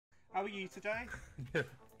How are you today?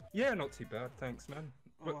 Yeah, not too bad, thanks, man.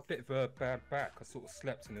 But Oh, a bit of a bad back. I sort of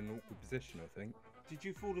slept in an awkward position, I think. did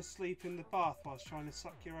you fall asleep in the bath whilst trying to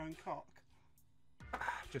suck your own cock?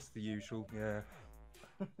 Just the usual, yeah.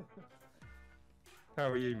 How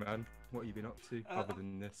are you, man? What have you been up to other I've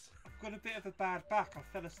than this? got a bit of a bad back. I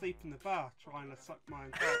fell asleep in the bath trying to suck my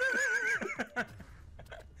own cock.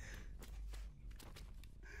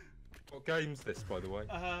 What game's this, by the way?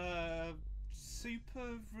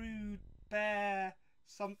 Super rude bear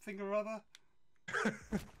something or other.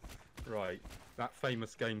 Right, that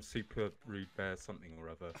famous game, Super Rude Bear something or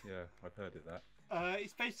other. Yeah, I've heard of that.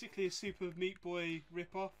 It's basically a Super Meat Boy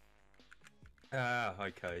rip-off. Ah,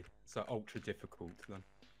 okay. So ultra difficult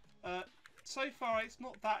then. So far, it's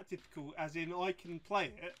not that difficult, as in I can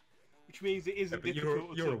play it, which means it Yeah, isn't but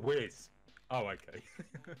difficult you're at a all. whiz. Oh, okay.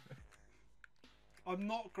 I'm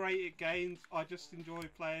not great at games. I just enjoy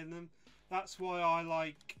playing them. That's why I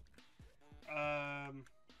like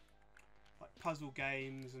puzzle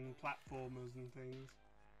games and platformers and things.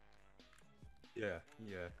 Yeah,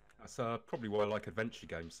 yeah. That's probably why I like adventure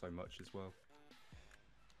games so much as well.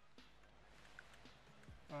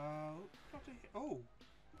 Oh,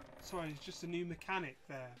 sorry, it's just a new mechanic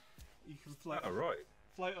there. You can Oh, right.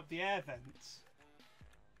 float up the air vents.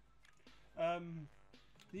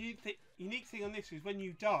 The unique thing on this is when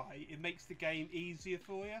you die, it makes the game easier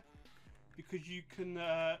for you because you can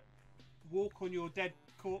walk on your dead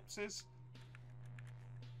corpses.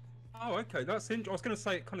 Oh, okay. That's I was going to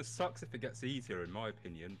say it kind of sucks if it gets easier, in my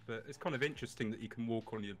opinion, but it's kind of interesting that you can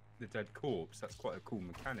walk on the dead corpse. That's quite a cool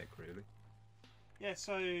mechanic, really. Yeah,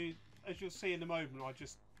 so as you'll see in a moment, I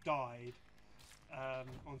just died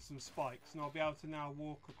on some spikes, and I'll be able to now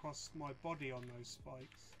walk across my body on those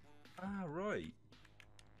spikes. Ah, right.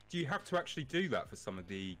 Do you have to actually do that for some of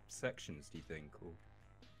the sections, do you think? Or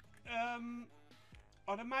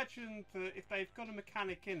I'd imagine that if they've got a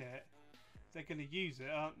mechanic in it, they're going to use it,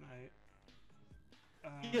 aren't they?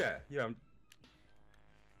 yeah, yeah. I'm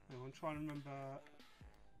trying to remember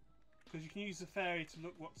because you can use the fairy to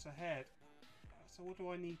look what's ahead. So what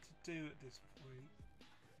do I need to do at this point?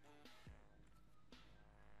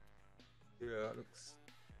 Yeah, that looks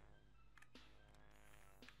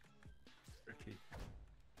tricky.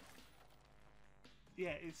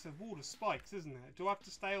 Yeah, it's a wall of spikes, isn't it? Do I have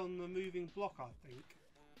to stay on the moving block, I think?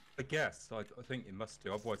 I guess. I think it must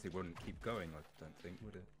do. Otherwise, it wouldn't keep going. I don't think,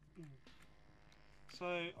 would it? So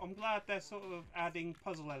I'm glad they're sort of adding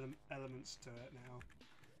puzzle elements to it now.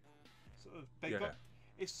 Sort of, Yeah.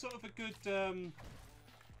 it's sort of a good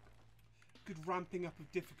good ramping up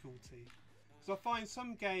of difficulty. So I find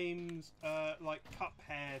some games like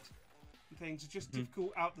Cuphead and things are just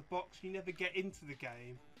difficult out the box. You never get into the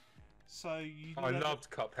game, so you. I loved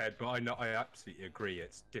Cuphead, but I absolutely agree.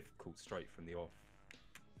 It's difficult straight from the off.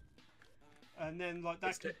 And then like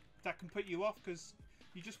that can put you off because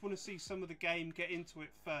you just want to see some of the game, get into it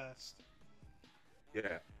first.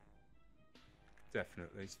 Yeah,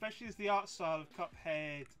 definitely. Especially as the art style of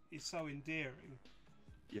Cuphead is so endearing.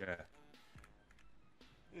 Yeah,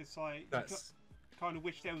 It's like that's you kind of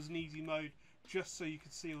wish there was an easy mode just so you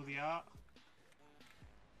could see all the art.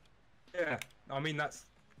 yeah. I mean, that's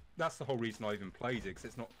the whole reason I even played it, because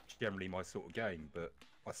it's not generally my sort of game, but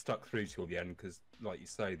I stuck through till the end because, like you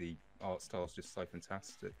say, the art style's just so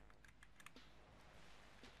fantastic.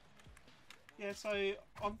 Yeah, so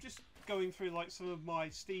I'm just going through like some of my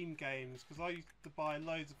Steam games because I used to buy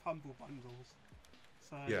loads of Humble Bundles.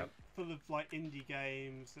 So Yeah. full of like indie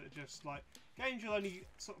games that are just like games you'll only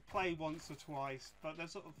sort of play once or twice, but they're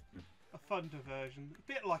sort of a fun diversion. A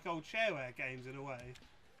bit like old shareware games in a way.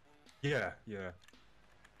 Yeah, yeah.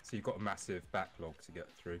 So you've got a massive backlog to get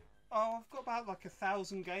through. Oh, I've got about like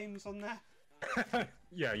 1,000 games on there.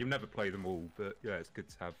 Yeah, you'll never play them all, but yeah, it's good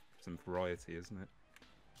to have some variety, isn't it?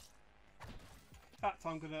 In fact,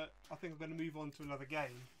 I think I'm gonna move on to another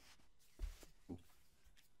game.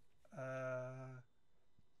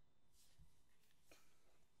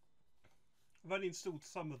 I've only installed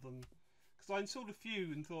some of them because I installed a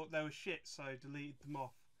few and thought they were shit, so I deleted them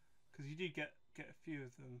off. Because you do get a few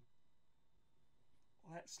of them.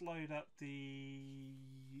 Let's load up the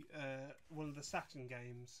one of the Saturn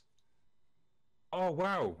games. Oh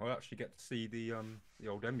wow! I actually get to see the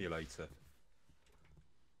old emulator.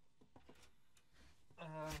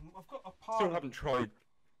 I've got a Still pile. haven't tried.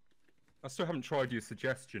 I still haven't tried your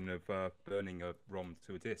suggestion of burning a ROM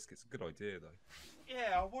to a disc. It's a good idea, though.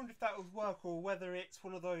 Yeah, I wonder if that would work or whether it's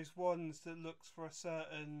one of those ones that looks for a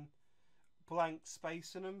certain blank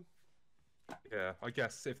space in them. Yeah, I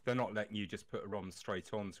guess if they're not letting you just put a ROM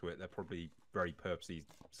straight onto it, they're probably very purposely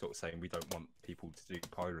sort of saying we don't want people to do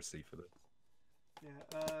piracy for this.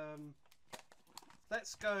 Yeah.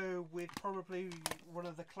 Let's go with probably one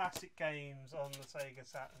of the classic games on the Sega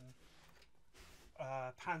Saturn.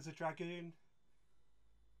 Panzer Dragoon.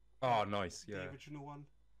 Oh, nice. Yeah. The original one.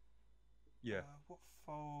 Yeah. What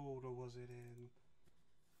folder was it in?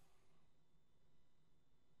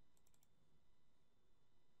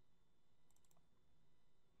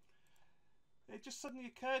 It just suddenly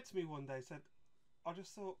occurred to me one day. Said, I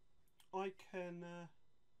just thought I can.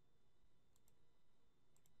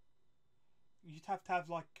 You'd have to have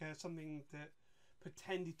like something that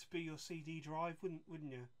pretended to be your CD drive,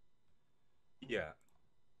 wouldn't you? Yeah.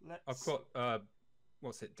 I've got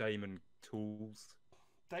what's it, Damon Tools?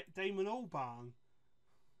 Damon Albarn.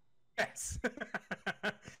 Yes.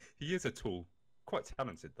 He is a tool. Quite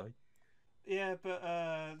talented though. Yeah, but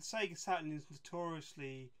the Sega Saturn is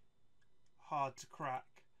notoriously hard to crack.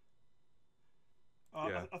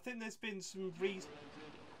 Yeah. I think there's been some recent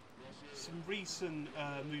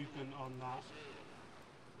movement on that.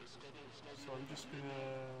 So I'm just gonna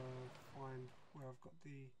find where I've got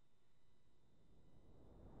the.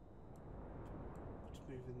 Just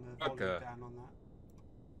moving the volume down on that.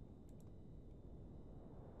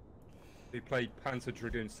 You played Panzer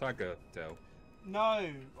Dragoon Saga, Del? No,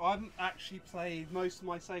 I haven't actually played most of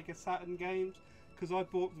my Sega Saturn games because I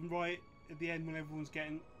bought them right at the end when everyone's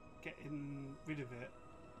getting rid of it.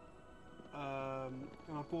 And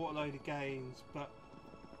I bought a load of games, but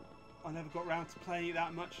I never got around to playing it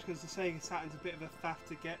that much because the Sega Saturn's a bit of a faff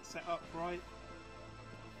to get set up right.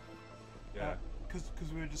 Yeah. Because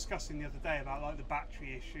we were discussing the other day about like the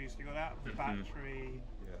battery issues. You got out of the battery.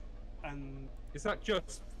 Yeah. And is that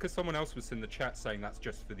just because someone else was in the chat saying that's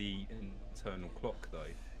just for the internal clock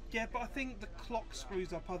though? Yeah, but I think the clock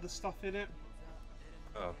screws up other stuff in it.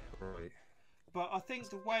 Oh, right. But I think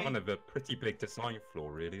the way kind of a pretty big design flaw,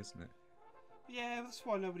 really, isn't it? Yeah, that's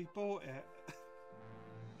why nobody bought it.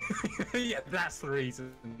 Yeah, that's the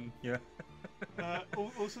reason. Yeah.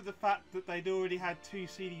 Also, the fact that they'd already had two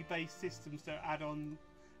CD-based systems to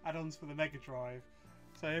add-ons for the Mega Drive,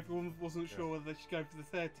 so everyone wasn't sure whether they should go for the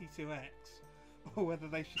 32X or whether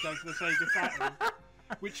they should go for the Sega Saturn,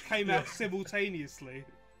 which came out simultaneously.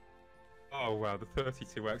 Oh wow, the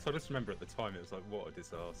 32X. I just remember at the time it was like, what a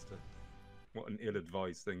disaster. What an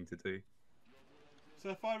ill-advised thing to do. So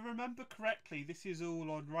if I remember correctly, this is all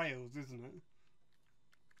on rails, isn't it?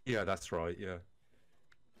 Yeah, that's right, yeah.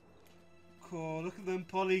 Cool, look at them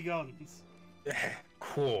polygons. Yeah,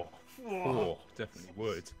 core. Core, definitely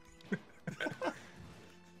would.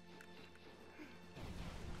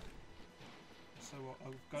 So what,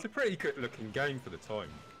 I've got... It's a pretty good looking game for the time,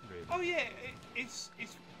 really. Oh yeah, it's...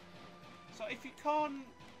 So if you can't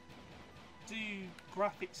do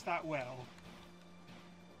graphics that well,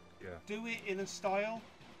 yeah, do it in a style.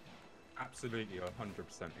 Absolutely, I 100%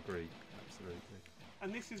 agree. Absolutely.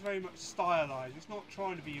 And this is very much stylized. It's not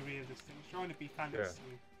trying to be realistic. It's trying to be fantasy.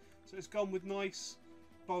 Yeah. So it's gone with nice,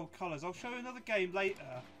 bold colours. I'll show you another game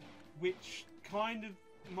later, which kind of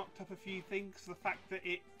mucked up a few things. The fact that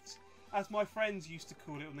it's, as my friends used to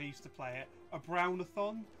call it when they used to play it, a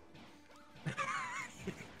brownathon.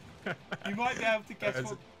 You might be able to guess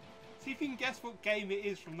what. See if you can guess what game it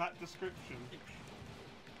is from that description.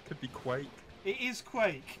 Could be Quake. It is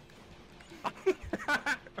Quake.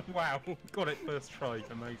 Wow, got it first try,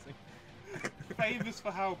 amazing. Famous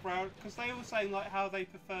for how brown, because they were saying like how they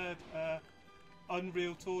preferred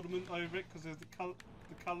Unreal Tournament over it because of the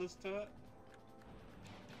colours to it.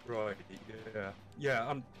 Right, yeah,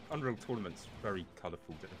 yeah. Unreal Tournament's very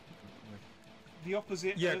colourful, definitely. The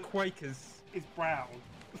opposite. Yeah, Quake is brown.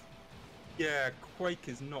 Yeah, Quake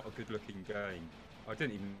is not a good-looking game. I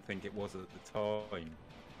didn't even think it was at the time.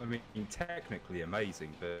 I mean, technically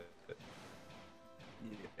amazing, but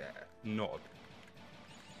yeah, not.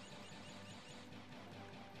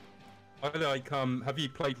 I like. Have you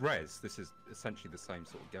played Res? This is essentially the same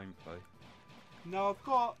sort of gameplay. No, I've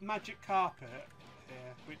got Magic Carpet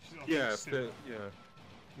here, which is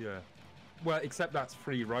yeah. Well, except that's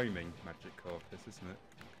free roaming Magic Carpet, isn't it?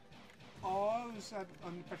 Oh, I was under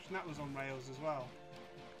the impression that was on rails as well.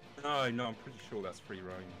 No, I'm pretty sure that's free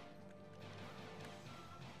roaming.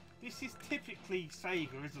 This is typically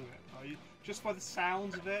Sega, isn't it? Like, just by the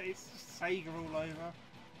sounds of it, it's just Sega all over.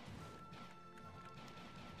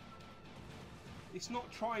 It's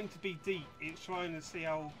not trying to be deep, it's trying to see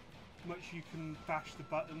how much you can bash the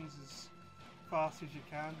buttons as fast as you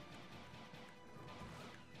can.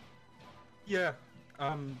 Yeah,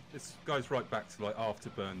 this goes right back to like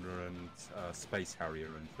Afterburner and Space Harrier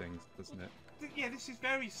and things, doesn't it? Yeah, this is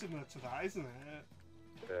very similar to that, isn't it?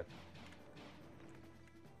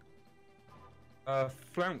 Yeah.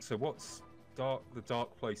 Flouncer, what's the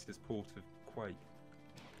Dark Places port of Quake?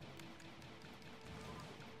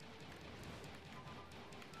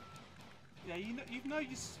 you've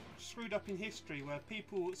noticed screwed up in history where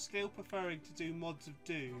people still preferring to do mods of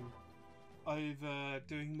Doom over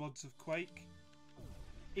doing mods of Quake,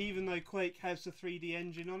 even though Quake has the 3D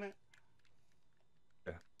engine on it.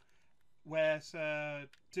 Yeah. Whereas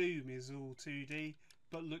Doom is all 2D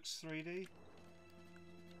but looks 3D.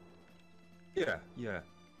 Yeah, yeah.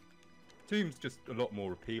 Doom's just a lot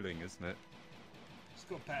more appealing, isn't it? It's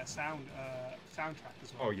got better soundtrack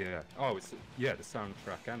as well. Oh yeah. Oh, it's yeah. The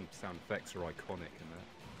soundtrack and sound effects are iconic in there.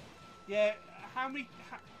 Yeah.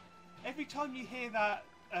 Every time you hear that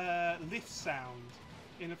lift sound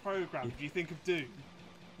in a program, Yeah. do you think of Doom?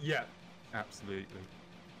 Yeah, absolutely.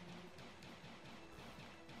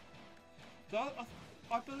 So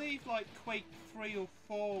I believe like Quake 3 or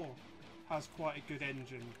 4 has quite a good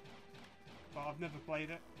engine, but I've never played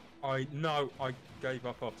it. I gave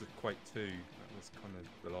up after Quake 2. That was kind of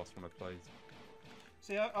the last one I played.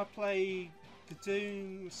 See, I played the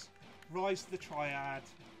Dooms, Rise of the Triad,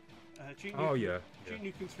 Duke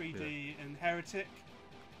Nukem 3D, and Heretic.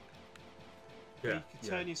 Yeah. You could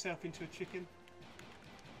turn yourself into a chicken.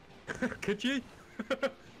 Could you?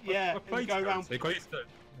 Yeah, I and played go around, Heretic. I used to-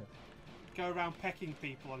 go around pecking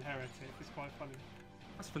people on Heretic. It's quite funny.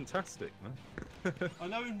 That's fantastic, man. I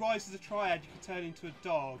know in Rise of the Triad you could turn into a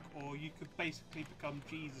dog, or you could basically become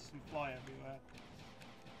Jesus and fly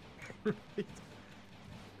everywhere.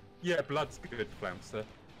 Yeah, Blood's good, Flouncer.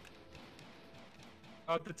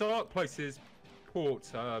 The Dark Places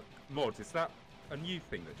port mod, is that a new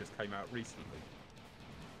thing that just came out recently?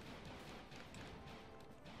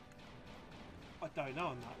 I don't know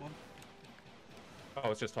on that one. I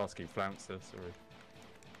was just asking Flouncer, sorry.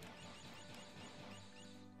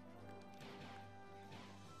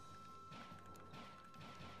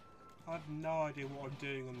 I have no idea what I'm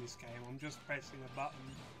doing on this game. I'm just pressing a button.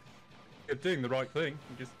 You're doing the right thing.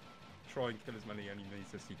 You just try and kill as many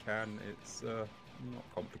enemies as you can. It's not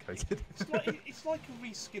complicated. It's like a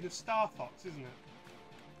reskin of Star Fox, isn't it?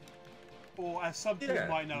 Or as some people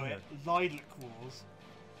might know it, Lilac Wars.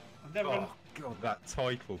 I've never. Oh god, that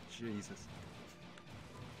title, Jesus.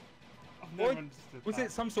 I've never understood. Was that.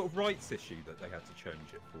 it some sort of rights issue that they had to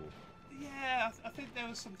change it for? Yeah, I think there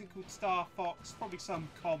was something called Star Fox, probably some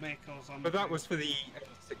comic or something. But that was for the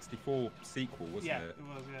N64 sequel, wasn't yeah, it? it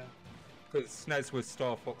was, yeah. Because SNES was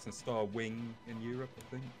Star Fox and Star Wing in Europe, I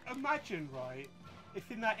think. Imagine, right,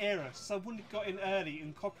 if in that era someone had got in early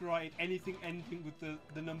and copyrighted anything ending with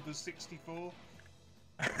the number 64.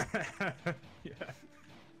 Yeah.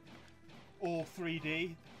 Or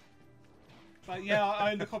 3D. But yeah,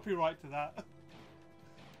 I own the copyright to that.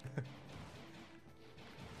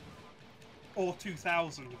 Or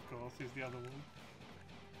 2000, of course, is the other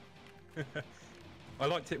one. I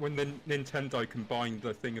liked it when the Nintendo combined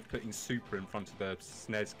the thing of putting Super in front of their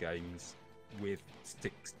SNES games with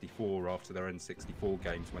 64 after their N64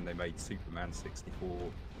 games when they made Superman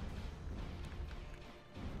 64.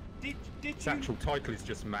 Its actual title is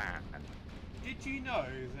just mad. Did you know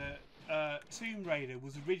that Tomb Raider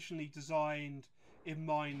was originally designed in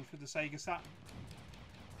mind for the Sega Saturn?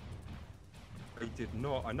 I did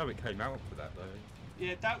not. I know it came out for that though.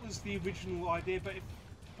 Yeah, that was the original idea, but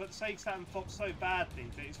Sega Saturn flopped so badly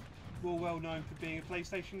that it's more well known for being a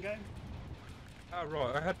PlayStation game. Oh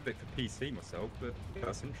right, I had it for PC myself, but yeah,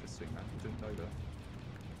 that's interesting. I didn't know that.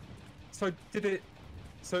 So did it?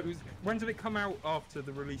 So it was. When did it come out after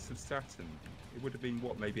the release of Saturn? It would have been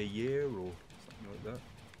what, maybe a year or something like that.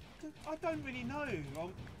 I don't really know.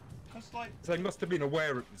 Because like. So they must have been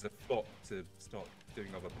aware it was a flop to start doing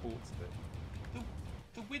other ports of it.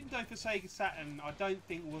 The window for Sega Saturn, I don't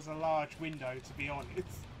think was a large window, to be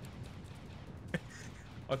honest.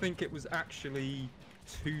 I think it was actually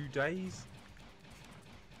 2 days.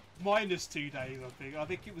 Minus 2 days, I think. I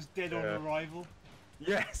think it was dead on arrival.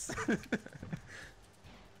 Yes.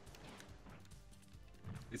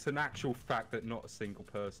 It's an actual fact that not a single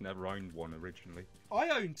person ever owned one originally. I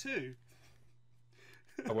own 2.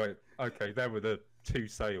 Oh wait, okay, there were the 2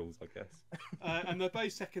 sales, I guess. And they're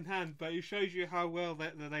both second-hand, but it shows you how well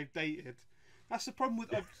they've dated. That's the problem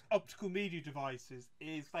with optical media devices,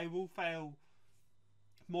 is they will fail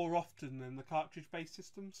more often than the cartridge-based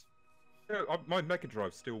systems. Yeah, my Mega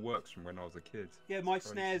Drive still works from when I was a kid. Yeah, my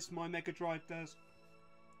SNES, my Mega Drive does.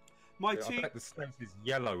 I bet the SNES is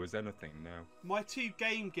yellow as anything now. My 2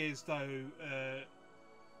 Game Gears, though,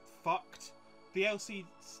 fucked. The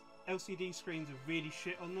LCD screens are really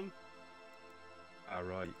shit on them. Ah,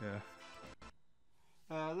 right,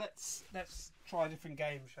 yeah. Let's try a different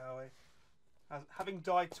game, shall we? Having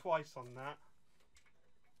died twice on that.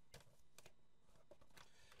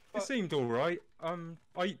 It seemed alright.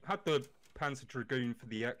 I had the Panzer Dragoon for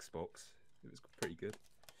the Xbox. It was pretty good.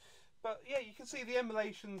 But yeah, you can see the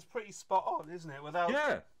emulation's pretty spot on, isn't it? Without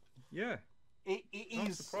Yeah. it I'm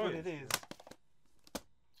is surprised. what it is.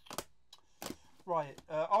 Right,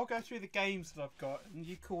 I'll go through the games that I've got, and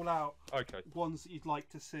you call out Okay. ones that you'd like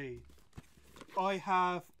to see. I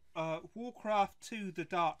have Warcraft 2: The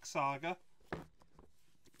Dark Saga.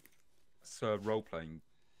 It's a role-playing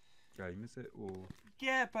game, is it? Or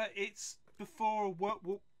Yeah, but it's before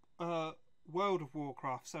World of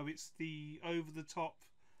Warcraft, so it's the over-the-top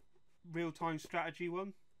real-time strategy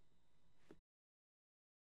one.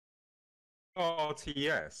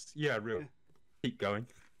 RTS? Yeah, real. Yeah. Keep going.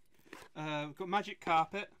 We've got Magic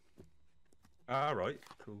Carpet, All right,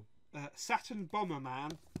 cool. Saturn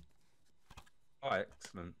Bomberman, Oh,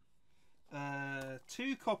 excellent.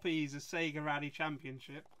 2 copies of Sega Rally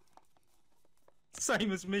Championship.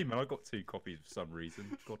 Same as me, man. I got 2 copies for some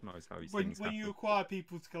reason. God knows how these things When happen. you acquire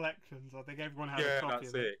people's collections, I think everyone has a Yeah, copy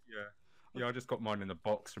that's of it. it. Yeah, I just got mine in a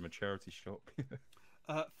box from a charity shop.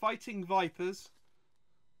 Fighting Vipers,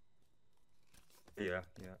 yeah.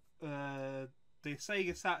 the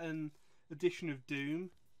Sega Saturn edition of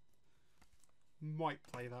Doom. Might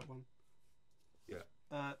play that one.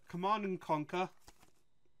 Yeah. Command and Conquer.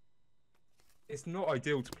 It's not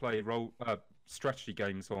ideal to play strategy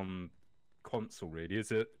games on console, really,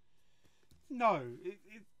 is it? No, it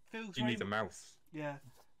feels. You very need a mouse. Yeah.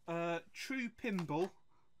 True Pinball.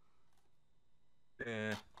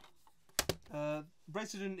 Yeah.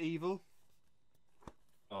 Resident Evil.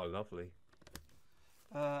 Oh, lovely.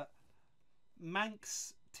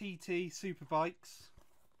 Manx TT Superbikes.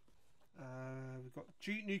 We've got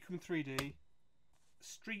Duke Nukem 3D.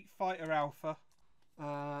 Street Fighter Alpha.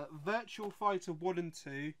 Virtual Fighter 1 and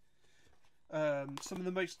 2. Some of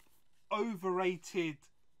the most overrated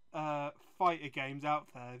fighter games out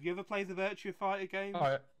there. Have you ever played the Virtua Fighter games?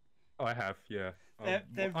 I have, yeah.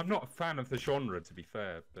 They're I'm not a fan of the genre, to be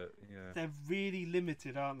fair, but yeah. They're really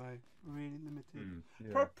limited, aren't they? Really limited.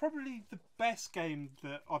 Yeah. Probably the best game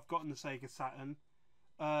that I've got on the Sega Saturn,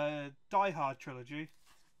 Die Hard trilogy.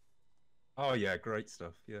 Oh yeah, great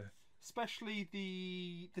stuff. Yeah. Especially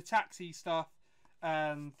the taxi stuff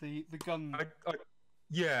and the gun. I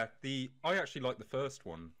actually like the first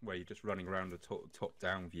one where you're just running around a top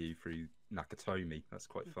down view through Nakatomi. That's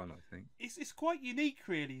quite fun, I think. It's quite unique,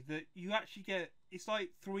 really, that you actually get. It's like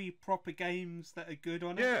 3 proper games that are good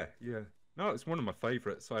on it. Yeah. No, it's one of my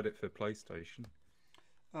favourites. I had it for PlayStation.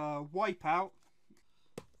 Wipeout.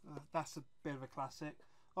 That's a bit of a classic.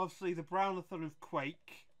 Obviously, the Brownathon of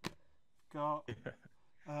Quake. Got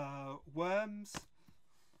Worms.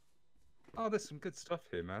 Oh, there's some good stuff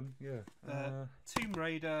here, man. Yeah. Tomb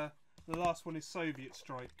Raider. The last one is Soviet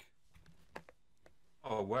Strike.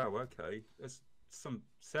 Oh wow, okay. There's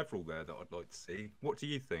several there that I'd like to see. What do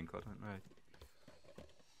you think? I don't know.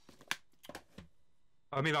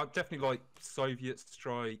 I mean, I definitely like Soviet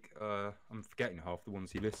Strike. I'm forgetting half the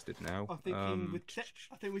ones you listed now. I think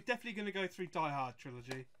we're definitely going to go through Die Hard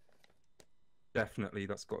trilogy. Definitely,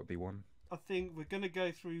 that's got to be one. I think we're going to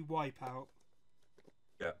go through Wipeout.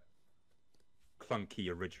 Yeah. Clunky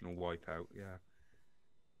original Wipeout. Yeah.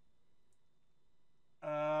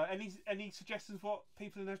 Any suggestions what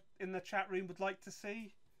people in the chat room would like to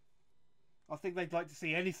see? I think they'd like to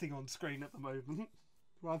see anything on screen at the moment.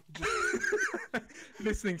 Rather than just...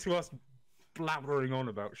 Listening to us blabbering on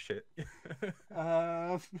about shit.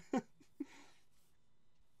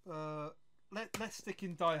 Let's stick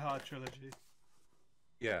in Die Hard trilogy.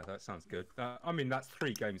 Yeah, that sounds good. I mean, that's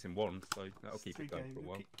 3 games in one, so that'll keep it going for a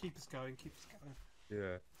while. Keep us going.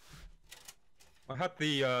 Yeah. I had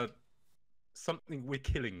the something we're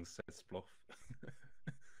killing, says Sploff.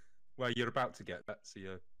 Well, you're about to get that, so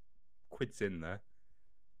your quid's in there.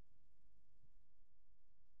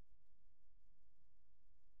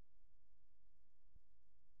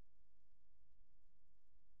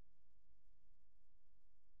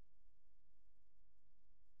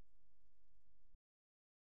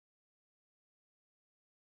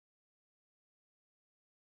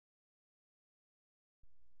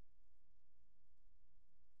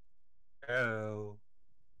 Hell.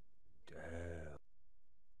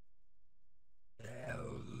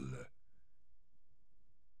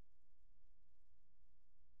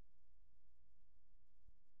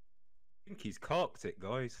 I think he's carked it,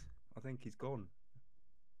 guys. I think he's gone.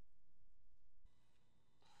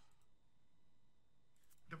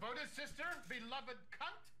 Devoted sister, beloved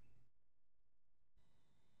cunt.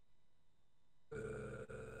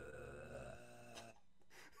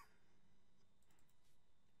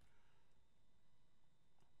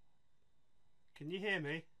 Can you hear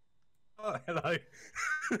me? Oh, hello.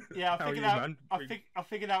 Yeah, How are you, man? I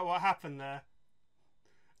figured out what happened there.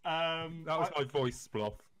 That was my voice,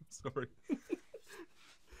 Sploff. Sorry.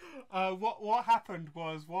 What happened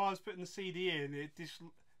was while I was putting the CD in, it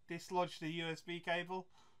dislodged the USB cable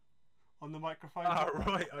on the microphone. Ah,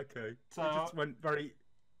 right, okay. So It just went very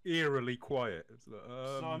eerily quiet. It's like,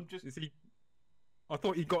 so I'm just. is he? I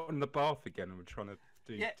thought he got in the bath again and were trying to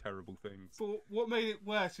do terrible things. But what made it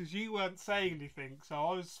worse is you weren't saying anything, so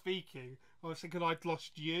I was speaking. I was thinking I'd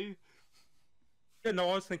lost you. Yeah, no,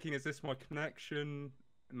 I was thinking, is this my connection?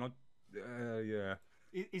 And yeah.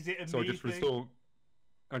 Is it a So me thing?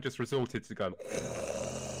 I just resorted to go.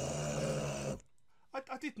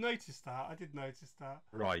 I did notice that. I did notice that.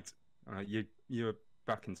 Right. You're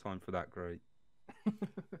back in time for that. Great.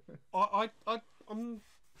 I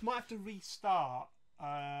might have to restart.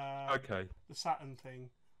 Okay. The Saturn thing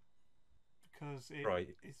because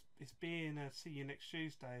it's being a see you next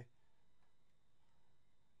Tuesday.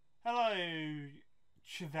 Hello,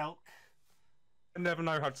 Chevelk. I never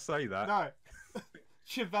know how to say that. No,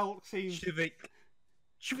 Chevelk seems. Chivik.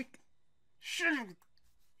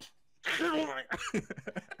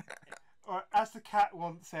 Or as the cat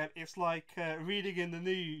once said, it's like reading in the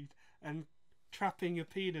nude and trapping your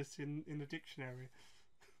penis in the dictionary.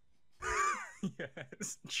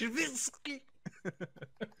 Yes, Chivinsky.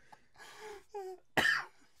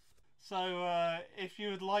 So, if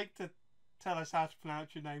you would like to tell us how to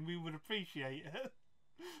pronounce your name, we would appreciate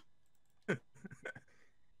it.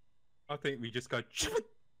 I think we just go Chivik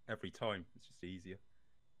every time. It's just easier.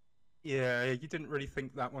 Yeah, you didn't really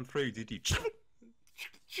think that one through, did you?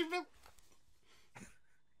 Chivik.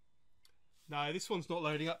 No, this one's not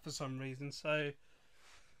loading up for some reason, so...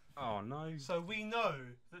 Oh, no. So we know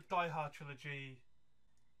that Die Hard Trilogy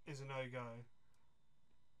is a no-go.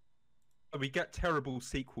 We get terrible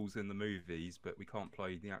sequels in the movies, but we can't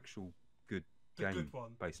play the actual good game good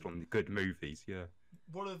one. Based on the good movies, yeah.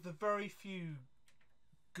 One of the very few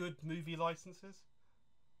good movie licenses.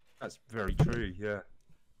 That's very true, yeah.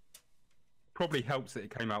 Probably helps that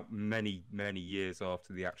it came out many, many years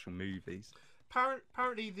after the actual movies.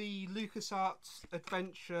 Apparently the LucasArts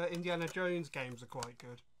Adventure Indiana Jones games are quite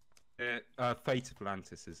good. Fate of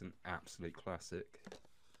Atlantis is an absolute classic.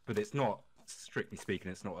 But it's not, strictly speaking,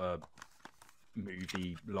 it's not a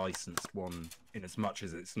movie licensed one in as much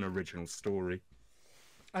as it's an original story.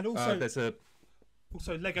 And also, there's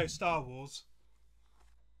also Lego Star Wars.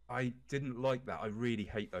 I didn't like that. I really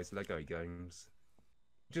hate those Lego games.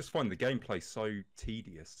 I just find the gameplay so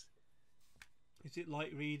tedious. Is it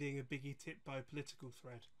like reading a Biggie Titbo political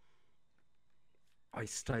thread? I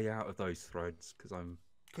stay out of those threads because I'm...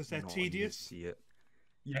 Because they're tedious? Idiot.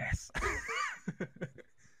 Yes.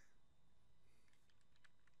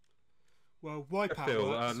 Well, Wipeout Phil,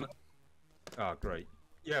 works. great.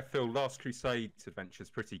 Yeah, Phil, Last Crusade Adventure's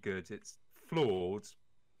pretty good. It's flawed,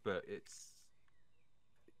 but it's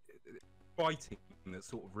fighting that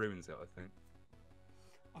sort of ruins it, I think.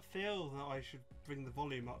 I feel that I should bring the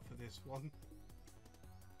volume up for this one.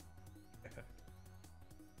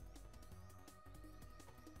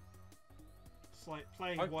 It's like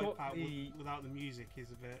playing Wipeout without the music is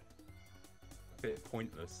a bit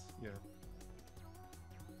pointless, yeah.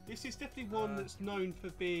 This is definitely one that's known for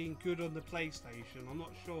being good on the PlayStation. I'm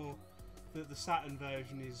not sure that the Saturn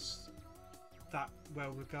version is that well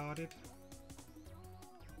regarded.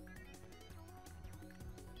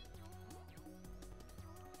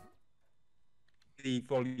 The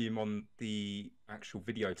volume on the actual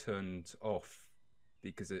video turned off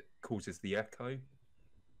because it causes the echo.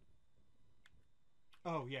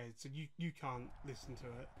 Oh yeah, so you can't listen to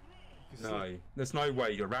it. No, there's no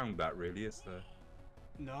way around that, really, is there?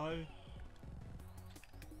 No.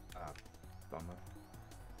 Ah, bummer.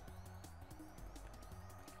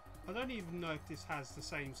 I don't even know if this has the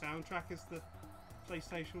same soundtrack as the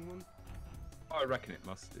PlayStation one. I reckon it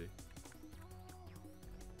must do.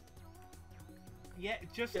 Yeah,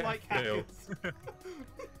 just like hackers.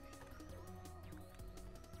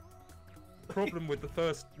 The problem with the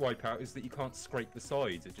first Wipeout is that you can't scrape the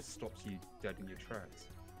sides, it just stops you dead in your tracks.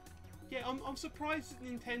 Yeah, I'm surprised that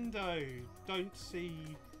Nintendo don't see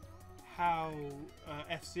how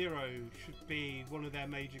F-Zero should be one of their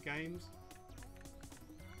major games.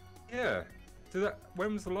 Yeah.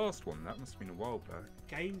 When was the last one? That must have been a while back.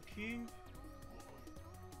 GameCube?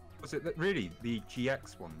 Was it really the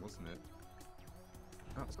GX one, wasn't it?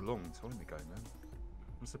 That was a long time ago, man.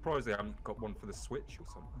 I'm surprised they haven't got one for the Switch or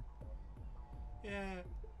something. Yeah.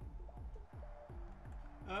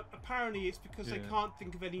 Apparently it's because they can't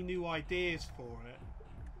think of any new ideas for it.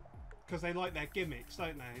 Because they like their gimmicks,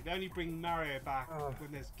 don't they? They only bring Mario back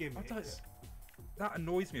when there's gimmicks. That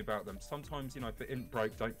annoys me about them. Sometimes, if it isn't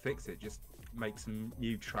broke, don't fix it. Just make some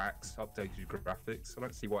new tracks, updated graphics. I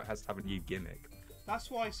don't see why it has to have a new gimmick. That's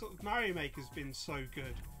why sort of Mario Maker's been so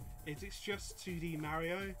good. It's just 2D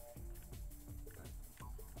Mario.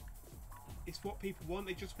 It's what people want.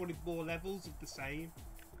 They just wanted more levels of the same.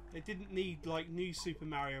 They didn't need like new Super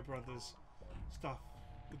Mario Brothers stuff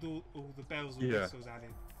with all the bells and whistles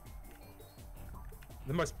added.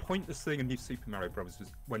 The most pointless thing in New Super Mario Bros.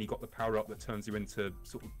 Was when you got the power up that turns you into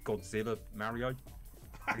sort of Godzilla Mario,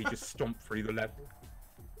 and you just stomp through the level.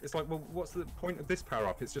 It's like, well, what's the point of this power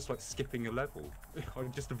up? It's just like skipping a level. I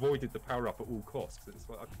just avoided the power up at all costs. It's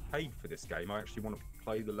like, I paid for this game. I actually want to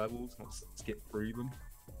play the levels, not skip through them.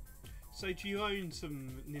 So do you own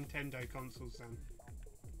some Nintendo consoles then?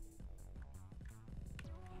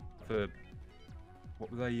 For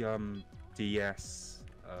what were they? DS.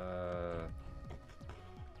 So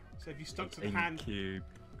have you stuck to the GameCube.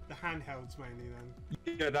 the handhelds mainly then?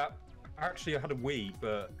 Yeah, that actually I had a Wii,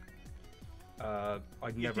 but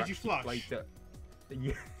I'd never actually played it.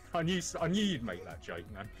 Yeah, I knew you'd make that joke,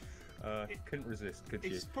 man. Couldn't resist, could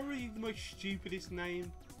you? It's probably the most stupidest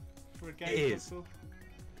name for a game console.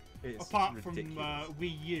 It's apart ridiculous. from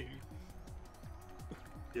Wii U.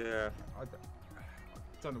 Yeah, I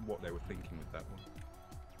don't know what they were thinking with that one.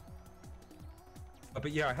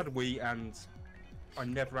 But yeah, I had a Wii and I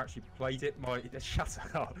never actually played it. Shut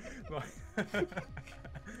up.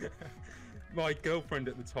 My girlfriend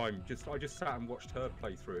at the time, I just sat and watched her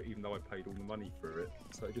play through it, even though I paid all the money for it.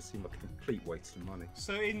 So it just seemed like a complete waste of money.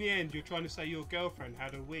 So in the end, you're trying to say your girlfriend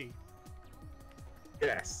had a Wii?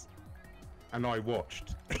 Yes. And I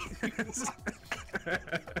watched.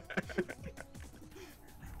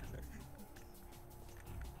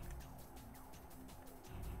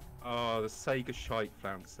 Oh, the Sega Shite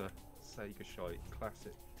Flouncer. Sega Shite,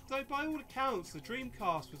 classic. So by all accounts, the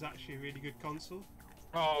Dreamcast was actually a really good console.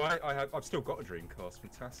 Oh, I've still got a Dreamcast.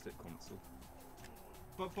 Fantastic console.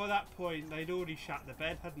 But by that point, they'd already shat the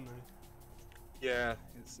bed, hadn't they? Yeah,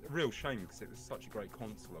 it's a real shame because it was such a great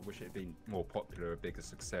console. I wish it had been more popular, a bigger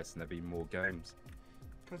success, and there'd been more games.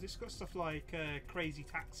 Because it's got stuff like Crazy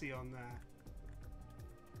Taxi on there.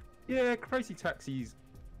 Yeah, Crazy Taxi's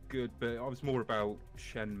good, but I was more about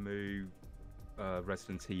Shenmue,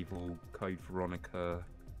 Resident Evil, Code Veronica,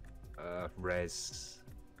 Rez.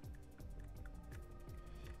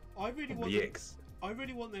 I really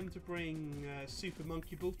want them to bring Super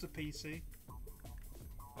Monkey Ball to PC.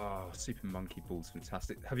 Oh, Super Monkey Ball's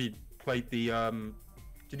fantastic. Have you played the?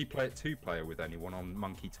 Did you play it 2-player with anyone on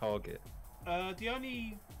Monkey Target? The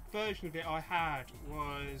only version of it I had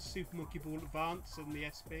was Super Monkey Ball Advance on the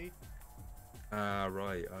SP. Ah,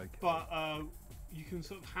 right, okay. But you can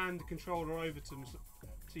sort of hand the controller over to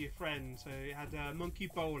your friend. So it had Monkey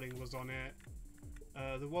Bowling was on it.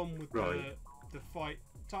 The one with the fight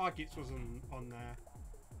targets was on there.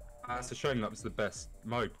 It's a shame that was the best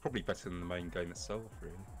mode. Probably better than the main game itself,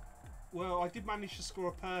 really. Well, I did manage to score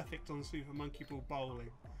a perfect on Super Monkey Ball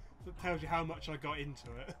Bowling. So it tells you how much I got into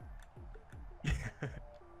it. Do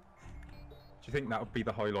you think that would be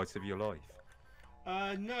the highlight of your life?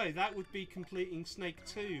 No, that would be completing Snake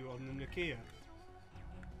 2 on the Nokia.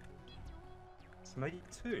 Snake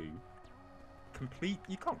 2?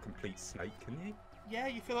 You can't complete Snake, can you? Yeah,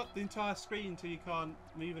 you fill up the entire screen until you can't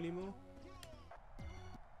move anymore.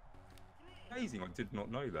 Amazing, I did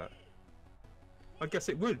not know that. I guess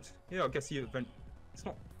it would. Yeah, I guess it's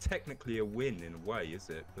not technically a win in a way, is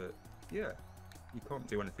it? But yeah, you can't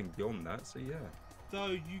do anything beyond that, so yeah.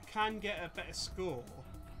 Though you can get a better score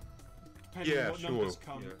depending on what numbers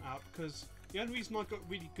come out, because the only reason I got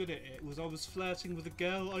really good at it was I was flirting with a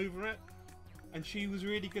girl over it, and she was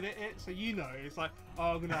really good at it, so it's like,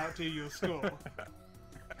 oh, I'm going to outdo your score.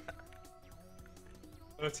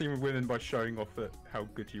 13 with women by showing off at how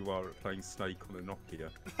good you are at playing Snake on a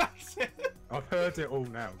Nokia. That's it. I've heard it all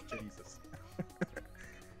now, Jesus.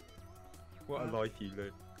 What a life you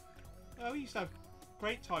live. We used to have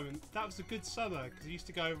great time, and that was a good summer, because we used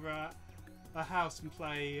to go over at a house and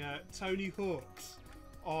play Tony Hawk's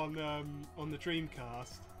on the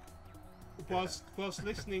Dreamcast, whilst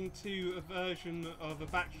listening to a version of a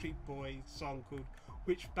Backstreet Boys song called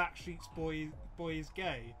 "Which Backstreet Boy is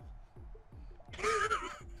Gay."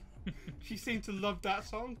 She seemed to love that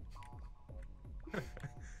song.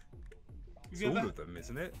 It's all of them,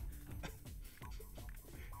 isn't it?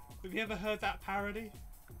 Have you ever heard that parody?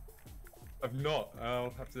 I've not.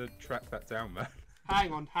 I'll have to track that down, man.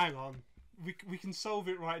 Hang on. We can solve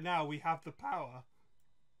it right now. We have the power.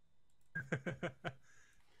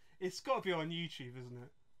 It's got to be on YouTube, isn't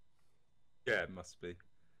it? Yeah, it must be.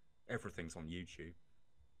 Everything's on YouTube.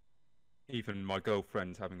 Even my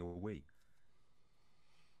girlfriend having a Wii.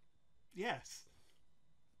 Yes.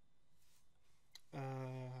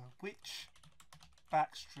 Which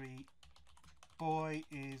Backstreet boy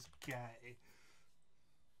is gay.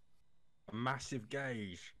 A massive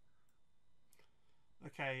gauge.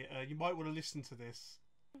 Okay, you might want to listen to this.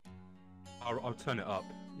 I'll turn it up.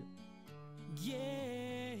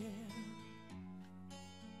 Yeah.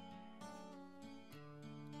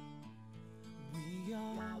 We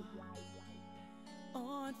are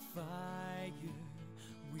on fire.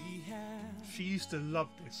 We have She used to love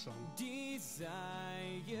this song. desires,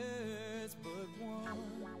 but one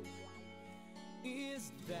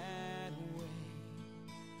is that way.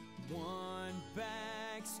 One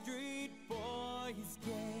backstreet boy is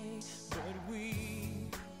gay, but we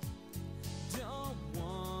don't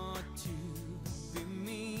want to be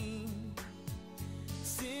mean,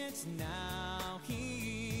 since now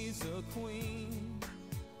he's a queen.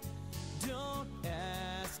 Don't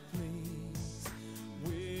ask please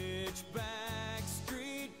which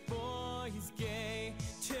backstreet boy is gay.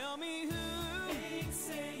 Tell me who ain't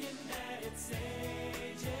saying that it's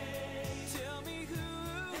AJ. Tell me who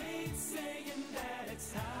ain't saying that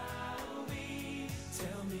it's Howie.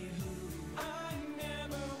 Tell me who. I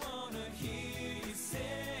never wanna hear you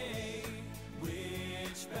say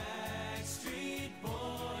which backstreet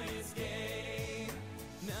boy is gay.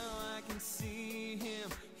 Now I can see him,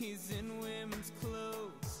 he's in women's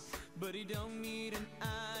clothes, but he don't need an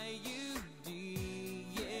IUD,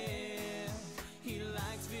 yeah. He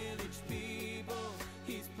likes village people,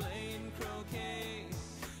 he's playing croquet,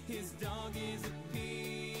 his dog is a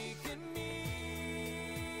Pekingese.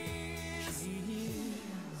 He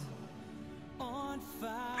is on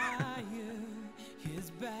fire,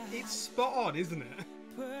 his back It's spot on, isn't it?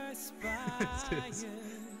 perspires.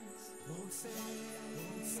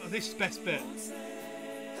 Oh, this is the best bit.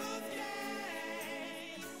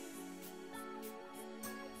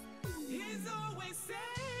 He's always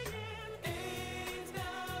saying, ain't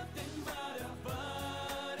nothing but a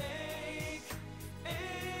buttache,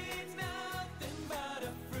 ain't nothing but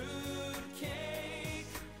a fruitcake.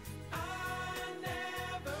 I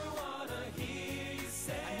never wanna hear you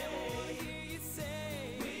say,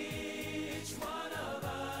 which one of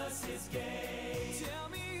us is gay. Tell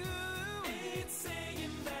me who ain't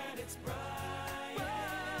saying that it's Brian.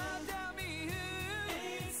 Tell me who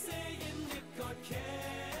ain't saying Nick or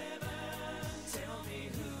Kevin. Tell me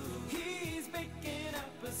who he's making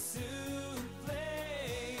up a souffle.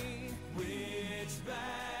 Which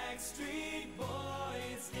backstreet boy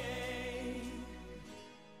is gay?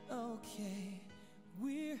 Okay,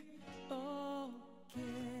 we're okay.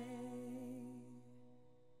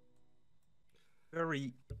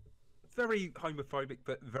 Very, very homophobic,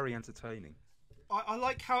 but very entertaining. I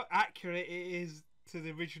like how accurate it is to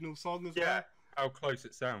the original song as Yeah, well. how close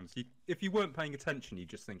it sounds. If you weren't paying attention, you'd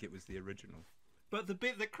just think it was the original. But the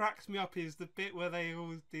bit that cracks me up is the bit where they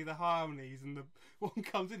always do the harmonies and the one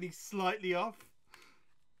comes in, he's slightly off.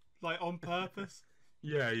 Like on purpose.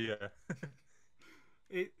 Yeah, yeah.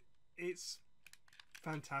 It's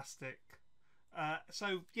fantastic.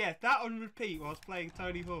 So yeah, that on repeat while I was playing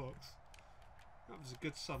Tony Hawk's. That was a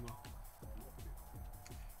good summer.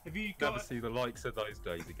 Have you Never got? see the likes of those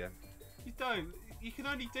days again. You don't. You can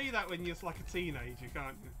only do that when you're like a teenager,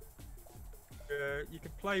 can't you? You can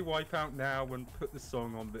play Wipeout now and put the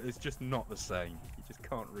song on, but it's just not the same. You just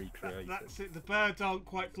can't recreate That's it. The birds aren't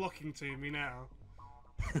quite flocking to me now.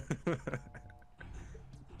 it.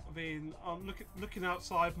 I mean, I'm looking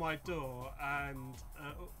outside my door, and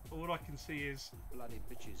all I can see is Bloody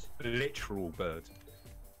bitches. Literal bird.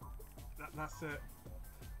 that's it.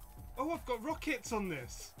 Oh, I've got rockets on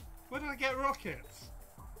this. Where did I get rockets?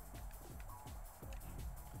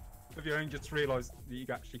 Have you only just realised that you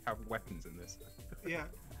actually have weapons in this? Yeah.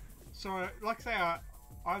 So, like I say, I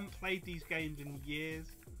haven't played these games in years.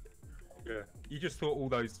 Yeah. You just thought all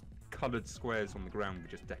those coloured squares on the ground were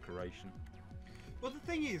just decoration. Well, the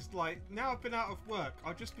thing is, like, now I've been out of work,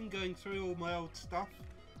 I've just been going through all my old stuff.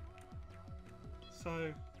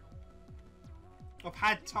 So, I've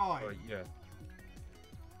had time. Right, yeah.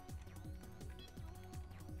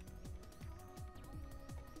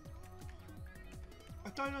 I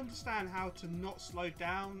don't understand how to not slow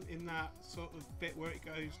down in that sort of bit where it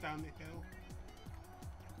goes down the hill.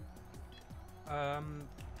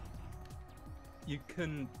 You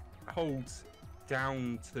can hold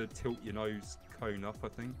down to tilt your nose cone up, I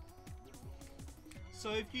think. So,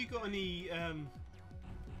 have you got any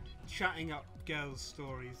chatting up girls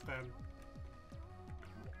stories then?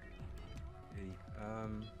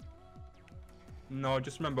 No, I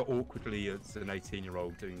just remember awkwardly as an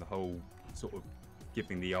 18-year-old doing the whole sort of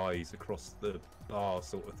giving the eyes across the bar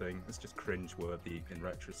sort of thing. It's just cringe-worthy in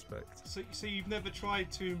retrospect. So you've never tried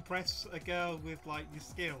to impress a girl with like your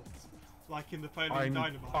skills? like in Napoleon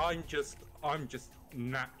Dynamite. I'm just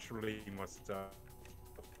naturally myself,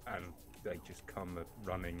 and they just come a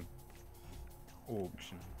running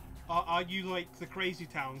auction. Are you like the Crazy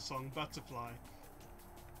Town song Butterfly?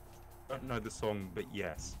 I don't know the song, but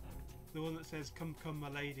yes. The one that says "Come, come, my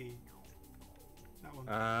lady." That one.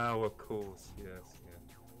 Oh, of course, yes, yeah.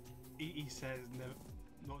 He says, no,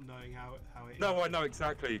 not knowing how it. No, I know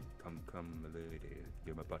exactly. Come, come, my lady,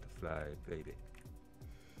 you're my butterfly, baby.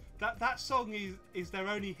 That song is their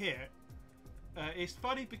only hit. It's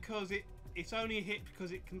funny because it's only a hit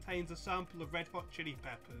because it contains a sample of Red Hot Chili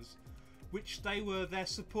Peppers, which they were their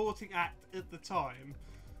supporting act at the time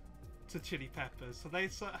to Chili Peppers. So they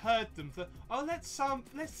sort of heard them. Thought, oh, let's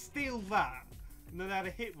steal that, and then they had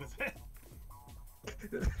a hit with it.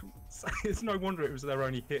 It's no wonder it was their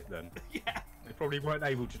only hit then. Yeah. They probably weren't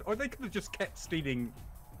able to. Or they could have just kept stealing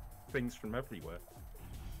things from everywhere.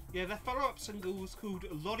 Yeah, their follow-up single was called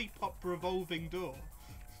 "Lollipop Revolving Door."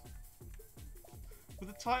 With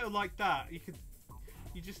a title like that,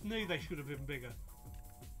 you just knew they should have been bigger.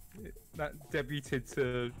 That debuted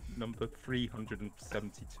to number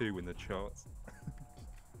 372 in the charts.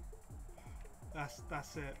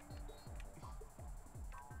 That's it.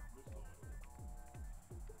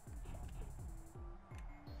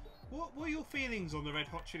 What were your feelings on the Red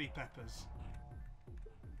Hot Chili Peppers?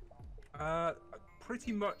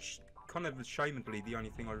 Pretty much, kind of ashamedly, the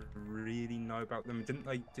only thing I really know about them. Didn't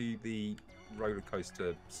they do the roller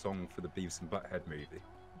coaster song for the Beavis and Butthead movie?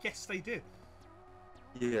 Yes, they did.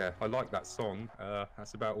 Yeah, I like that song.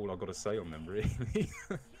 That's about all I've got to say on them, really.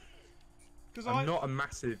 I'm not a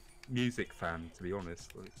massive music fan, to be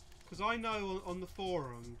honest. Because I know on the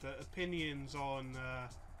forum that opinions on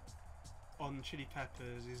Chili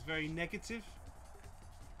Peppers is very negative.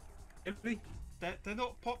 Really? They're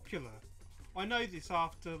not popular. I know this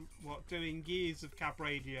after doing years of cab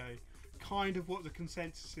radio, kind of what the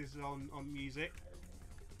consensus is on music.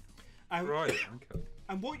 Right. Okay.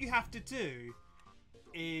 And what you have to do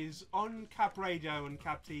is on cab radio and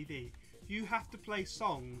cab TV, you have to play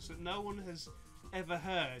songs that no one has ever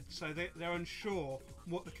heard, so they're unsure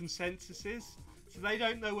what the consensus is. So they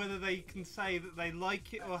don't know whether they can say that they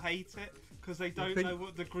like it or hate it because they don't know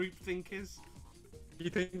what the group think is. You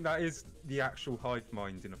think that is the actual hive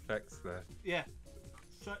mind in effect there? Yeah.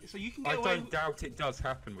 So you can get I away. don't doubt it does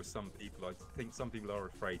happen with some people. I think some people are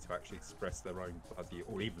afraid to actually express their own bloody,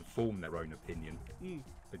 or even form their own opinion.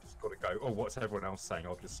 They just got to go, oh, what's everyone else saying?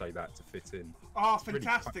 I'll just say that to fit in. Oh,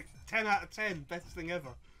 fantastic. 10 out of 10. Best thing ever.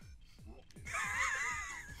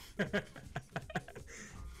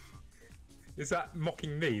 Is that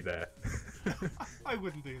mocking me there? I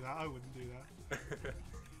wouldn't do that.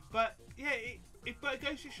 But yeah, but it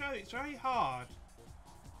goes to show it's very hard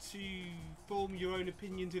to form your own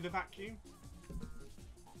opinions in a vacuum.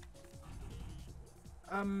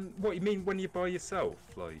 What you mean when you're by yourself,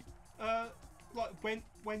 like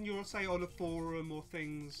when you're say on a forum or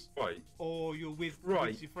things, right? Or you're with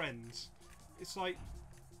your friends, it's like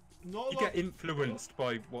not. You get influenced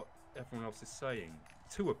by what everyone else is saying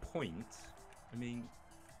to a point. I mean,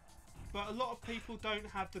 but a lot of people don't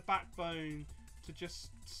have the backbone to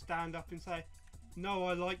just stand up and say, "No,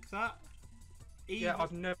 I like that." Yeah,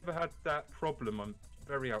 I've never had that problem. I'm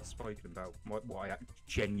very outspoken about what I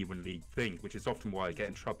genuinely think, which is often why I get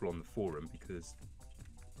in trouble on the forum because,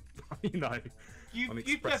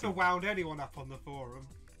 you've never wound anyone up on the forum.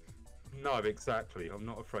 No, exactly. I'm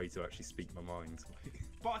not afraid to actually speak my mind.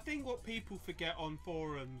 But I think what people forget on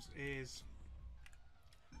forums is,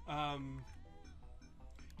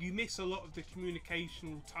 you miss a lot of the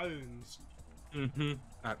communicational tones.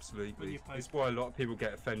 Absolutely. It's why a lot of people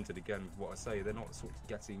get offended again with what I say. They're not sort of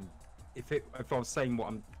getting. If I was saying what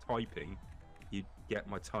I'm typing, you'd get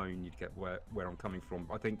my tone. You'd get where I'm coming from.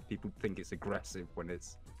 I think people think it's aggressive when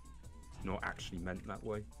it's not actually meant that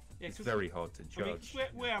way. Yeah, it's very hard to judge. I mean,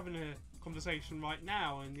 we're having a conversation right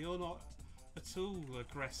now, and you're not at all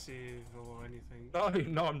aggressive or anything.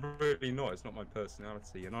 No, I'm really not. It's not my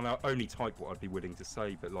personality, and I only type what I'd be willing to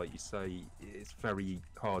say. But like you say, it's very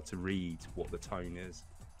hard to read what the tone is.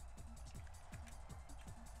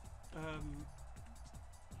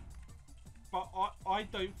 But I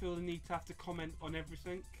don't feel the need to have to comment on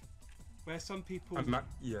everything, where some people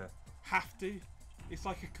have to. It's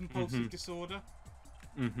like a compulsive disorder.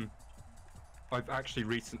 I've actually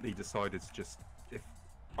recently decided to just, if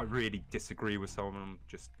I really disagree with someone,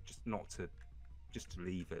 just not to, just to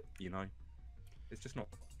leave it. It's just not.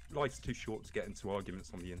 Life's too short to get into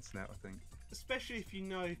arguments on the internet, I think. Especially if you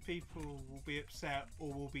know people will be upset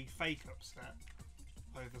or will be fake upset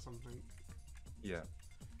over something. Yeah.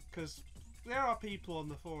 Because there are people on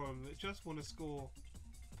the forum that just want to score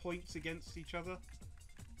points against each other,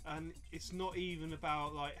 and it's not even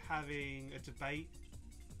about like having a debate.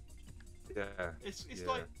 Yeah. It's yeah.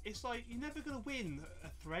 like you're never gonna win a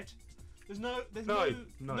thread. There's no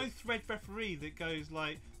thread referee that goes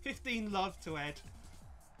like 15 love to Ed.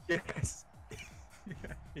 Yes.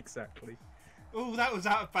 Yeah, exactly. Oh, that was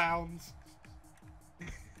out of bounds.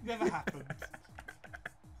 Never happened.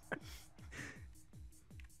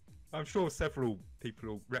 I'm sure several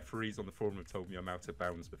referees on the forum have told me I'm out of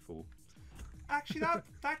bounds before. Actually,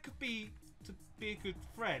 that could be a good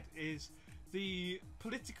thread. Is the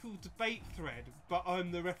political debate thread, but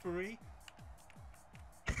I'm the referee.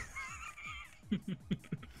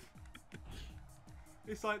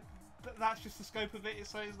 It's like that's just the scope of it.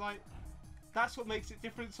 It's like that's what makes it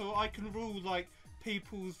different. So I can rule like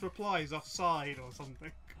people's replies offside or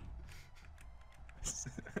something.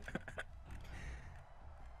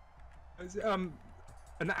 An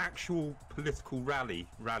actual political rally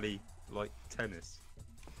like tennis.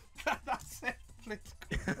 That's it,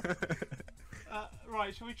 political.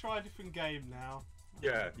 Right, shall we try a different game now?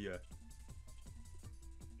 Yeah.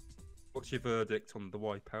 What's your verdict on the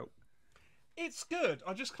Wipeout? It's good.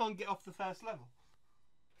 I just can't get off the first level.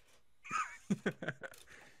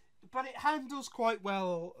 But it handles quite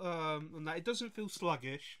well on that. It doesn't feel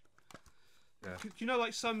sluggish. Yeah. You know,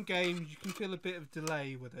 like some games, you can feel a bit of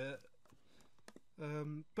delay with it.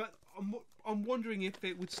 But I'm wondering if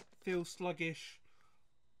it would feel sluggish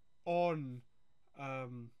on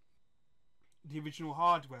the original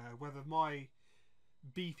hardware, whether my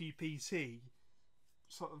beefy PC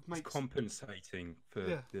sort of makes... It's compensating for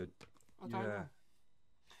the... I don't know.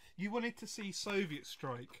 You wanted to see Soviet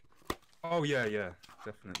Strike. Oh, yeah,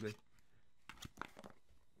 definitely.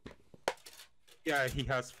 Yeah, he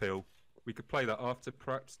has, Phil. We could play that after,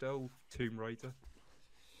 perhaps, Del, Tomb Raider.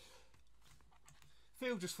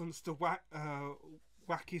 Phil just wants to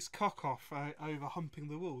whack his cock off over humping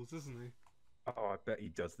the walls, doesn't he? Oh, I bet he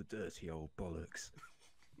does, the dirty old bollocks.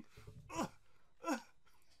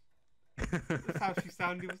 That's how she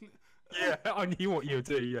sounded, wasn't it? Yeah, I knew what you would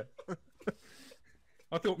do, yeah.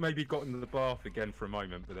 I thought maybe he got into the bath again for a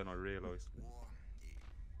moment, but then I realised.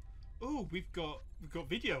 Oh, we've got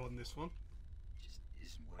video on this one.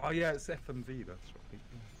 Oh yeah, it's FMV, that's right.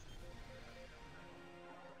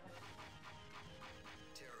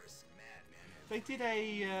 They did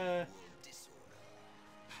a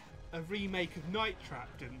remake of Night Trap,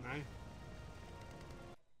 didn't they?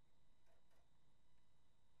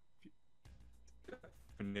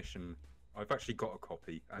 Definition. I've actually got a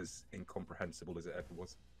copy, as incomprehensible as it ever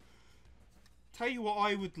was. Tell you what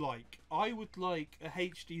I would like. I would like a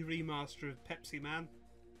HD remaster of Pepsi Man.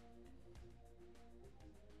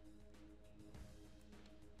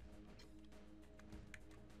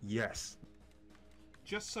 Yes.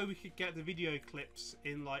 Just so we could get the video clips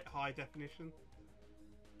in like high definition.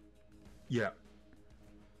 Yeah.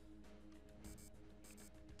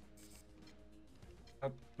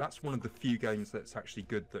 That's one of the few games that's actually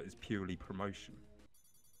good that is purely promotion.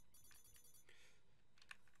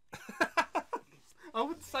 I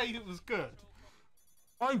wouldn't say it was good.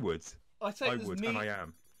 I would. I'd say I would, and I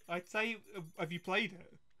am. I'd say, have you played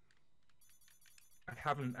it? I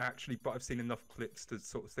haven't actually, but I've seen enough clips to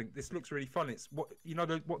sort of think this looks really fun. It's what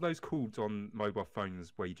what those called on mobile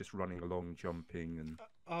phones where you're just running along, jumping and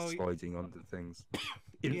sliding under things.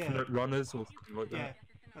 Infinite runners or something like that. Yeah,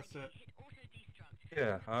 that's it.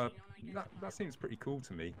 Yeah, that seems pretty cool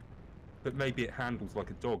to me. But maybe it handles like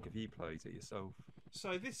a dog. Have you played it yourself?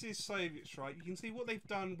 So this is Soviet Strike. You can see what they've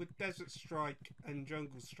done with Desert Strike and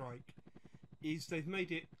Jungle Strike is they've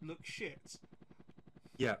made it look shit.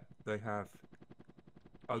 Yeah, they have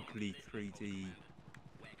ugly 3D,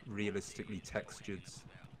 realistically textured.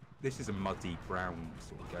 This is a muddy brown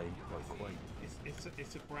sort of game, like Quake.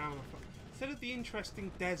 It's a brown. Instead of the interesting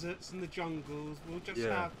deserts and the jungles, we'll just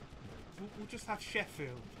have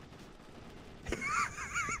Sheffield.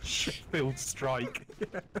 Sheffield Strike.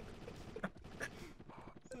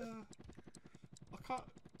 I can't.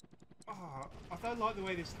 I don't like the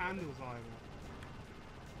way this handles either.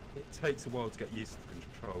 It takes a while to get used to the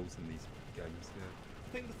controls in these games. Yeah. I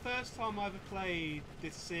think the first time I ever played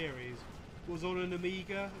this series was on an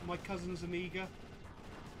Amiga, my cousin's Amiga.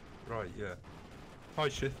 Right. Yeah. Hi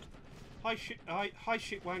Shift. Hi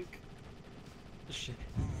shit wank. Shit.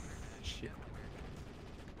 Shit.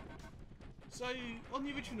 So on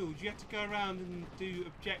the originals, you had to go around and do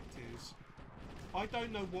objectives. I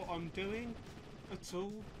don't know what I'm doing at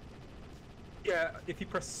all. Yeah, if you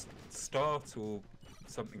press start or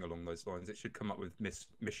something along those lines, it should come up with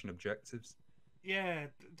mission objectives. Yeah,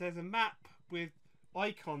 there's a map with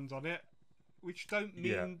icons on it, which don't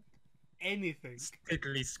mean anything.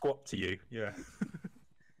 Diddly squat to you, yeah.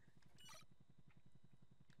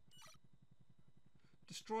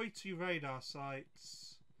 Destroy 2 radar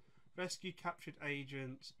sites. Rescue captured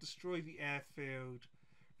agents. Destroy the airfield.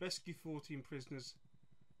 Rescue 14 prisoners.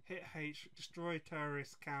 Hit H. Destroy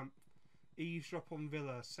terrorist camp. Eavesdrop on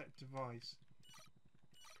villa. Set device.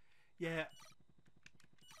 Yeah.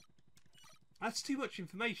 That's too much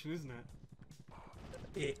information, isn't it?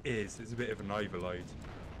 It is. It's a bit of an overload.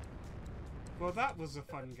 Well, that was a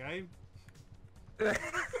fun game.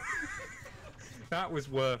 That was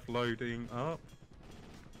worth loading up.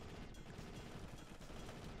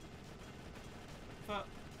 But,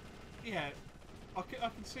 yeah, I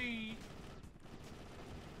can see...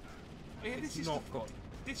 Oh, yeah, It's not got...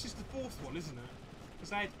 This is the 4th one, isn't it? Because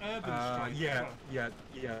they had Urban Strike. Yeah, as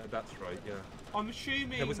yeah, that's right, yeah. well. I'm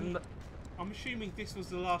assuming... There was I'm assuming this was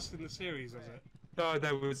the last in the series, was it? No,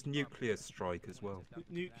 there was Nuclear Strike as well.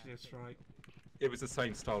 Nuclear Strike. It was the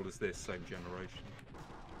same style as this, same generation.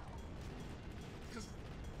 Because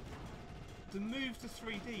the move to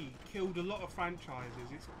 3D killed a lot of franchises.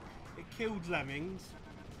 It killed Lemmings.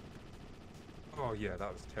 Oh yeah,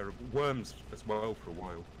 that was terrible. Worms as well for a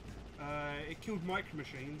while. It killed Micro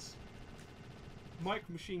Machines.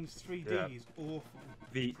 Micro Machines 3D Yeah. is awful.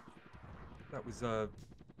 That was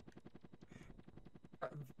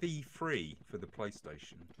V3 for the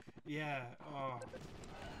PlayStation. Yeah. Oh.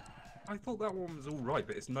 I thought that one was alright,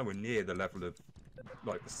 but it's nowhere near the level of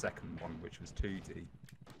like the second one, which was 2D.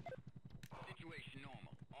 Situation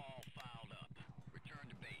normal. All filed up. Return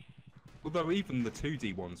to base. Although even the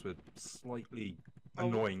 2D ones were slightly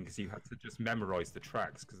annoying because you had to just memorise the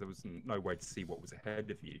tracks because there was no way to see what was ahead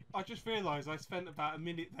of you. I just realised I spent about a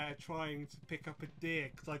minute there trying to pick up a deer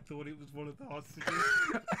because I thought it was one of the hostages.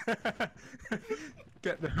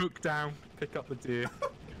 Get the hook down, pick up the deer,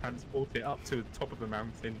 transport it up to the top of the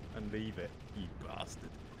mountain and leave it, you bastard.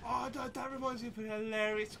 Oh, that reminds me of a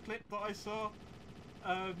hilarious clip that I saw.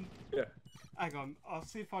 Yeah. Hang on, I'll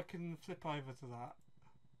see if I can flip over to that.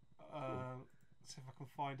 See if I can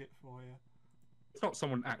find it for you. It's not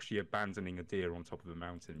someone actually abandoning a deer on top of a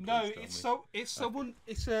mountain. No, please tell me. it's someone.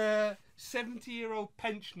 It's a 70-year-old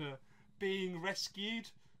pensioner being rescued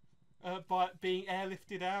by being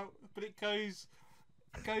airlifted out, but it goes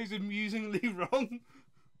amusingly wrong.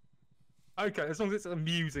 Okay, as long as it's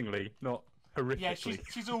amusingly, not horrifically. Yeah,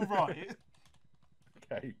 she's all right.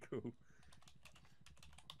 Okay, cool.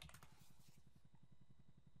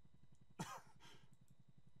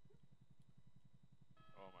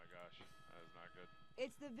 Oh my gosh, that is not good.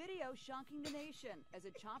 It's the video shocking the nation as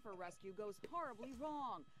a chopper rescue goes horribly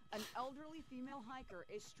wrong. An elderly female hiker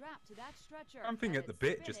is strapped to that stretcher. Jumping and at the it's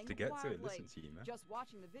bit just to spinning get to it. wildly. Listen to you, man. Just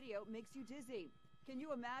watching the video makes you dizzy. Can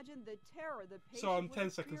you imagine the terror the patient So I'm was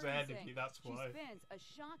 10 seconds ahead of experiencing? you, that's why. She spins a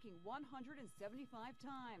shocking 175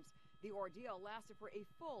 times. The ordeal lasted for a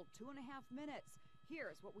full 2.5 minutes.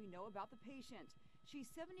 Here's what we know about the patient.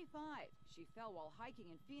 She's 75. She fell while hiking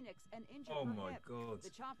in Phoenix and injured Oh her my hip. God.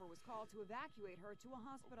 The chopper was called to evacuate her to a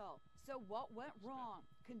hospital. So what went wrong?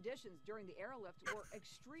 Conditions during the airlift were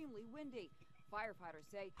extremely windy. Firefighters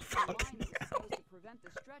say the line that was supposed to prevent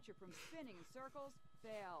the stretcher from spinning in circles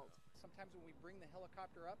failed. Sometimes when we bring the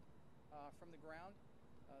helicopter up from the ground,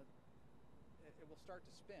 it will start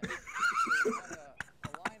to spin. So we had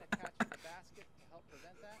a line attached to the basket to help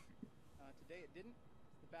prevent that. Today it didn't.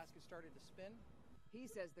 The basket started to spin. He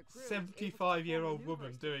says the crew 75-year-old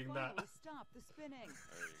woman doing that. Stop the spinning.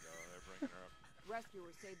 There you go, they're bringing her up.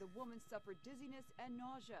 Rescuers say the woman suffered dizziness and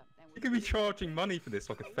nausea. And You could be charging money for this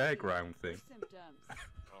like a fairground thing. Symptoms.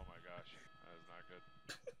 Oh my gosh, that is not good.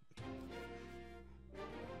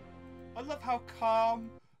 I love how calm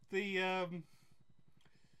the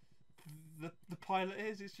pilot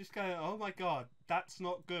is. It's just going, oh my god, that's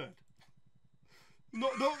not good.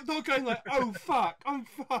 Not going like, oh fuck, I'm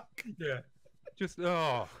fuck. Yeah. Just,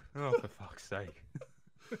 oh, for fuck's sake.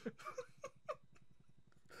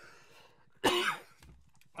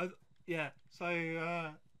 Yeah,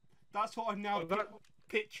 so that's what I'm now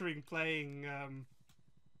picturing playing.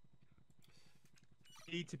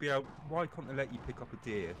 Need to be able. Why can't they let you pick up a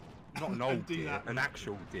deer? Not an old do deer, that. an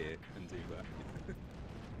actual deer, and do that.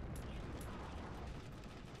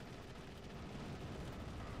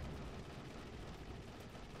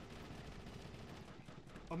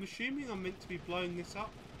 I'm assuming I'm meant to be blowing this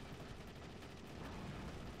up.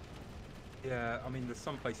 Yeah, I mean, there's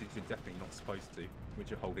some places you're definitely not supposed to,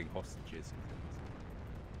 which are holding hostages and things.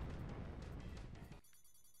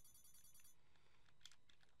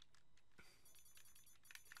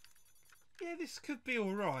 Yeah, this could be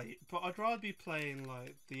alright, but I'd rather be playing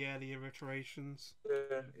like the earlier iterations.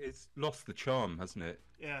 It's lost the charm, hasn't it?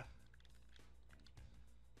 Yeah.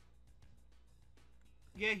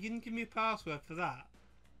 Yeah, you didn't give me a password for that.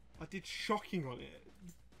 I did shocking on it.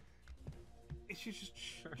 It should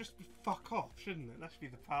just fuck off, shouldn't it? That should be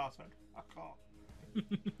the password. Fuck off.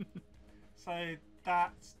 So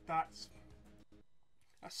that's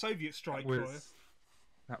Soviet strike for you.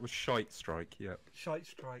 That was Shite Strike, yeah. Shite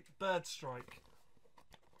strike, bird strike.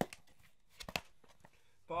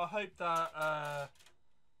 But I hope that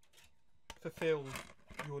fulfilled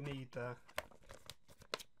your need there.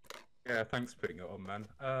 Yeah, thanks for putting it on, man.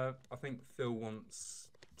 I think Phil wants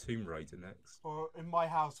Tomb Raider next. Or in my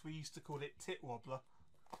house, we used to call it Tit Wobbler.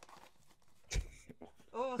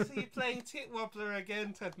 Oh, so you're playing Tit Wobbler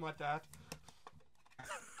again, said my dad.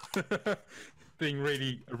 Being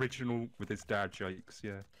really original with his dad jokes,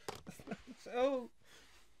 yeah. So,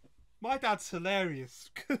 my dad's hilarious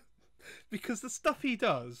because the stuff he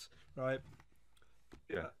does, right?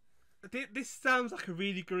 Yeah. This sounds like a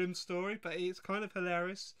really grim story, but it's kind of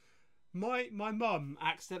hilarious. My mum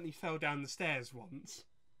accidentally fell down the stairs once.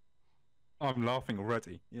 I'm laughing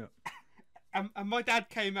already, yeah. And my dad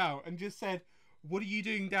came out and just said, "What are you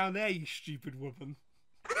doing down there, you stupid woman?"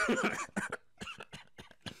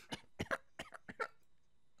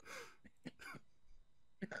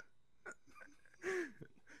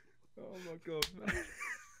 Oh my god, man.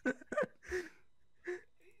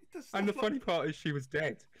 Does And the stuff funny part is she was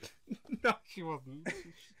dead. No, she wasn't.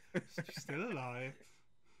 She's still alive.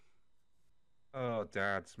 Oh,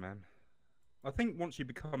 dads, man. I think once you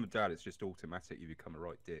become a dad, it's just automatic. You become a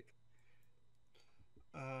right dick.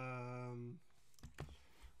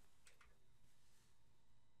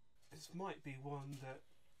 This might be one that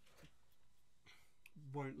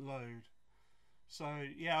won't load. So,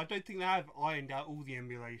 yeah, I don't think they have ironed out all the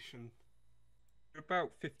emulation. We're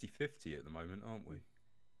about 50-50 at the moment, aren't we?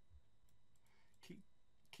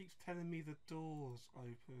 Keeps telling me the door's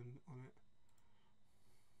open on it.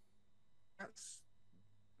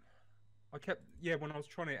 When I was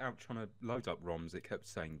trying it out, trying to load up ROMs, it kept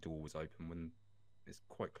saying door was open when it's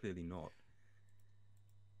quite clearly not.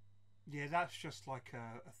 Yeah, that's just like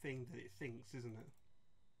a thing that it thinks, isn't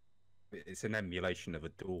it? It's an emulation of a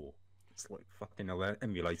door. It's like fucking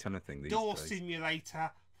emulate anything these Door days.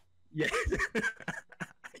 simulator. Yeah.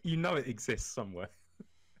 You know it exists somewhere.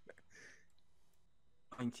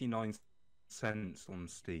 99 cents on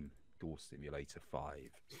Steam. Door Simulator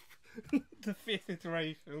 5. The 5th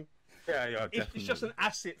iteration. Yeah, definitely. It's just an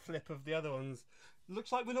asset flip of the other ones.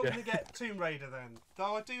 Looks like we're not going to get Tomb Raider then.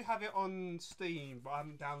 Though I do have it on Steam, but I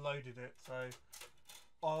haven't downloaded it, so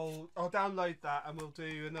I'll download that and we'll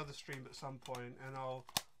do another stream at some point, and I'll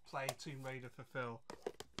play Tomb Raider for Phil.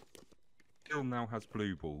 Phil now has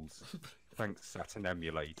blue balls. Thanks, Saturn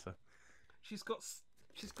emulator. She's got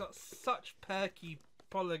such perky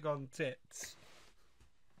polygon tits.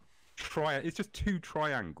 It's just 2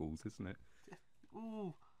 triangles, isn't it?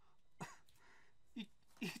 Ooh.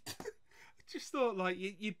 You just thought like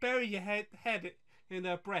you bury your head in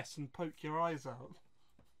her breast and poke your eyes out.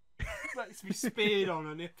 Like to be speared on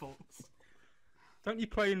her nipples. Don't you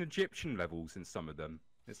play in Egyptian levels in some of them?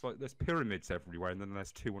 It's like there's pyramids everywhere, and then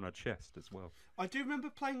there's 2 on her chest as well. I do remember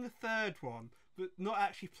playing the third one, but not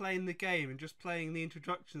actually playing the game and just playing the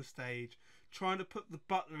introduction stage, trying to put the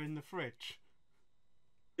butler in the fridge.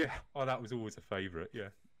 Yeah, oh, that was always a favourite, yeah.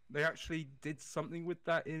 They actually did something with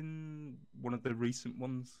that in one of the recent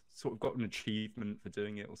ones. Sort of got an achievement for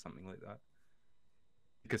doing it or something like that.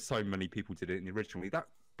 Because so many people did it in the original. That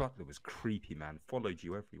butler was creepy, man. Followed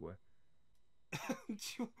you everywhere.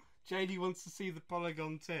 JD wants to see the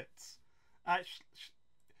polygon tits. Actually,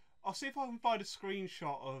 I'll see if I can find a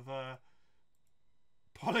screenshot of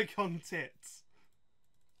polygon tits.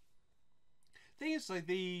 Thing is, though,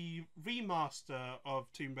 the remaster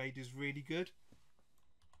of Tomb Raider is really good.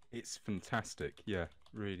 It's fantastic, yeah,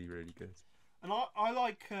 really, really good. And I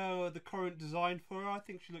like the current design for her. I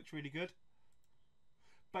think she looks really good.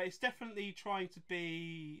 But it's definitely trying to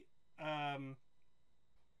be... I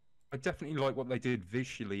definitely like what they did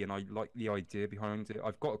visually, and I like the idea behind it.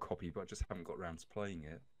 I've got a copy, but I just haven't got around to playing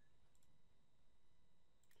it.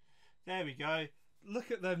 There we go. Look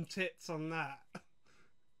at them tits on that.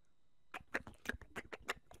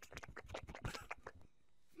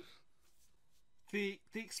 The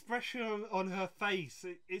expression on her face,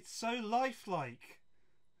 it's so lifelike.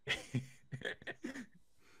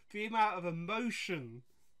 The amount of emotion.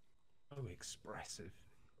 So expressive.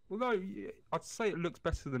 Although, yeah, I'd say it looks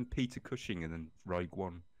better than Peter Cushing and then Rogue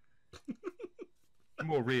One.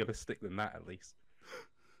 More realistic than that, at least.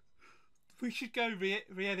 We should go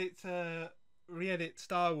re-edit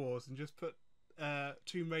Star Wars and just put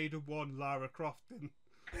Tomb Raider 1 Lara Croft in.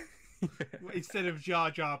 Instead of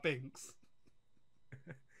Jar Jar Binks.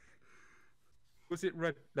 Was it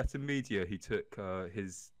Red Letter Media who took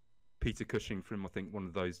his Peter Cushing from, I think, one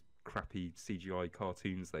of those crappy CGI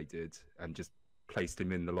cartoons they did, and just placed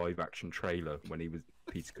him in the live-action trailer when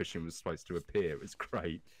Peter Cushing was supposed to appear? It was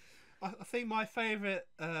great. I think my favourite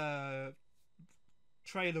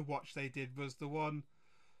trailer watch they did was the one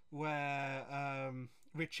where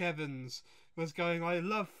Rich Evans was going, "I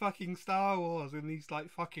love fucking Star Wars," and he's like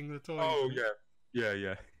fucking the toys. Oh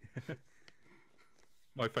yeah.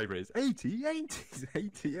 My favourite is 80s,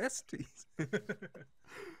 80 STs.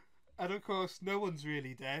 And of course, no one's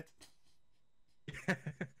really dead.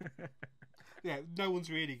 Yeah, no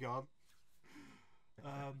one's really gone.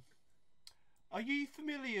 Are you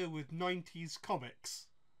familiar with 90s comics?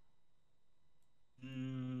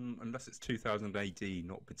 Unless it's 2000 AD,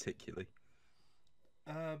 not particularly.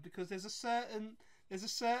 Because there's a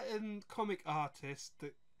certain comic artist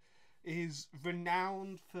that is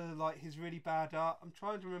renowned for like his really bad art. I'm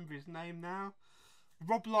trying to remember his name now.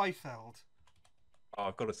 Rob Liefeld. Oh,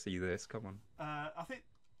 I've got to see this. Come on. I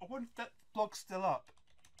wonder if that blog's still up.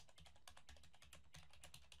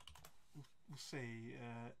 We'll see.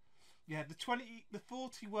 Yeah, the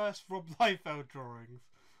 40 worst Rob Liefeld drawings.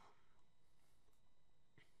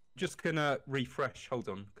 Just gonna refresh. Hold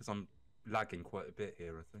on, because I'm lagging quite a bit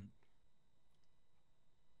here, I think.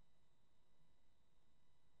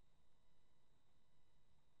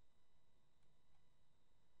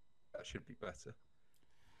 That should be better.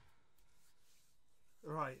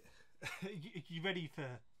 Right. You ready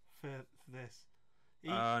for this?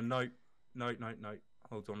 No.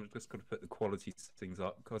 Hold on, I've just got to put the quality settings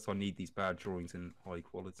up because I need these bad drawings in high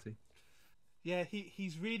quality. Yeah,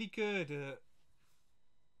 he's really good at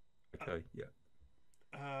Okay, yeah.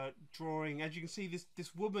 drawing. As you can see,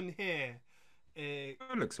 this woman here. It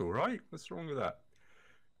looks all right. What's wrong with that?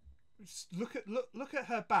 Look at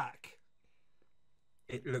her back.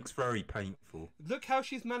 It looks very painful. Look how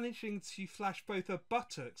she's managing to flash both her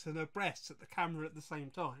buttocks and her breasts at the camera at the same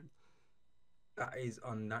time. That is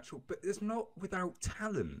unnatural, but it's not without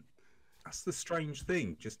talent. That's the strange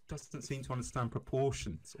thing. Just doesn't seem to understand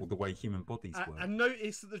proportions or the way human bodies work. And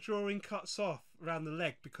notice that the drawing cuts off around the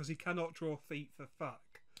leg because he cannot draw feet for fuck.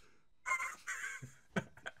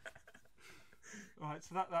 Right,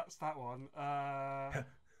 so that's that one. Why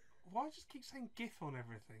I just keep saying GIF on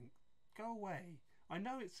everything? Go away. I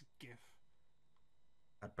know it's a GIF.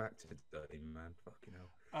 Add back to dirty man. Fucking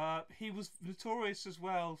hell. He was notorious as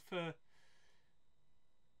well for.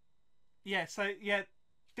 Yeah, so yeah,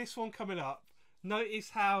 this one coming up.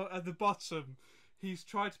 Notice how at the bottom he's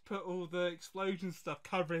tried to put all the explosion stuff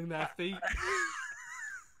covering their feet.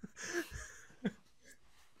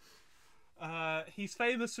 He's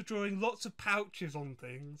famous for drawing lots of pouches on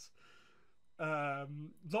things,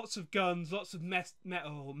 lots of guns, lots of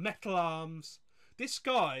metal arms. This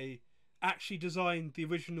guy actually designed the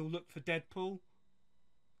original look for Deadpool.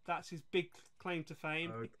 That's his big claim to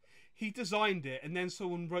fame. Okay. He designed it, and then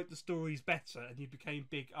someone wrote the stories better, and he became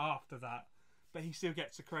big after that. But he still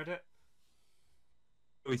gets the credit.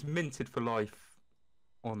 Oh, he's minted for life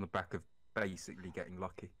on the back of basically getting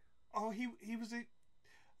lucky. Oh, he was a.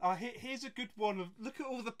 Here's a good one of look at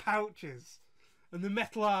all the pouches and the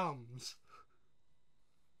metal arms.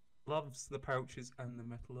 Loves the pouches and the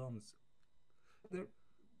metal arms.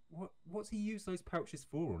 What's he used those pouches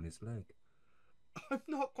for on his leg? I'm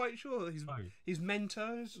not quite sure. His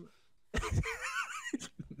Mentos. Mentos.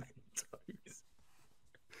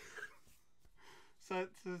 So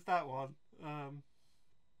there's that one.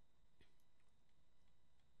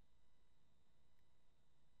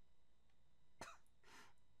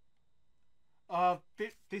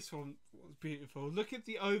 This one was beautiful. Look at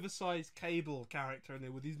the oversized Cable character in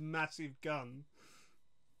there with his massive gun.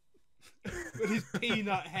 With his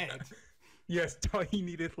peanut head. Yes,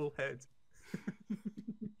 tiny little head.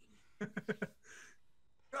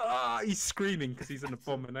 He's screaming because he's an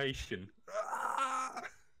abomination.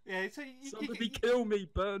 Yeah, so Somebody kill me,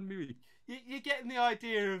 burn me. You're getting the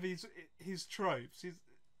idea of his tropes.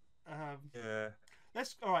 Yeah.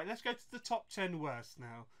 Let's go to the top 10 worst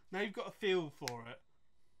now. Now you've got a feel for it.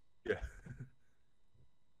 Yeah.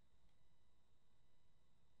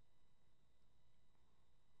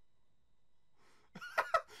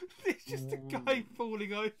 It's just a guy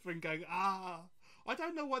falling over and going, ah. I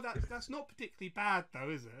don't know why that's not particularly bad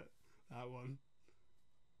though, is it? That one.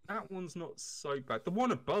 That one's not so bad. The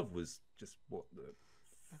one above was just what the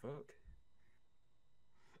fuck?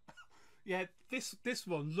 Yeah, this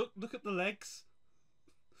one. Look at the legs.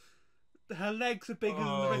 Her legs are bigger than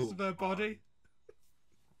the rest of her body.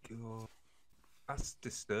 God, that's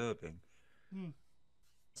disturbing.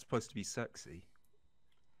 It's supposed to be sexy.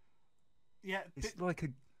 Yeah, it's like a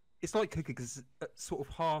It's like sort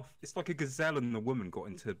of half. It's like a gazelle and the woman got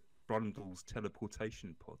into Brundle's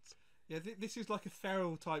teleportation pods. Yeah, this is like a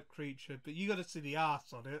feral type creature, but you got to see the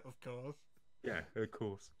arse on it, of course. Yeah, of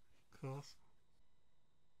course. Of course.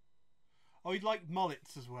 Oh, he'd like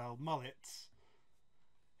mullets as well. Mullets.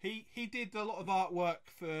 He did a lot of artwork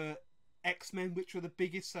for X-Men, which were the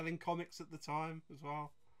biggest selling comics at the time as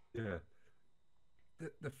well. Yeah.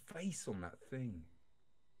 The face on that thing.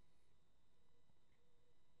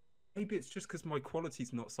 Maybe it's just because my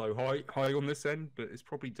quality's not so high on this end, but it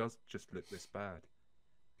probably does just look this bad.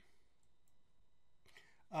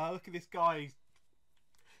 Look at this guy.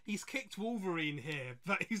 He's kicked Wolverine here,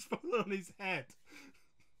 but he's fallen on his head.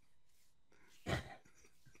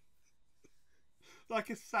 Like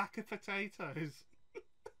a sack of potatoes.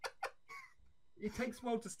 It takes a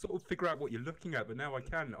while to sort of figure out what you're looking at, but now I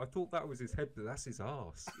can. I thought that was his head, but that's his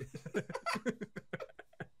arse.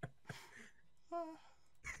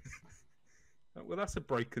 Well, that's a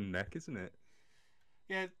broken neck, isn't it?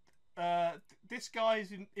 Yeah, this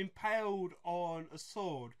guy's impaled on a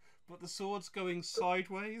sword, but the sword's going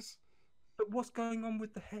sideways. But what's going on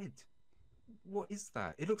with the head? What is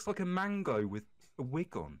that? It looks like a mango with a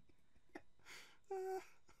wig on.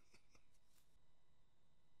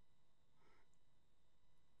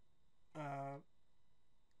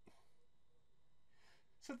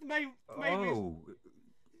 So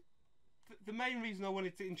the main reason I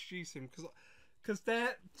wanted to introduce him because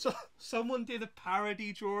someone did a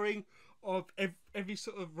parody drawing of every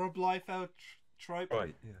sort of Rob Liefeld trope.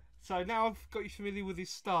 Right. Yeah. So now I've got you familiar with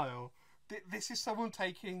his style. This is someone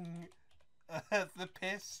taking the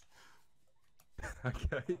piss.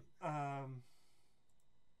 Okay. See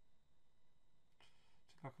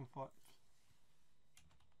if I can find.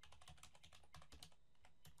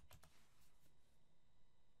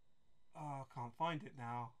 Oh, I can't find it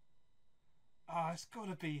now. Oh, it's got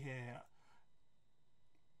to be here.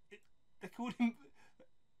 They called him.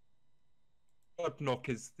 Bloodknock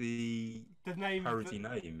is the name. Parody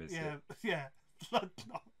name, is it? Yeah,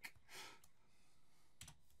 Bloodknock.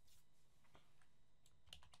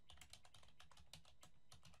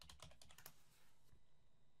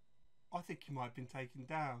 I think he might have been taken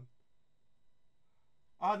down.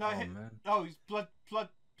 Oh no! Man. Oh, it's blood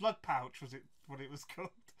pouch. Was it what it was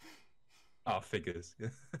called? Ah, figures.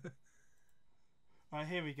 Right,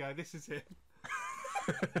 here we go. This is it.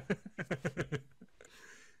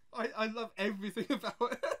 I love everything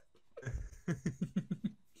about it.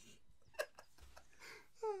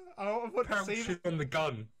 I want to see Pouch on the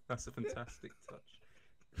gun. That's a fantastic touch.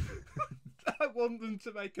 I want them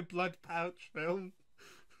to make a blood pouch film.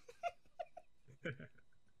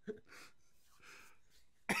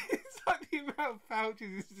 It's like the amount of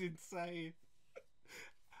pouches is insane.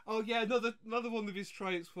 Oh yeah, another one of his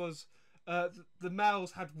traits was the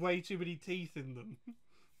males had way too many teeth in them.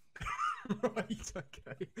 Right,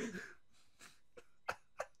 okay.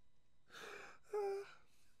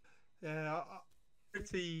 Yeah,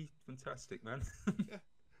 Pretty fantastic, man.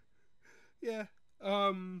 yeah.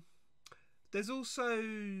 There's also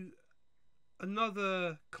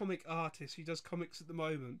another comic artist who does comics at the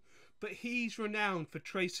moment, but he's renowned for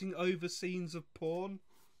tracing over scenes of porn.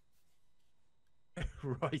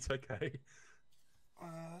 Right, okay.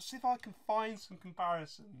 See if I can find some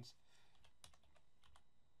comparisons.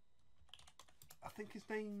 I think his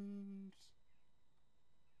name's...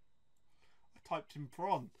 I typed in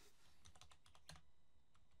Prawn.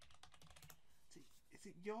 Is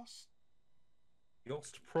it Yost?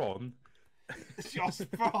 Yost Prawn? It's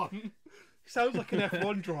Yost Prawn. Sounds like an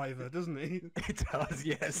F1 driver, doesn't he? It does,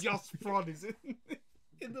 yes. Yost Prawn is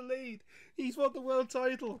in the lead. He's won the world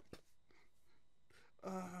title.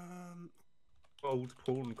 Old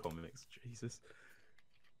porn comics, Jesus.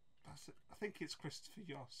 I think it's Christopher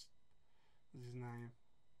Yost. Is his name?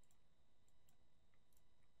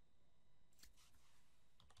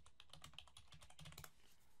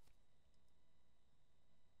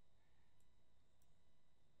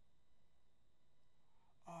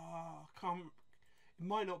 I can't. It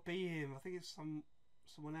might not be him. I think it's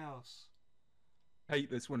someone else. I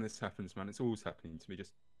hate this when this happens, man. It's always happening to me.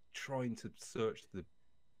 Just trying to search the.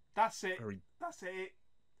 That's it. Very... That's it.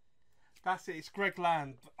 That's it. It's Greg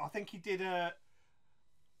Land. I think he did I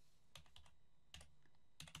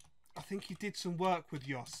think he did some work with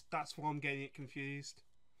Yost. That's why I'm getting it confused.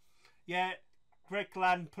 Yeah, Greg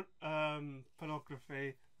Land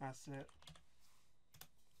pornography. That's it.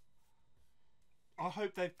 I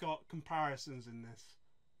hope they've got comparisons in this,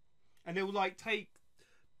 and it will like take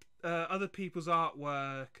other people's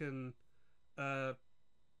artwork and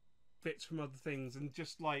bits from other things and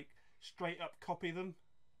just like straight up copy them.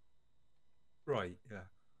 Right, yeah.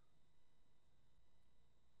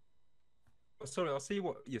 Sorry, I see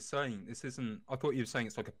what you're saying. This isn't. I thought you were saying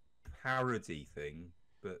it's like a parody thing,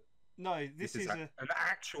 but No, this is an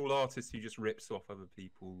actual artist who just rips off other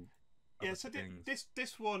people. yeah. Other So things.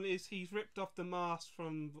 this one is he's ripped off the mask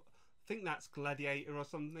from, I think that's Gladiator or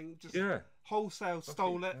something. Just Yeah. wholesale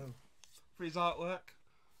stole it hell. for his artwork.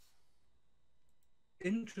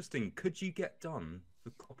 Interesting. Could you get done for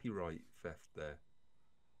copyright theft there?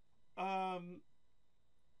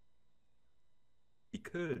 You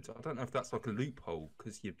could. I don't know if that's like a loophole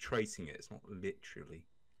because you're tracing it. It's not literally.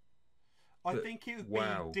 I But, think it would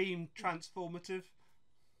wow. be deemed transformative.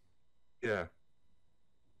 Yeah.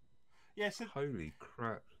 Yeah. So Holy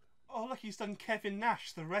crap. oh look, he's done Kevin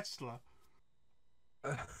Nash, the wrestler.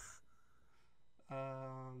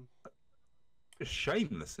 It's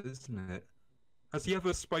shameless, isn't it? Has he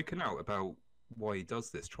ever spoken out about why he does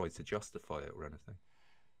this? Tried to justify it or anything?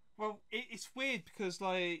 Well, it's weird because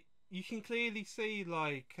like you can clearly see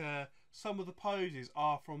like some of the poses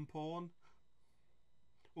are from porn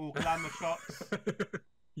or glamour shots.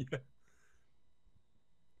 Yeah.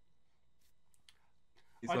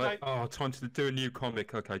 He's I like, don't- oh, time to do a new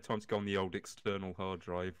comic. Okay, time to go on the old external hard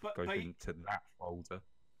drive, But go they- into that folder.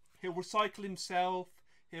 He'll recycle himself.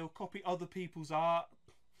 He'll copy other people's art.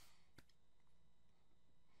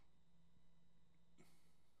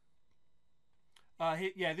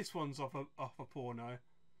 Yeah, this one's off a porno.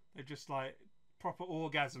 They're just like proper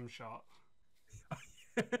orgasm shot.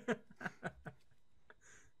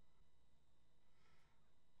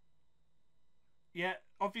 Yeah,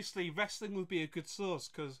 obviously wrestling would be a good source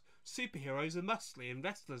because superheroes are muscly and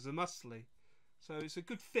wrestlers are muscly, so it's a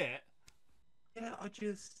good fit. Yeah, I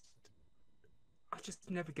just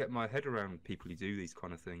never get my head around people who do these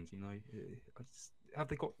kind of things. You know, have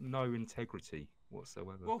they got no integrity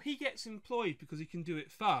whatsoever? Well, he gets employed because he can do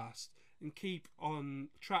it fast and keep on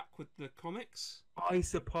track with the comics. I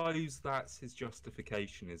suppose that's his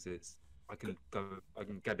justification. I can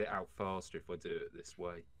get it out faster if I do it this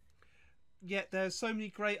way. Yet there's so many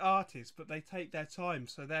great artists, but they take their time,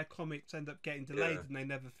 so their comics end up getting delayed Yeah. and they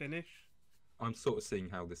never finish. I'm sort of seeing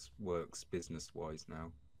how this works business-wise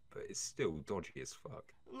now, but it's still dodgy as fuck.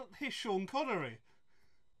 Look, here's Sean Connery.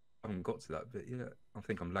 I haven't got to that bit yet. I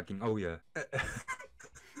think I'm lagging. Oh yeah.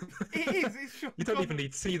 It is. It's Sean You don't Connery. even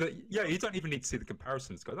need to see that. Yeah, you don't even need to see the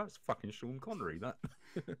comparisons. Go, that's fucking Sean Connery. That.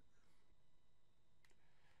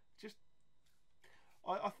 Just,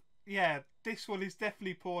 yeah, this one is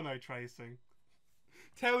definitely porno tracing.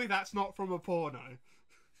 Tell me that's not from a porno.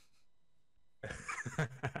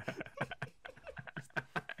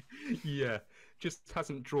 Yeah, just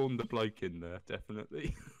hasn't drawn the bloke in there.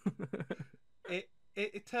 Definitely.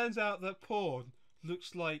 It turns out that porn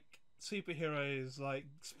looks like superheroes like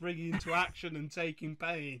springing into action and taking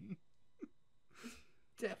pain.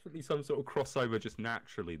 Definitely some sort of crossover just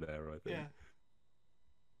naturally there. I think. Yeah.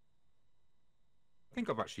 I think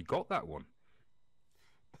I've actually got that one.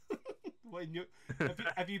 When you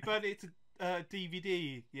have you burnt it to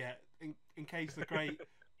DVD yet? In case the great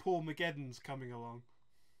Paul Mageddon's coming along.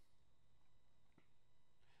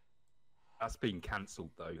 That's been cancelled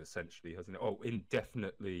though, essentially, hasn't it? Oh,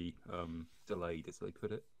 indefinitely delayed, as they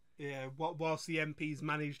put it. Yeah, whilst the MPs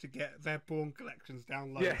manage to get their porn collections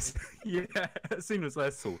downloaded. Yes, yeah. As soon as they're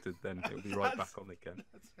sorted, then it'll be right back on again.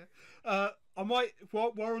 I might,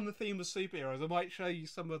 while we're on the theme of superheroes, I might show you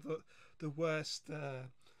some of the worst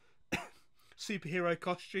superhero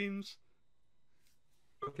costumes.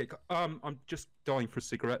 Okay, I'm just dying for a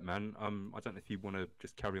cigarette, man. I don't know if you want to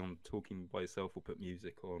just carry on talking by yourself or put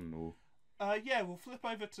music on, or. Yeah, we'll flip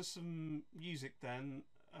over to some music then.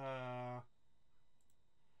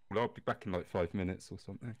 Well, I'll be back in like 5 minutes or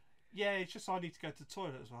something. Yeah, it's just I need to go to the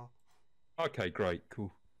toilet as well. Okay, great,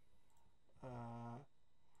 cool.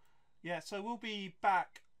 Yeah, so we'll be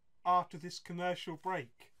back after this commercial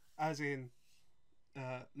break, as in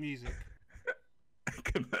music.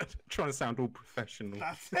 Trying to sound all professional.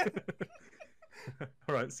 That's it.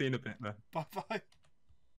 All right, see you in a bit, man. Bye bye.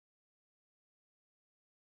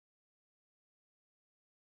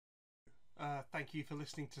 Thank you for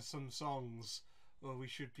listening to some songs. Well, we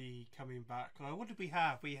should be coming back. What did we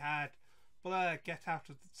have? We had Blur, Get Out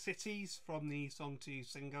of the Cities from the Song 2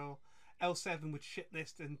 single, L7 with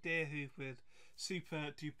Shitlist, and Deerhoof with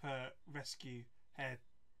Super Duper Rescue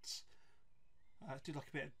Heads. I do like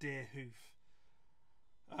a bit of Deerhoof.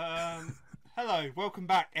 Hello, welcome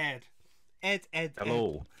back, Ed. Ed.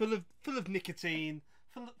 Hello. Ed. Full of nicotine,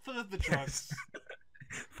 full of the drugs.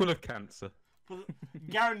 Full of cancer.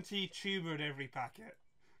 Guaranteed tumour in every packet.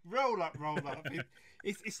 Roll up.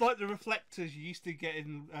 It's like the reflectors you used to get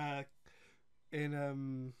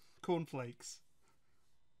in cornflakes.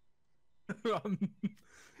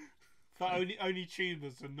 But only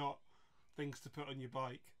tumours and not things to put on your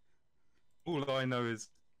bike. All I know is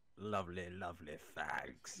lovely, lovely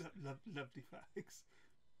fags. Lovely facts.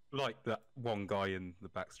 Like that one guy in the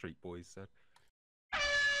Backstreet Boys said.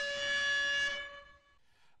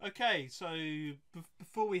 Okay, so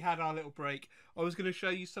before we had our little break, I was going to show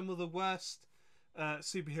you some of the worst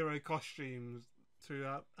superhero costumes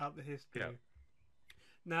throughout the history. Yeah.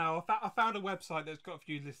 Now, I found a website that's got a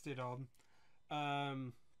few listed on.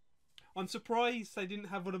 I'm surprised they didn't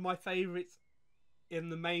have one of my favourites in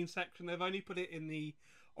the main section. They've only put it in the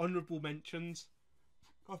honourable mentions.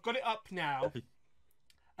 I've got it up now.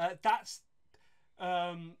 That's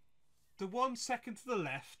the 1 second to the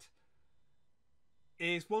left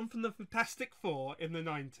is one from the Fantastic Four in the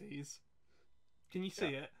 90s. Can you see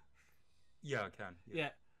it? Yeah, I can. Yeah.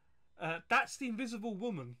 That's the Invisible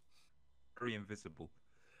Woman. Very invisible.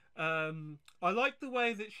 I like the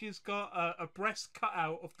way that she's got a breast cut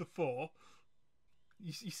out of the four.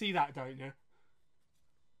 You see that, don't you?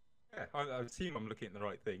 Yeah, I assume I'm looking at the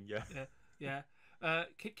right thing, yeah. Yeah.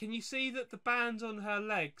 Can you see that the bands on her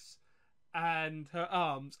legs and her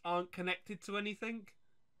arms aren't connected to anything?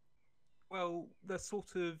 Well, they're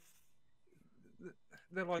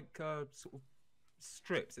like sort of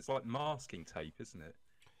strips. It's like masking tape, isn't it?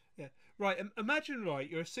 Yeah. Right, imagine,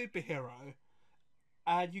 you're a superhero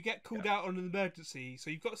and you get called out on an emergency, so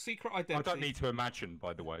you've got a secret identity. I don't need to imagine,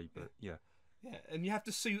 by the way, but yeah. Yeah, and you have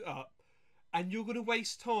to suit up, and you're going to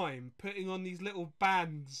waste time putting on these little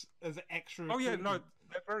bands as extra. Oh yeah, equipment.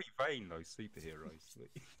 no, they're very vain, those superheroes.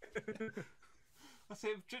 That's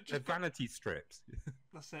it. They're vanity strips.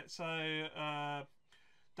 That's it. So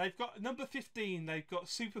they've got number 15. They've got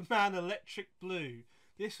Superman Electric Blue.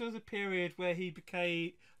 This was a period where he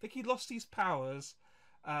became. I think he lost his powers,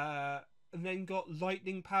 and then got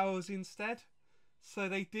lightning powers instead. So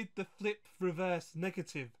they did the flip reverse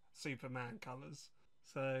negative Superman colours.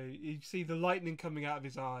 So you see the lightning coming out of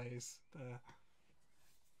his eyes.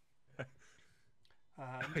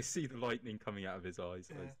 I see the lightning coming out of his eyes.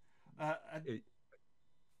 Yeah.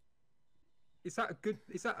 Is that a good?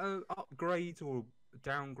 Is that a upgrade or a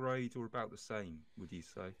downgrade or about the same? Would you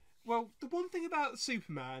say? Well, the one thing about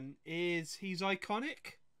Superman is he's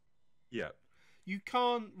iconic. Yeah. You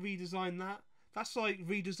can't redesign that. That's like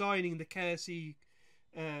redesigning the KSE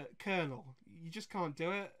kernel. You just can't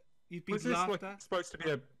do it. You'd be laughed at.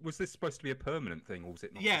 Was this supposed to be a permanent thing, or was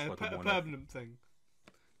it not? Yeah, just like a permanent thing.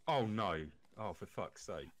 Oh no! Oh, for fuck's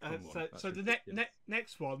sake! So the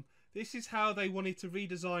next one. This is how they wanted to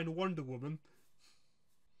redesign Wonder Woman.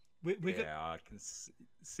 I can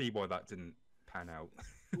see why that didn't pan out.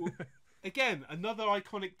 Again, another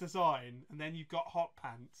iconic design, and then you've got hot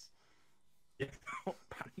pants. Yeah, hot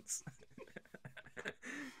pants.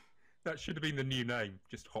 That should have been the new name,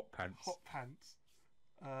 just hot pants. Hot pants.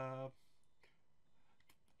 I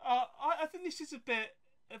think this is a bit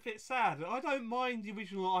sad. I don't mind the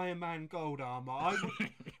original Iron Man gold armor.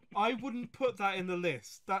 I wouldn't put that in the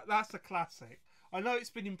list. That's a classic. I know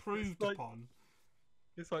it's been improved upon.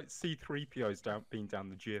 It's like C-3PO's being down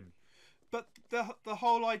the gym. But the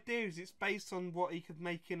whole idea is it's based on what he could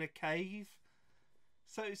make in a cave.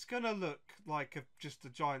 So it's going to look like just a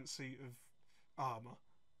giant suit of armour.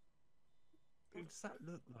 What does that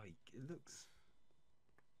look like? It looks...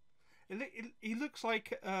 He looks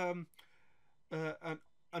like an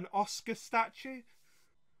Oscar statue.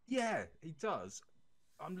 Yeah, he does.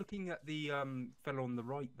 I'm looking at the fellow on the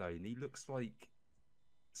right, though, and he looks like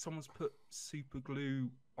someone's put super glue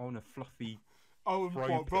on a fluffy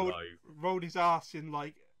rolled his ass in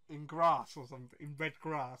grass or something, in red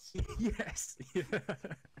grass. Yes. Yeah.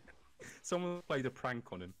 Someone played a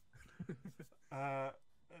prank on him.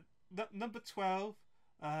 Number 12,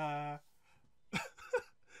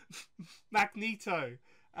 Magneto,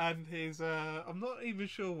 and his I'm not even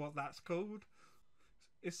sure what that's called.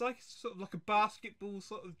 It's like sort of like a basketball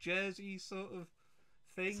sort of jersey sort of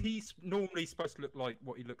thing. He's normally supposed to look like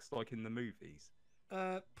what he looks like in the movies.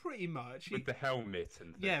 Pretty much. With the helmet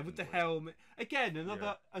and things. Yeah, with the helmet. Again,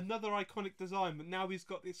 another iconic design, but now he's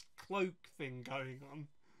got this cloak thing going on.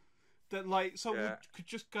 That someone could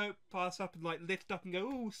just go pass up and lift up and go,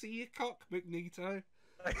 "Oh, see your cock, Magneto."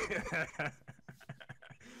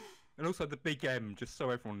 And also the big M, just so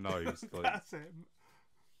everyone knows. That's it.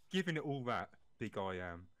 Giving it all that big I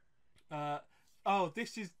am.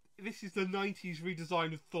 This is the 90s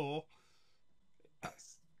redesign of Thor.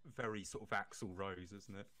 That's very sort of Axl Rose,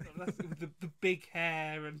 isn't it? That's the big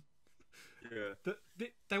hair and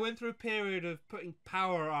they went through a period of putting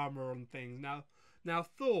power armor on things. Now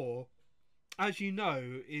Thor, as you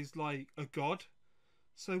know, is like a god.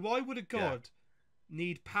 So why would a god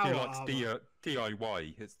need power armor?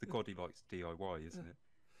 DIY. It's the god he likes DIY, isn't it?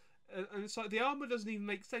 And it's like the armor doesn't even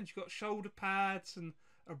make sense. You've got shoulder pads and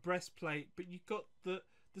a breastplate, but you've got the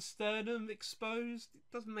sternum exposed.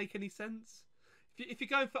 It doesn't make any sense. If you're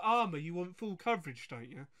going for armor, you want full coverage, don't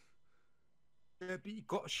you? Yeah, but you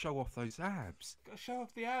got to show off those abs. Got to show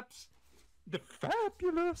off the abs. The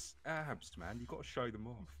fabulous abs, man. You got to show them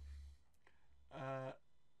off.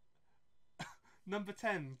 Number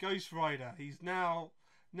 10, Ghost Rider. He's now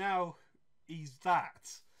he's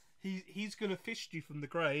that. He's gonna fist you from the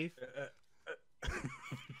grave.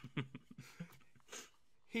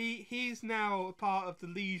 He's now a part of the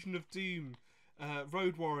Legion of Doom,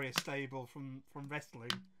 Road Warrior stable from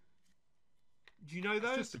wrestling. Do you know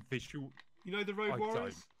those? It's just a visual. You know the Road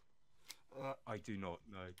Warriors? I do not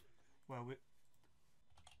know. Well,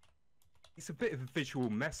 it's a bit of a visual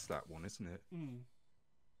mess, that one, isn't it?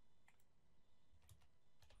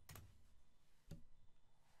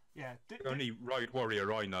 Yeah. The only Road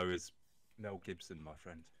Warrior I know is Mel Gibson, my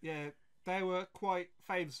friend. Yeah, they were quite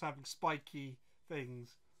famous for having spiky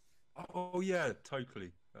things. Oh yeah,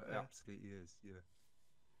 totally. Absolutely is. Yeah.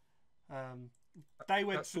 They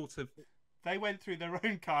went that sort of. They went through their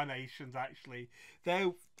own carnations. Actually, they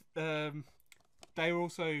were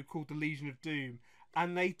also called the Legion of Doom,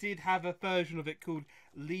 and they did have a version of it called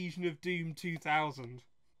Legion of Doom 2000.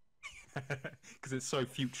 Because it's so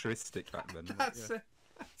futuristic back then. That's yeah. it.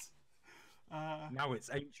 Now it's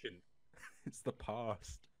ancient. It's the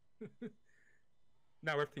past.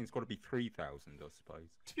 Now everything's got to be 3000, I suppose.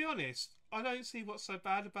 To be honest, I don't see what's so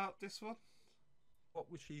bad about this one.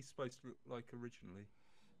 What was she supposed to look like originally?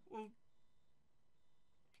 Well,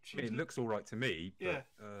 it looks all right to me. But, yeah,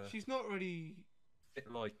 she's not really. A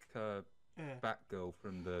bit like Batgirl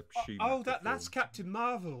from the that's Captain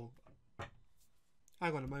Marvel.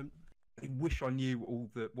 Hang on a moment. I wish I knew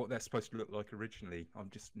what they're supposed to look like originally. I'm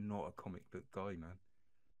just not a comic book guy, man.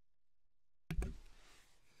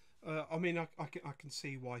 I mean, I can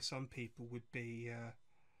see why some people would be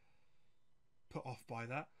put off by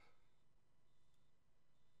that.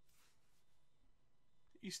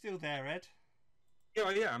 You still there, Ed?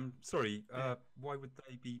 Yeah, I'm sorry. Why would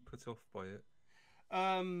they be put off by it?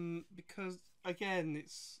 Because again,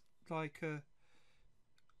 it's like an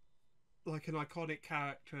iconic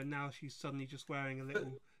character, and now she's suddenly just wearing a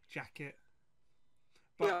little jacket.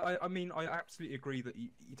 But, yeah, I mean, I absolutely agree that you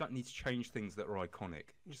don't need to change things that are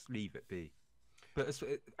iconic. Just leave it be. But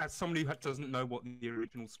as somebody who doesn't know what the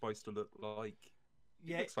original's supposed to look like,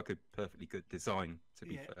 it looks like a perfectly good design, to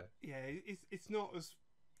be fair. Yeah, it's not as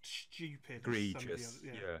stupid. Egregious. As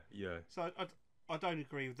yeah. So I don't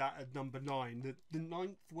agree with that at number 9. The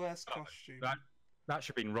 9th worst costume. That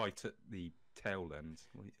should have been right at the tail end.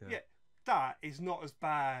 Yeah, that is not as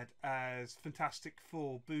bad as Fantastic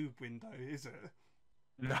Four boob window, is it?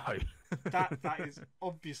 No. that is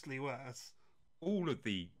obviously worse. All of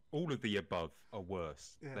the above are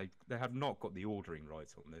worse. Yeah. They have not got the ordering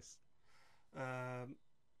right on this.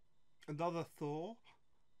 Another Thor.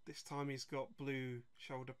 This time he's got blue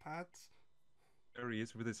shoulder pads. There he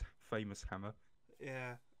is with his famous hammer.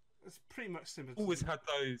 Yeah, it's pretty much similar.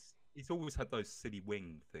 He's always had those silly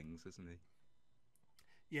wing things, hasn't he?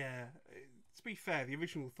 Yeah. To be fair, the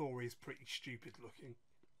original Thor is pretty stupid looking.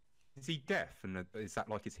 Is he deaf, and is that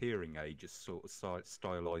like his hearing aid, just sort of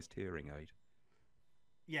stylized hearing aid?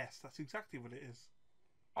 Yes, that's exactly what it is.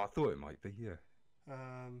 I thought it might be, yeah.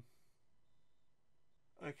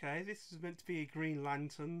 Okay, this is meant to be a Green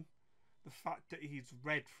Lantern. The fact that he's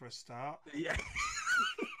red for a start. Yeah.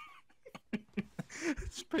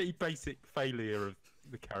 It's a pretty basic failure of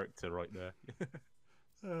the character right there.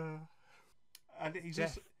 And he's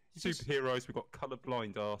superheroes, we've got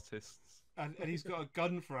colourblind artists. And he's got a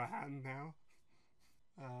gun for a hand now.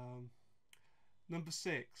 Number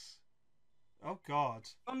 6. Oh God.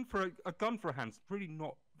 A gun for a hand's really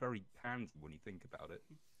not very handy when you think about it.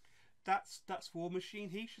 That's War Machine.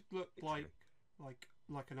 He should look like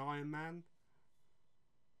an Iron Man.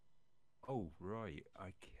 Oh right,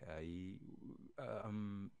 okay.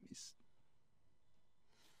 It's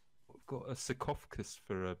got a sarcophagus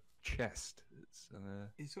for a chest.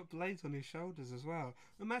 He's got blades on his shoulders as well.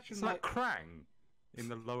 Imagine it's like Krang in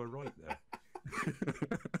the lower right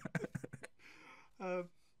there.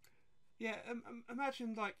 Yeah,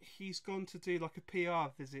 imagine like he's gone to do like a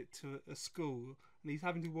PR visit to a school, and he's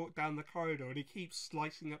having to walk down the corridor, and he keeps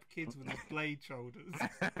slicing up kids with his blade shoulders.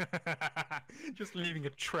 Just leaving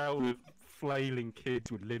a trail of flailing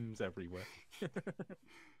kids with limbs everywhere.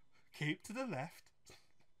 Keep to the left.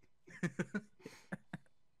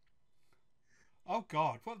 Oh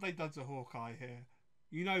God, what have they done to Hawkeye here?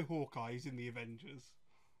 You know Hawkeye's in the Avengers.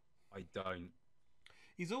 I don't.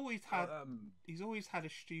 He's always had a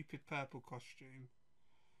stupid purple costume,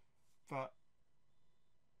 but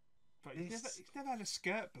he's never had a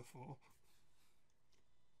skirt before.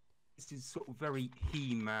 This is sort of very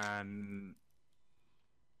He-Man,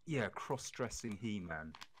 cross-dressing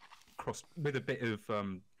He-Man, with a bit of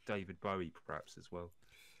David Bowie perhaps as well.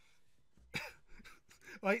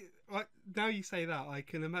 Like now you say that, I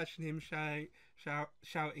can imagine him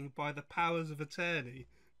shouting by the powers of attorney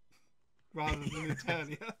rather than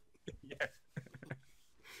Eternia. Yeah.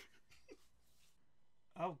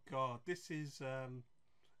 Oh God, this is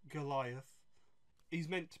Goliath. He's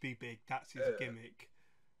meant to be big. That's his gimmick.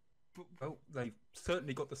 But, well, they've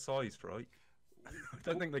certainly got the size right. I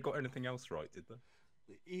don't think they got anything else right, did they?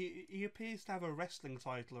 He appears to have a wrestling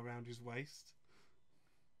title around his waist.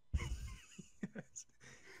 It's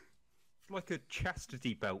like a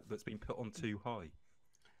chastity belt that's been put on too high.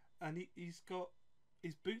 And he's got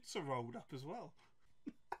his boots are rolled up as well.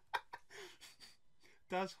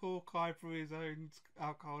 Does Hawkeye brew his own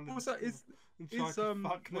alcohol? What was that?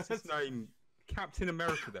 What's his name? Captain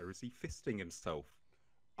America. There is he fisting himself?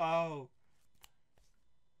 Oh,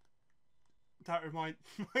 that reminds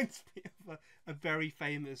me of a very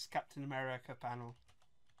famous Captain America panel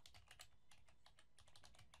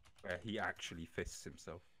where he actually fists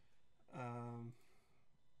himself.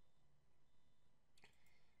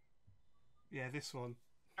 Yeah, this one.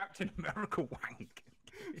 Captain America wank.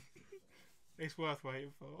 It's worth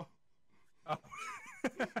waiting for. Oh.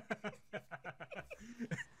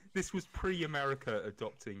 This was pre-America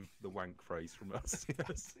adopting the wank phrase from us.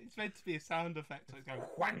 Yes. It's meant to be a sound effect. So it's going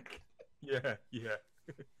wank. Yeah.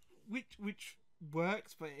 Which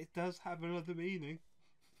works, but it does have another meaning.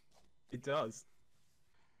 It does.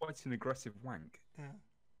 Quite an aggressive wank. Yeah.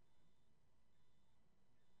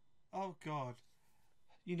 Oh God.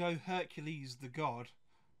 You know Hercules the god.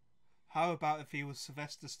 How about if he was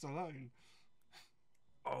Sylvester Stallone?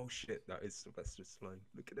 Oh shit, that is Sylvester Stallone.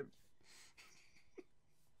 Look at him.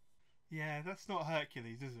 Yeah, that's not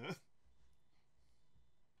Hercules, is it?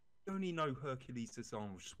 You only know Hercules as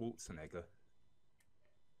Arnold Schwarzenegger.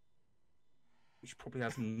 Which probably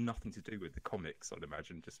has nothing to do with the comics, I'd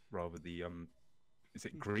imagine, just rather the, is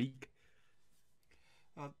it Greek?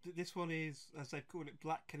 This one is, as they call it,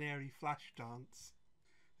 Black Canary Flash Dance.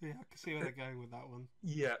 Yeah, I can see where they're going with that one.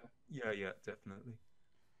 Yeah, definitely.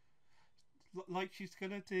 Like she's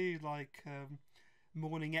gonna do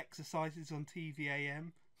morning exercises on TV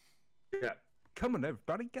AM. Yeah, come on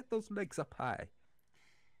everybody, get those legs up high.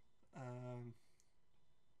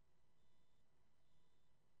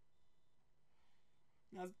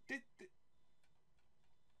 Now,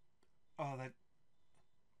 that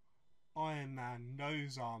Iron Man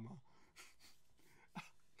nose armor.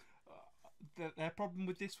 Their problem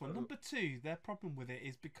with this one, number 2, their problem with it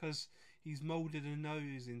is because he's moulded a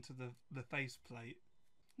nose into the faceplate.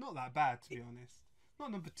 Not that bad, to be honest.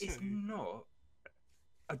 Not number 2. It's not.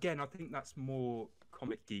 Again, I think that's more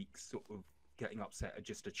comic geeks sort of getting upset at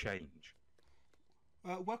just a change.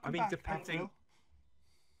 Welcome back, depending. Avril.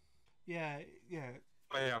 Yeah.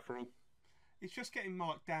 Oh, yeah, Avril. It's just getting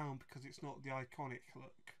marked down because it's not the iconic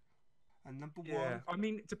look. And number 1. Yeah, I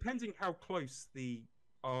mean, depending how close the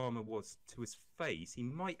armor was to his face, he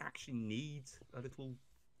might actually need a little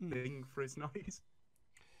thing for his nose.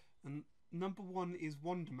 And number 1 is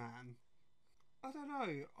Wonder Man. I don't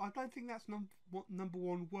know. I don't think that's number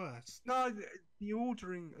 1 worst. No, the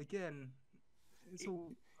ordering again, it's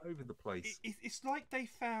all over the place. It's like they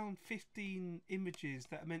found 15 images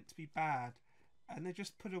that are meant to be bad, and they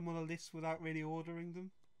just put them on a list without really ordering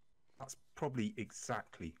them. That's probably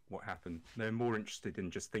exactly what happened. They're more interested in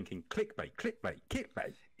just thinking clickbait.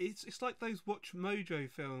 It's like those Watch Mojo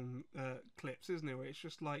film clips, isn't it? Where it's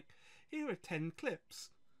just like, here are 10 clips.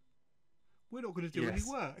 We're not going to do any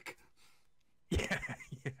work. Yeah,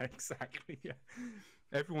 exactly. Yeah,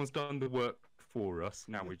 everyone's done the work for us.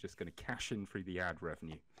 Now we're just going to cash in through the ad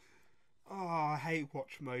revenue. Oh, I hate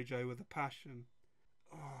Watch Mojo with a passion.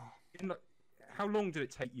 Oh. How long did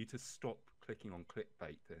it take you to stop clicking on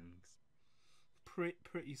clickbait things?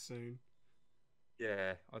 Pretty soon.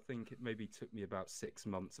 Yeah, I think it maybe took me about 6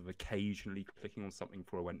 months of occasionally clicking on something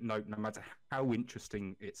before I went, no matter how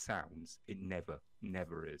interesting it sounds, it never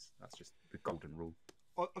is. That's just the golden rule.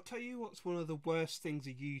 I'll tell you what's one of the worst things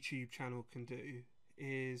a YouTube channel can do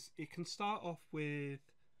is it can start off with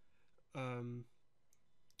a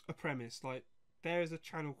premise. Like, there is a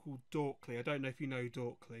channel called Dorkly. I don't know if you know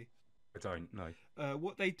Dorkly. I don't know.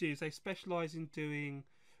 What they do is they specialise in doing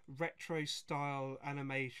retro style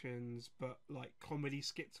animations, but like comedy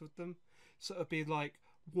skits with them. So it'd be like,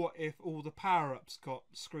 what if all the power ups got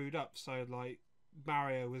screwed up? So like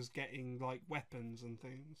Mario was getting like weapons and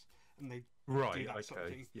things, and they do Right. that sort of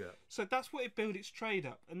Okay. thing. Yeah. So that's what it built its trade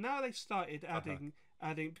up, and now they've started adding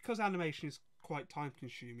because animation is quite time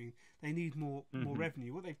consuming. They need more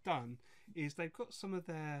revenue. What they've done is they've got some of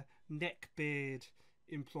their neckbeard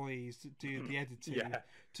employees that do the editing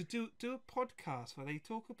to do a podcast where they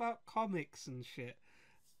talk about comics and shit,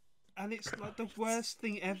 and it's like the worst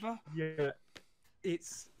thing ever. Yeah.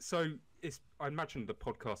 I imagine the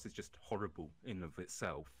podcast is just horrible in of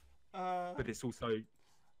itself, but it's also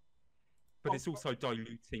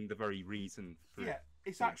diluting the very reason for it.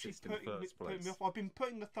 It's to actually exist in the first putting me place. off. I've been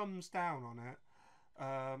putting the thumbs down on it.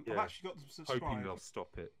 I've Yeah. actually got them subscribed. Hoping they'll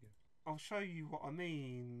stop it. I'll show you what I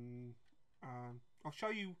mean. I'll show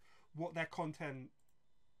you what their content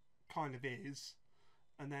kind of is,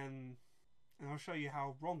 and I'll show you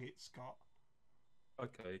how wrong it's got.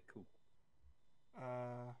 Okay, cool.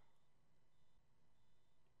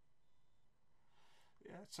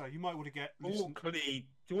 Yeah, so you might want to get.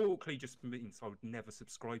 Dorkly just means I would never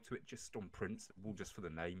subscribe to it just on principle, just for the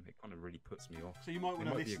name. It kind of really puts me off. So you might want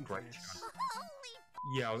to might be a listen to great this. channel.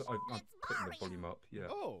 Yeah, I'm putting the volume up. Yeah.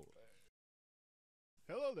 Oh.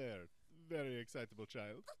 Hello there, very excitable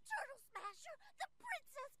child. The Turtle Smasher, the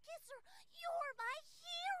Princess Kisser, you're my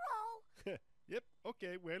hero! Yep,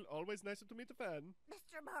 okay, well, always nice to meet a fan.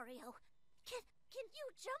 Mr. Mario, can you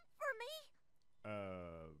jump for me?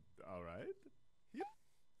 Alright. Yep.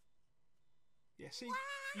 Yeah, see,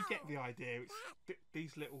 you get the idea. It's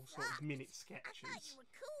these little sort of minute I sketches. thought you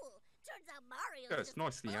were cool. Turns out Mario's Yeah, it's just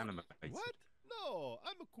nicely a animated. What? No,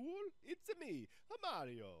 I'm cool. It's me, a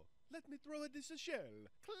Mario. Let me throw this shell.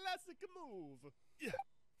 Classic move.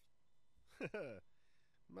 Yeah.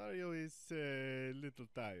 Mario is a little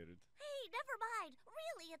tired. Hey, never mind.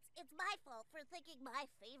 Really, it's my fault for thinking my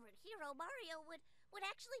favorite hero, Mario, would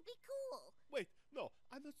actually be cool. Wait, no,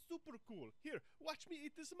 I'm a super cool. Here, watch me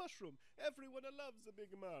eat this mushroom. Everyone loves a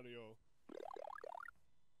big Mario.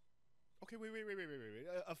 Okay, wait.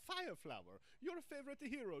 A fire flower. Your favorite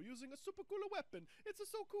hero using a super cool weapon. It's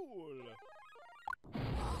so cool. Holy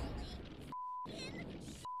f***ing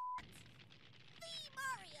shit! The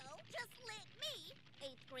Mario just lit me,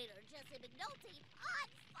 8th grader Jesse McNulty, on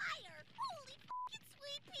fire! Holy f***ing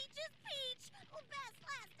sweet peaches peach! Best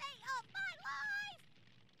last day of my life!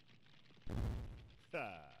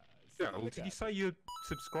 Yeah, well, did you say you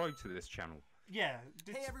subscribe to this channel? Yeah,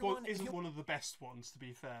 this everyone, isn't you- one of the best ones, to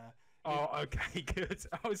be fair. Oh, okay, good.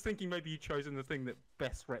 I was thinking maybe you'd chosen the thing that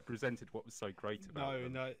best represented what was so great about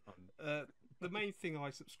them. No. The main thing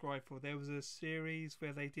I subscribed for, there was a series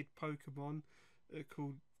where they did Pokemon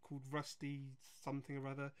called Rusty something or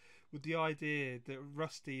other, with the idea that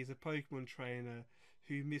Rusty is a Pokemon trainer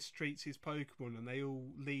who mistreats his Pokemon, and they all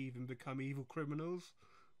leave and become evil criminals.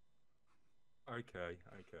 Okay.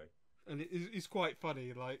 And it's quite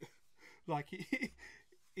funny, like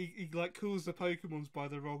he like calls the Pokemons by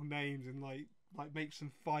the wrong names and like makes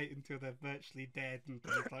them fight until they're virtually dead and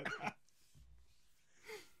things like that.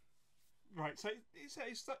 Right, so it's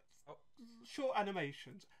like short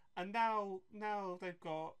animations, and now they've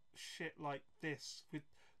got shit like this with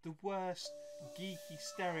the worst geeky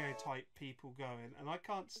stereotype people going, and I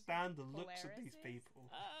can't stand the looks of these people.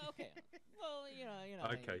 Okay. Well, you know.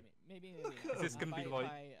 Okay. Maybe. Is this gonna be like?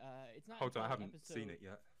 It's not Hold on, I until haven't seen it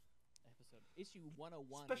yet. Episode issue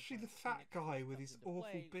 101. Especially is the when fat Phoenix guy comes with his into awful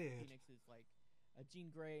play. beard. Phoenix is like Jean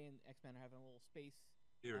Grey and X-Men are having a little space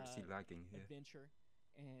You're actually lagging here. adventure,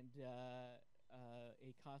 and a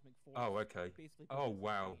cosmic force. Oh, okay. basically Oh, protects the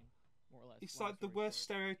wow. Queen, more or less. It's long like the story worst short.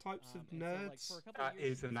 stereotypes of And so, like, nerds. for a couple That of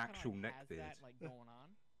years, is an she just actual kinda, like, has neckbeard. that, like, going on.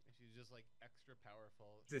 And she's just like extra powerful.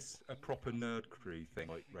 Is this a proper nerd crew thing,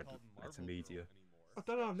 like Red Letter Media? I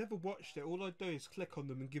don't know. I've never watched it. All I do is click on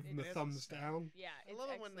them and give them a It has thumbs a down. Yeah, I it's love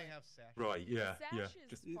it when they excellent. have sash. Right, yeah, Sash yeah. is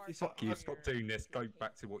Just part it's of like, you your stop doing this. Go campaign.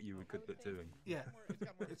 back to what you were good at doing. Yeah, It's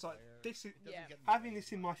got more it's like flair. this is It doesn't Yeah. get in the having way this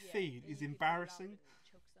as in much. my feed and is you could embarrassing. put it up and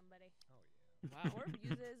choke somebody. Oh yeah. Wow. Or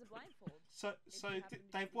use it as a blindfold. So If you happen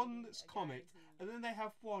to they've be one dating that's a guy comic, who- and then they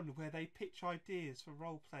have one where they pitch ideas for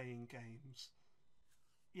role playing games.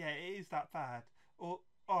 Yeah, it is that bad. Or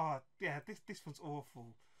this one's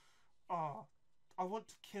awful. I want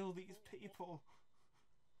to kill these people.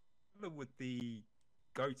 With the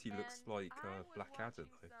goatee looks And like I was Blackadder. watching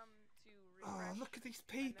though. some to Oh, refresh look at these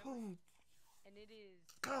my memory, people. And it is.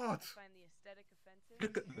 God. I find the aesthetic offensive.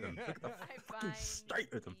 Look at them. Look at the I fucking find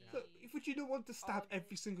state of them. Look, would you not want to stab all the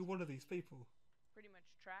every single one of these people? pretty much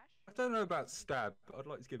trash. I don't know about stab, but I'd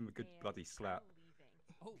like to give him a good and bloody I'm slap.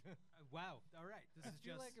 leaving. Oh, wow. All right. This is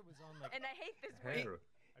just. like it was on like. And I hate this Hair. word.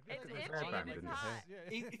 I feel It's like it was itchy on and like it's this. hot.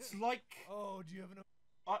 Yeah. It's like Oh, do you have an?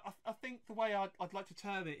 I think the way I'd like to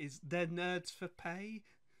term it is they're nerds for pay.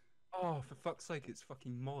 Oh, for fuck's sake, it's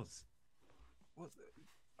fucking Moz. What's the...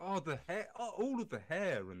 Oh, the hair. Oh, all of the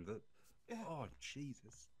hair and the... Yeah. Oh,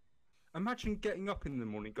 Jesus. Imagine getting up in the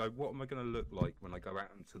morning and go, what am I going to look like when I go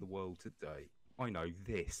out into the world today? I know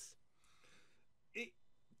this.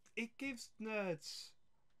 It gives nerds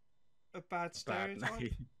a bad Bad stereotype.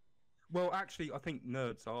 name. Well, actually, I think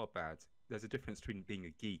nerds are bad. There's a difference between being a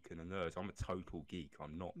geek and a nerd. I'm a total geek.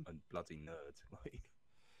 I'm not a bloody nerd. Like,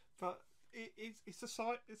 But it's a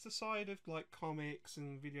side of like comics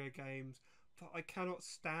and video games that I cannot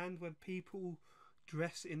stand when people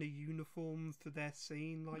dress in a uniform for their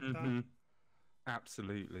scene like that.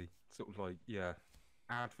 Absolutely. Sort of like, yeah,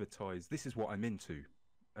 advertise. This is what I'm into.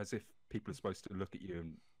 As if people are supposed to look at you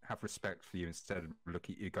and have respect for you instead of look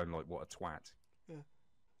at you going like, what a twat.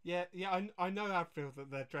 Yeah. I know Avril that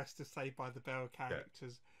they're dressed as Saved by the Bell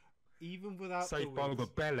characters, even without Saved the by wigs. the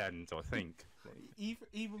bell end, I think.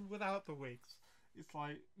 Even without the wigs, it's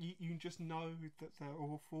like you just know that they're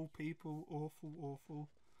awful people, awful.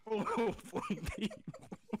 Awful people.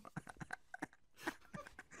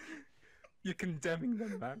 You're condemning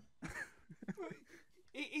them, man.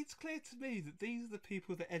 It's clear to me that these are the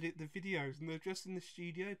people that edit the videos, and they're just in the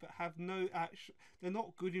studio, but have no action. They're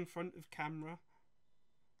not good in front of camera.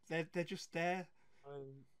 They're just there.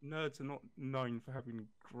 Nerds are not known for having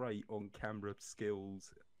great on-camera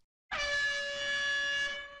skills,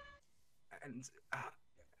 and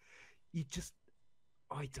you just,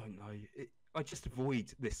 I don't know. I just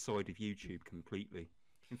avoid this side of YouTube completely.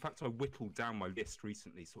 In fact, I whittled down my list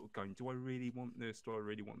recently, sort of going, do I really want this? Do I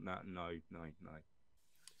really want that? No.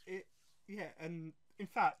 Yeah, and in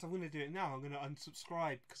fact, I'm going to do it now. I'm going to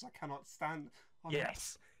unsubscribe because I cannot stand.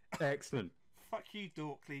 Yes, excellent. Fuck you,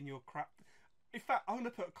 Dorkley, and your crap. In fact, I'm going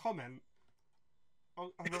to put a comment.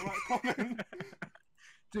 I'm going to write a comment.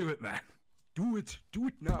 Do it, man. Do it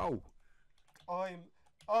now. I'm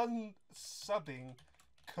unsubbing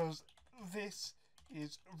because this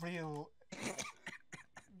is real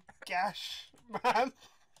gash, man.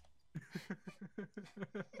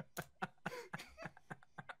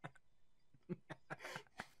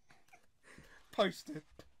 Post it.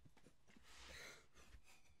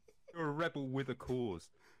 You're a rebel with a cause.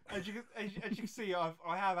 As you can see, I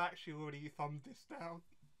have actually already thumbed this down.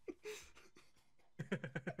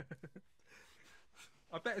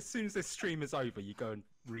 I bet as soon as this stream is over, you go and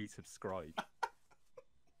resubscribe.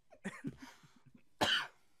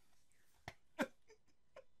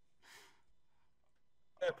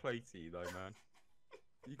 Fair play to you, though, man.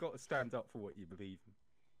 You got to stand up for what you believe in.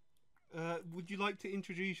 Would you like to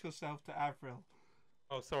introduce yourself to Avril?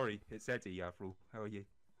 Oh, sorry, it's Eddie, Avril. How are you?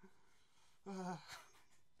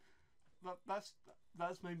 That's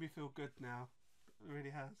made me feel good now. It really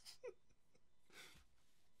has.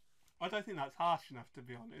 I don't think that's harsh enough, to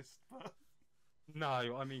be honest. But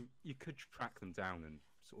no, I mean, you could track them down and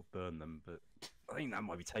sort of burn them, but I think that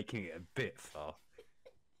might be taking it a bit far.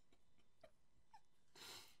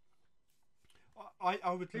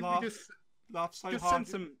 I would laugh so just hard send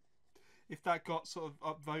some... if that got sort of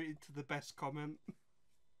upvoted to the best comment.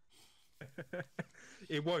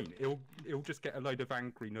 It won't. It'll just get a load of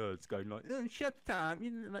angry nerds going like, oh, "Shut up!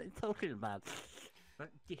 You know what you're talking about.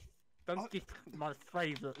 Don't get my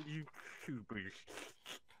favourite YouTubers."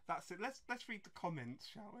 That's it. Let's read the comments,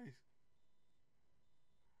 shall we?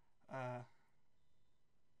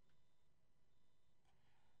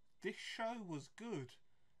 This show was good,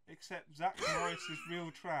 except Zach Morris is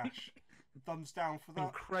real trash. Thumbs down for that.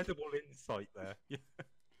 Incredible insight there.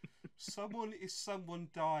 Someone is someone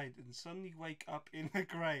died and suddenly wake up in a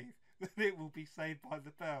grave. Then it will be Saved by the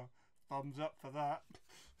Bell. Thumbs up for that.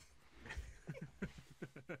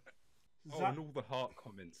 And all the heart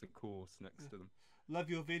comments, of course, next to them. Love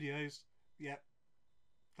your videos. Yep.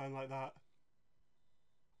 Don't like that.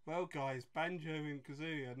 Well, guys, Banjo and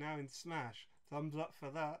Kazooie are now in Smash. Thumbs up for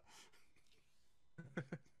that.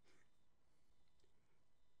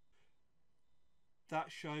 That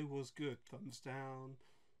show was good. Thumbs down.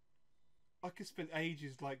 I could spend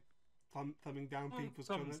ages like thumbing down people's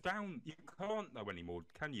thumbs comments. Down. You can't though anymore,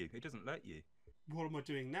 can you? It doesn't let you. What am I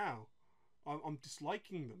doing now? I'm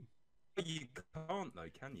disliking them. You can't though,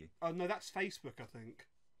 can you? Oh no, that's Facebook, I think.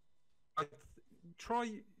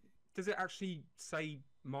 Try. Does it actually say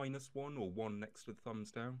 -1 or 1 next to the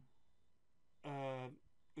thumbs down?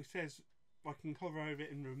 It says I can hover over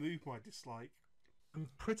it and remove my dislike. I'm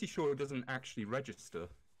pretty sure it doesn't actually register.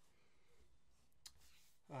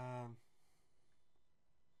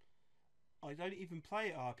 I don't even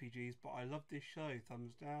play RPGs, but I love this show.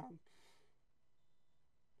 Thumbs down.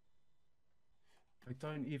 I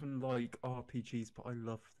don't even like RPGs, but I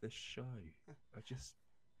love this show. I just...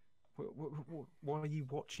 Why are you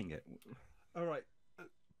watching it? All right,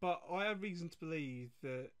 but I have reason to believe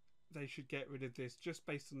that they should get rid of this just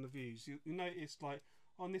based on the views. You notice, like,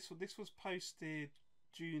 on this one, this was posted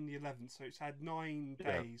June the 11th, so it's had 9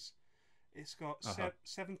 days. It's got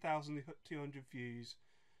 7,200 views,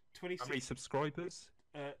 26. How many subscribers?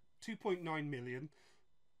 2.9 million.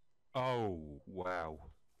 Oh, wow.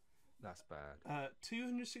 That's bad.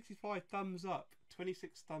 265 thumbs up,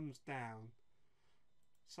 26 thumbs down.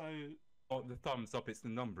 So... Oh, the thumbs up, it's the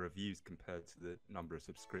number of views compared to the number of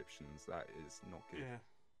subscriptions. That is not good.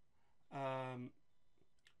 Yeah.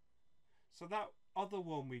 So that other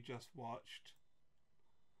one we just watched,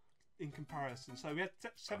 in comparison, so we had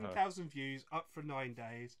 7,000 views, up for 9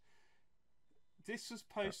 days. This was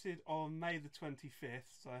posted on May the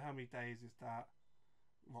 25th, so how many days is that?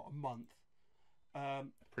 What, a month?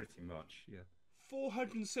 Pretty much, yeah.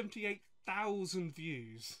 478,000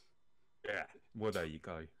 views. Yeah, well, there you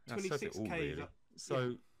go. That says it all, really. So,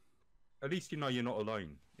 yeah. At least you know you're not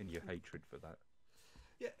alone in your hatred for that.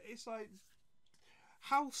 Yeah, it's like,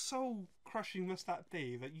 how soul-crushing must that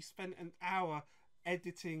be that you spent an hour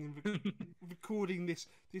editing and recording this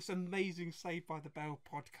amazing Saved by the Bell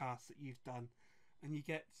podcast that you've done, and you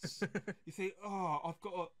think, oh, I've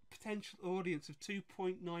got a potential audience of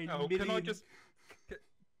 2.9 million.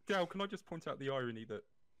 Gail, can I just point out the irony that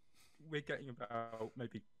we're getting about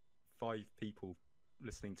maybe 5 people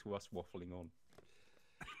listening to us waffling on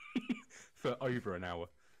for over an hour.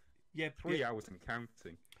 Yeah, 3 hours and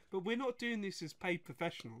counting. But we're not doing this as paid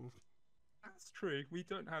professionals. That's true. We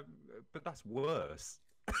don't have, but that's worse.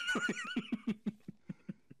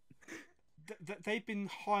 They've been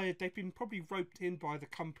hired. They've been probably roped in by the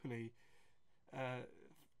company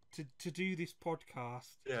to do this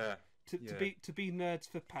podcast. Yeah. To be nerds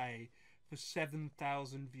for pay for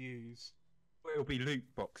 7,000 views. Well, it'll be loot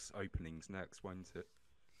box openings next, won't it?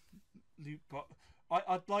 Loot box.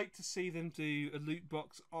 I'd like to see them do a loot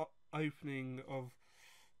box opening of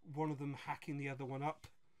one of them hacking the other one up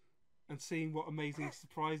and seeing what amazing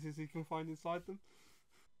surprises you can find inside them.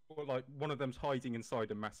 Or like one of them's hiding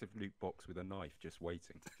inside a massive loot box with a knife, just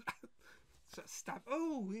waiting. Stab!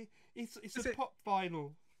 Oh, it's a pop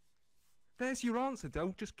vinyl. There's your answer,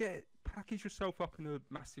 Del. Just package yourself up in a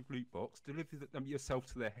massive loot box, deliver them yourself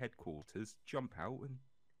to their headquarters, jump out, and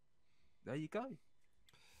there you go.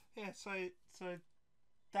 Yeah, so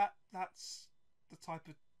that's the type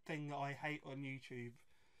of thing that I hate on YouTube,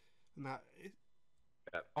 and that.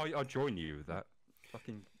 I join you with that.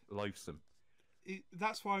 Fucking loathsome.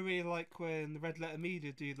 That's why I really like when the Red Letter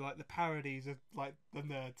Media do like the parodies of like the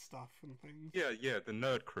nerd stuff and things. Yeah, the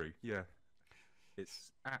nerd crew. Yeah.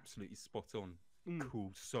 It's absolutely spot on.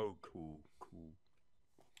 Cool, so cool.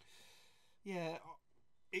 Yeah,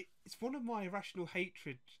 it's one of my irrational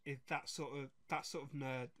hatred is that sort of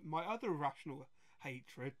nerd. My other irrational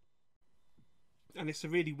hatred, and it's a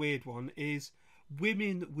really weird one, is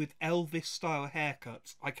women with Elvis style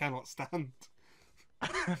haircuts. I cannot stand.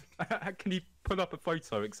 Can you put up a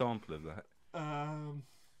photo example of that?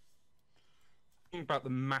 Think about the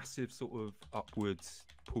massive sort of upwards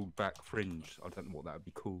pulled back fringe. I don't know what that would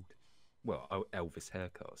be called. Well, Elvis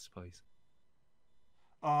haircut, I suppose.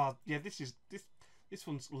 Yeah, this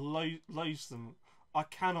one's loathsome. I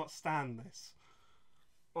cannot stand this.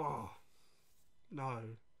 Oh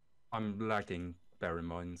no. I'm lagging. Bear in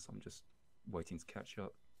mind, so I'm just waiting to catch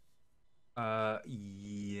up.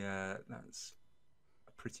 Yeah, that's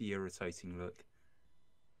a pretty irritating look.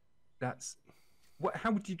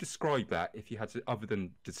 How would you describe that if you had to, other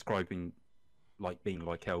than describing like being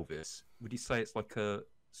like Elvis? Would you say it's like a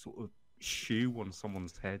sort of shoe on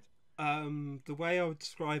someone's head? The way I would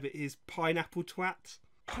describe it is pineapple twat.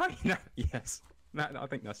 Yes, I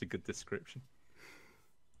think that's a good description.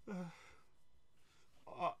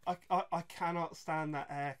 I cannot stand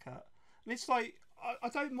that haircut, and it's like I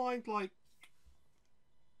don't mind like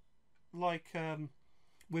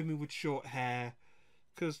women with short hair.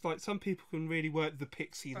 Because like some people can really work the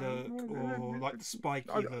pixie look or like the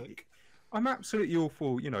spiky look. I'm absolutely all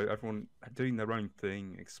for everyone doing their own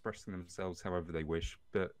thing, expressing themselves however they wish.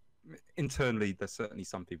 But internally, there's certainly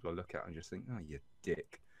some people I look at and just think, "Oh, you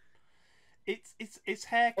dick." It's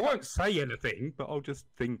haircuts. I won't say anything, but I'll just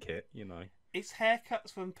think it. It's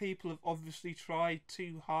haircuts when people have obviously tried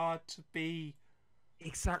too hard to be.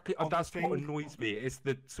 Exactly. That's what annoys me. It's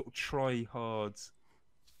the sort of try hards.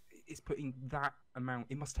 It's putting that amount.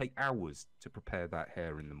 It must take hours to prepare that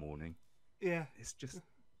hair in the morning. Yeah, it's just.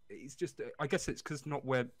 I guess it's because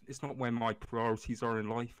it's not where my priorities are in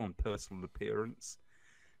life on personal appearance.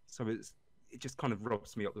 So it just kind of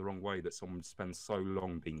rubs me up the wrong way that someone spends so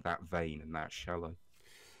long being that vain and that shallow.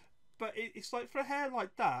 But it's like, for a hair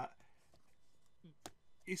like that,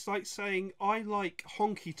 it's like saying I like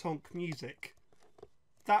honky tonk music.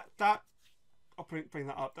 That I'll bring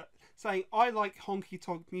that up. That saying I like honky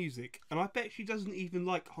tonk music, and I bet she doesn't even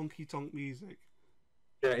like honky tonk music.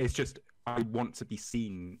 Yeah, it's just I want to be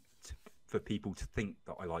seen for people to think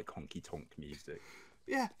that I like honky tonk music.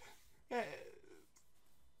 Yeah,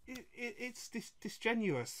 it's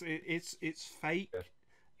disingenuous. It's fake. Yeah.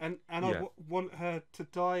 And Yeah. I want her to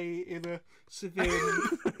die in a severe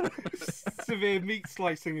meat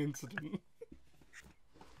slicing incident.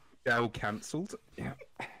 Yeah, all cancelled. Yeah.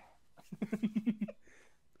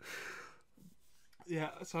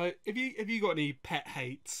 Yeah. So, have you got any pet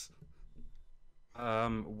hates?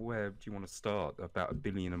 Where do you want to start? About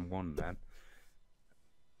 1,000,000,001,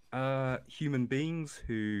 man. Human beings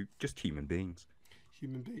just human beings.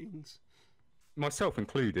 Human beings. Myself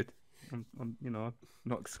included. I'm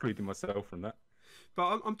not excluding myself from that.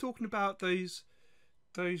 But I'm talking about those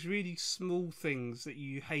really small things that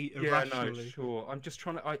you hate Yeah, irrationally. no, sure. I'm just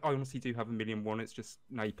trying to. I honestly do have 1,000,001. It's just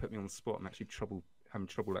now you put me on the spot. I'm actually having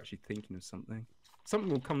trouble actually thinking of something. Something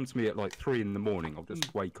will come to me at like 3 in the morning. I'll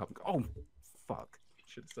just wake up and go, oh, fuck.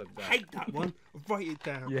 Should have said that. Hate that one. I'll write it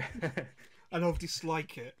down. Yeah. And I'll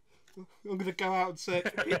dislike it. I'm going to go out and search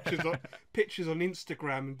pictures on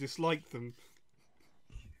Instagram and dislike them.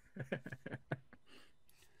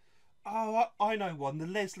 Oh, I know one. The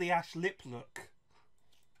Leslie Ash lip look.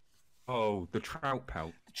 Oh, the trout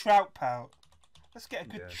pout. The trout pout. Let's get a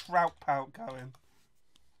good Yeah. trout pout going.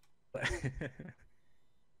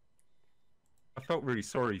 I felt really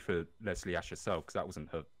sorry for Leslie Ash herself because that wasn't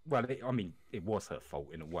her. Well, it was her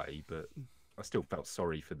fault in a way, but I still felt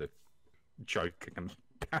sorry for the joke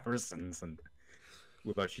comparisons, and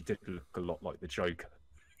although she did look a lot like the Joker.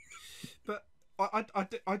 But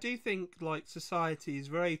I do think like society is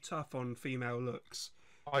very tough on female looks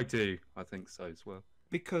I do. I think so as well.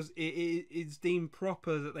 because it's deemed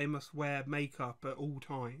proper that they must wear makeup at all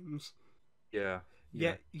times. Yeah.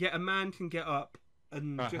 Yet a man can get up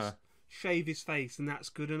and just shave his face, and that's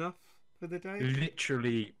good enough for the day.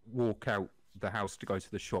 Literally walk out the house to go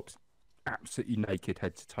to the shops, absolutely naked,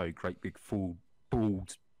 head to toe, great big full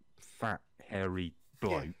bald, fat, hairy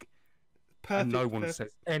bloke. Perfect. And no one says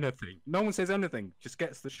anything. No one says anything. Just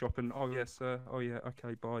gets to the shop and, oh yes, sir. Oh yeah,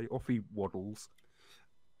 okay, bye. Off he waddles.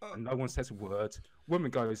 And no one says a word. Woman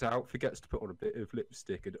goes out, forgets to put on a bit of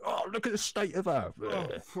lipstick, and oh, look at the state of her.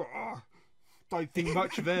 Don't think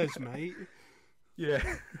much of hers, mate. Yeah.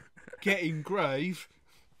 Getting grave.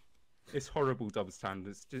 It's horrible double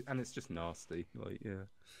standards, and it's just nasty. Like, yeah.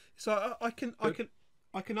 So I can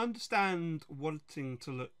understand wanting to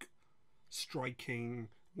look striking,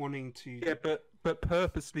 wanting to. Yeah, but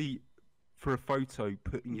purposely for a photo,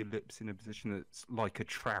 putting your lips in a position that's like a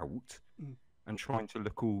trout, and trying to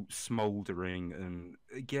look all smouldering, and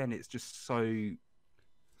again, it's just so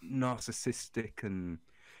narcissistic and.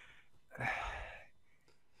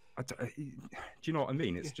 Do you know what I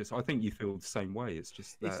mean? It's just, I think you feel the same way. It's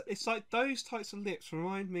just that. It's like those types of lips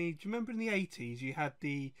remind me. Do you remember in the 80s you had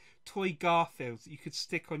the toy Garfields that you could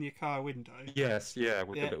stick on your car window? Yes, yeah,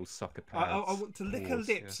 with the little sucker pads. I want to lick her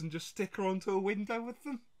lips and just stick her onto a window with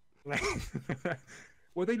them.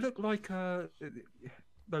 Well, they look like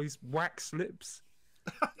those wax lips.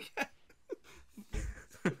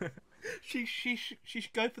 She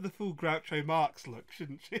should go for the full Groucho Marx look,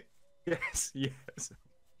 shouldn't she? Yes.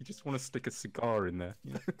 You just want to stick a cigar in there.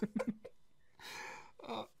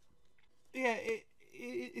 Yeah.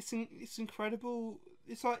 It's incredible.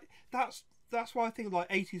 It's like that's why I think like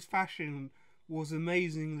 80s fashion was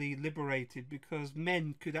amazingly liberated, because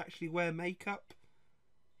men could actually wear makeup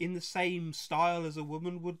in the same style as a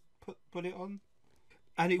woman would put it on,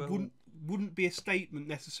 and it wouldn't be a statement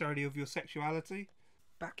necessarily of your sexuality.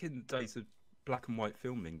 Back in the days of black and white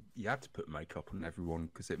filming, you had to put makeup on everyone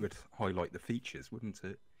because it would highlight the features, wouldn't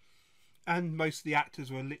it? And most of the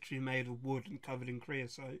actors were literally made of wood and covered in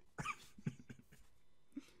creosote.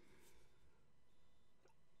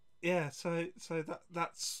 Yeah, so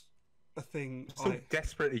that's a thing. I'm still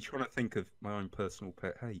desperately trying to think of my own personal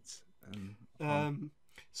pet hates.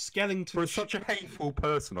 Skellington. For such a hateful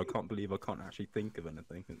person, I can't believe I can't actually think of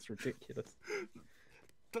anything. It's ridiculous.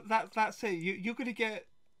 But that's it. You're gonna get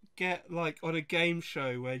like on a game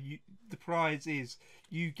show where the prize is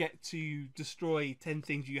you get to destroy 10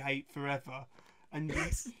 things you hate forever, and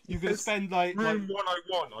you're gonna spend like room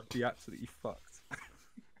 101. I'd be absolutely fucked.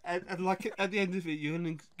 And like at the end of it, you're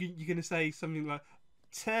gonna say something like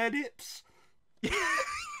turnips.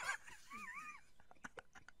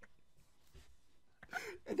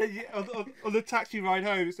 And on the taxi ride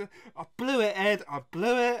home, it's I blew it, Ed. I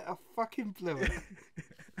blew it. I fucking blew it.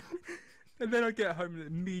 And then I get home and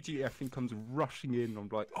immediately everything comes rushing in. I'm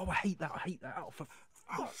like, oh, I hate that. I hate that. Oh,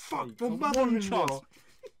 fuck, sake, the for one mother-in-law. chance.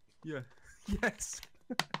 Yeah. Yes.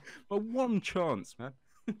 But one chance, man.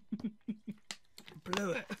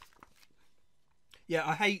 Blew it. Yeah,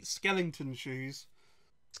 I hate skeleton shoes.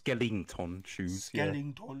 Skellington shoes. Yeah.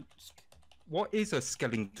 Skellington. What is a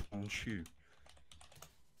Skellington shoe?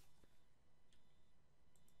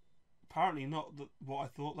 Apparently not what I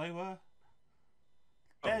thought they were.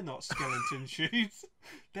 They're not skeleton shoes.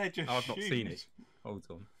 They're just I've shoes. not seen it. Hold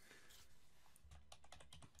on.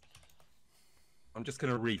 I'm just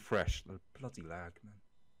going to refresh. The bloody lag, man.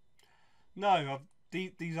 No,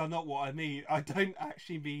 these are not what I mean. I don't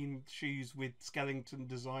actually mean shoes with skeleton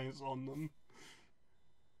designs on them.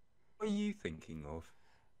 What are you thinking of?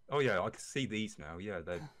 Oh yeah, I can see these now. Yeah,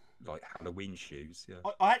 they're like Halloween shoes.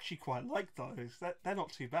 Yeah. I actually quite like those. They're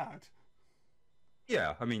not too bad.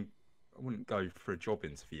 Yeah, I mean, I wouldn't go for a job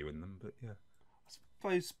interview in them, but yeah. I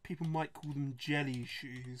suppose people might call them jelly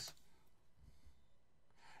shoes.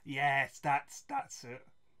 Yes, that's it.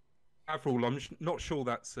 Overall, I'm not sure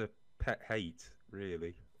that's a pet hate,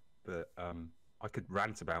 really, but I could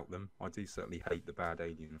rant about them. I do certainly hate the bad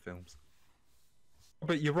alien films.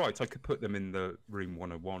 But you're right, I could put them in the Room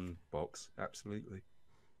 101 box, absolutely.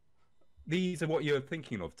 These are what you're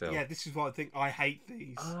thinking of, Del? Yeah, this is what I think. I hate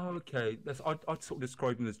these. Oh, okay. I'd sort of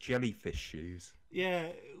describe them as jellyfish shoes. Yeah,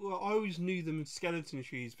 well, I always knew them as skeleton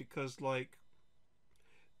shoes because, like,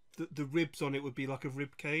 the ribs on it would be like a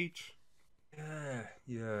rib cage.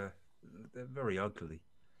 Yeah. They're very ugly.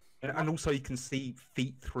 And also you can see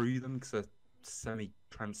feet through them because they're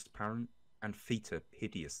semi-transparent, and feet are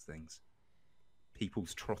hideous things.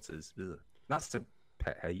 People's trotters. Ugh. That's a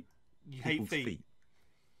pet hate. You People's hate feet?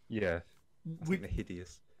 Yeah. I think they're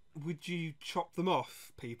hideous. Would you chop them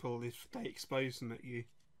off, people, if they expose them at you?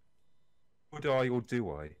 Would I or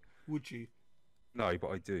do I? Would you? No,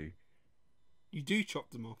 but I do. You do chop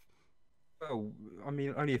them off? Well, I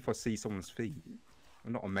mean, only if I see someone's feet.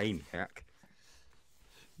 I'm not a maniac.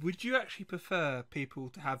 Would you actually prefer people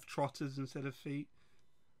to have trotters instead of feet?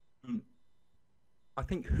 I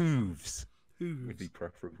think hooves Hooves would be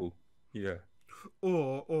preferable. Yeah.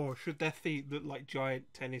 Or should their feet look like giant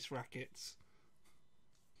tennis rackets?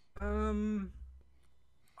 I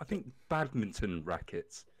think badminton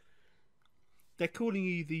rackets. They're calling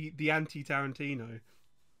you the anti-Tarantino.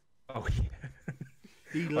 Oh yeah.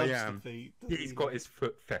 He loves the feet. He's got his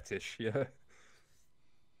foot fetish, yeah.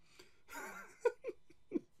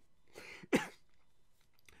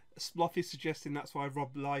 Sploff is suggesting that's why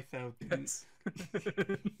Rob Liefeld didn't.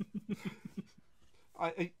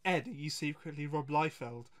 Yes. Ed, are you secretly Rob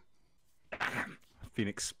Liefeld? I've been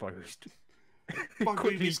exposed. My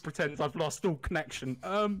Quickly room is pretends I've lost all connection.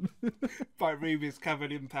 My room is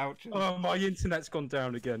covered in pouches. Oh, my internet's gone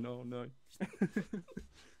down again. Oh no.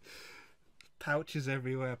 Pouches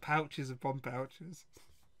everywhere. Pouches upon pouches.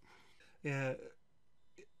 Yeah.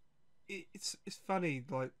 It's funny,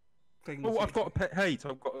 like things. Oh, I've got a pet hate.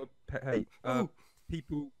 I've got a pet hate.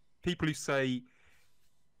 People who say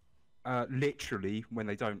literally when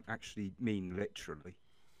they don't actually mean literally.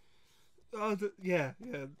 Oh, yeah.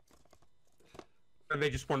 And they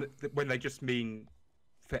just want it, when they just mean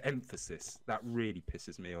for emphasis. That really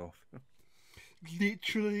pisses me off.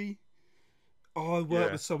 Literally. Oh, I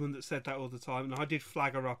worked with someone that said that all the time, and I did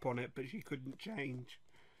flag her up on it, but she couldn't change.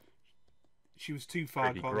 She was too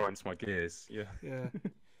far Really grinds my gears. Yeah. Yeah.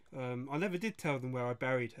 I never did tell them where I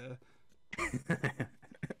buried her.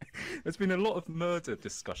 There's been a lot of murder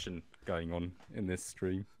discussion going on in this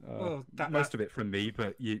stream. Well, most of it from me,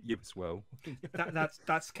 but you as well.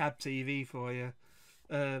 That's Cab TV for you.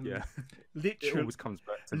 Yeah. Literally, It always comes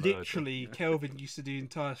back to literally, murder. Kelvin used to do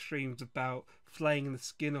entire streams about flaying the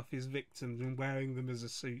skin off his victims and wearing them as a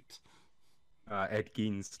suit. Ed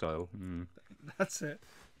Gein style. Mm. That's it.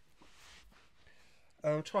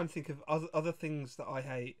 I'm trying to think of other things that I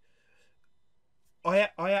hate. I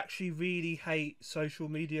actually really hate social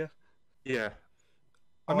media. Yeah.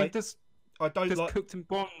 I mean, does like Cooked and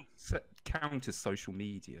Bond count as social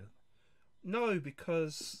media? No,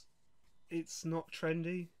 because it's not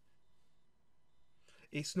trendy.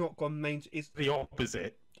 It's not gone main. It's the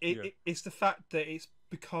opposite. It's the fact that it's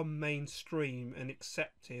become mainstream and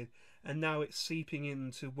accepted, and now it's seeping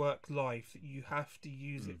into work life that you have to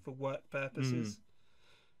use it for work purposes.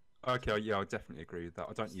 Okay, yeah, I definitely agree with that.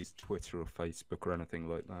 I don't use Twitter or Facebook or anything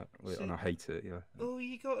like that, and I hate it. Yeah. Oh,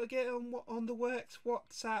 you got to get on the works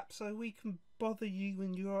WhatsApp so we can bother you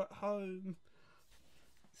when you're at home.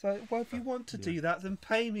 So, well, if you want to do that, then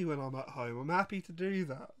pay me when I'm at home. I'm happy to do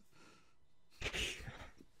that.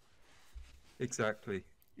 Exactly.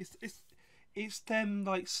 It's them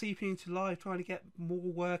like seeping into life, trying to get more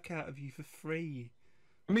work out of you for free.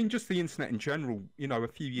 I mean, just the internet in general. You know, a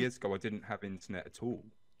few years ago, I didn't have internet at all,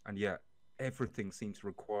 and yet everything seemed to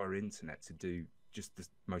require internet to do just the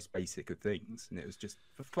most basic of things. And it was just,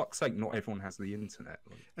 for fuck's sake, not everyone has the internet.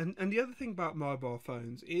 And the other thing about mobile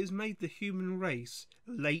phones, it has made the human race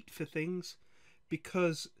late for things,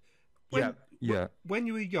 because when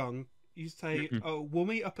you were young, you say, "Oh, we'll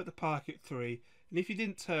meet up at the park at 3," and if you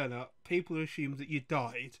didn't turn up, people assumed that you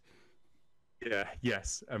died. Yeah,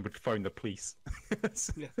 yes, and would phone the police.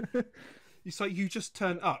 It's like you just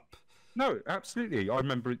turn up. No, absolutely. I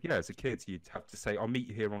remember, as a kid, you'd have to say, "I'll meet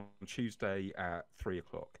you here on Tuesday at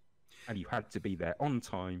 3:00," and you had to be there on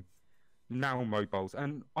time. Now mobiles,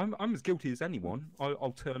 and I'm as guilty as anyone.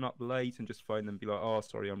 I'll turn up late and just phone them and be like, "Oh,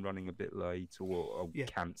 sorry, I'm running a bit late," or "I'll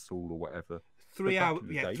cancel," or whatever. 3 hours,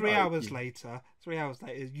 3 hours later,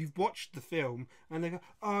 you've watched the film, and they go,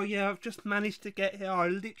 "Oh yeah, I've just managed to get here. I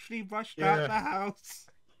literally rushed out the house."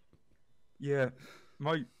 Yeah,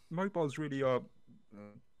 mobiles really are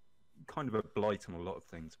kind of a blight on a lot of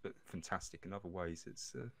things, but fantastic in other ways.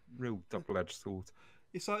 It's a real double-edged sword.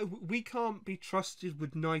 It's like we can't be trusted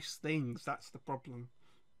with nice things. That's the problem.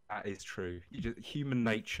 That is true. Human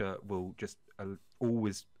nature will just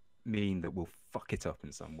always mean that we'll fuck it up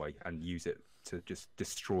in some way and use it to just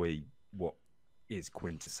destroy what is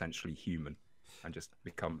quintessentially human and just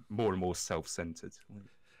become more and more self-centered.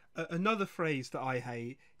 Another phrase that I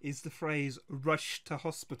hate is the phrase "rush to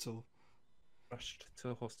hospital." Rushed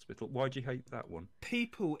to hospital. Why do you hate that one?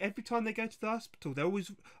 People, every time they go to the hospital, they're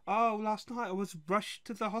always, "Oh, last night I was rushed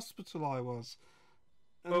to the hospital, I was."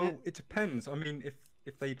 And well, it depends. I mean,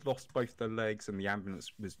 if they'd lost both their legs and the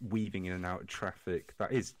ambulance was weaving in and out of traffic,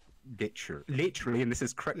 that is literally, and this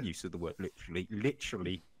is correct use of the word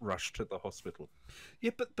literally rushed to the hospital.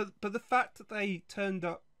 Yeah, but the fact that they turned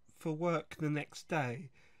up for work the next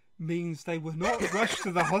day means they were not rushed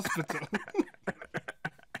to the hospital.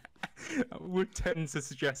 I would tend to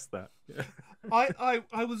suggest that. Yeah.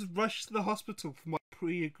 I was rushed to the hospital for my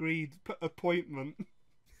pre-agreed appointment.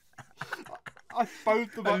 I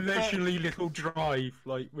phoned them up. A leisurely little drive,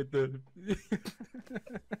 like with the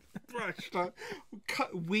rushed, like,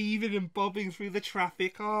 weaving and bobbing through the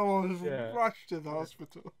traffic. Oh, I was rushed to the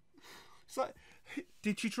hospital. It's like,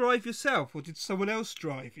 did you drive yourself or did someone else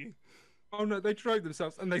drive you? Oh no, they drove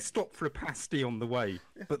themselves and they stopped for a pasty on the way,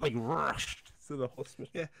 but they rushed to the hospital.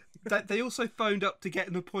 Yeah, they also phoned up to get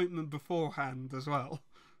an appointment beforehand as well.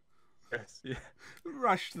 Yes, yeah.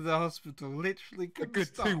 Rushed to the hospital, literally. A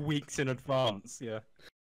good 2 weeks in advance, yeah.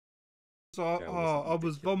 So I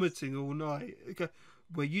was vomiting all night. Okay.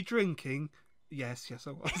 Were you drinking? Yes,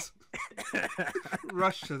 I was.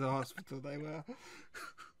 Rushed to the hospital, they were.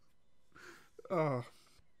 Oh.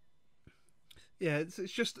 Yeah,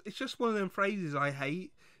 it's just one of them phrases I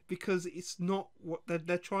hate, because it's not what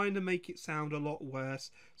they're trying to make it sound a lot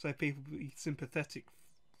worse, so people be sympathetic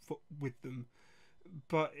with them.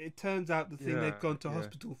 But it turns out the thing they've gone to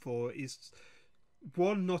hospital for is,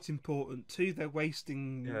 one, not important. Two, they're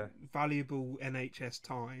wasting valuable NHS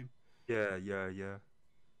time. Yeah.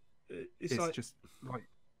 It's like, just like,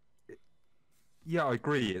 yeah, I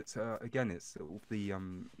agree. It's again, it's sort of the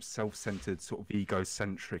self-centered, sort of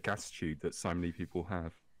egocentric attitude that so many people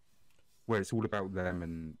have, where it's all about them,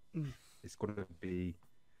 and it's got to be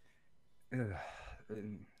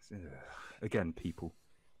again, people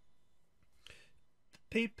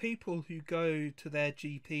who go to their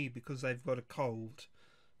GP because they've got a cold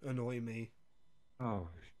annoy me. Oh,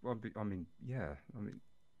 well, I mean,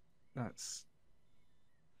 that's.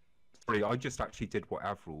 Sorry, I just actually did what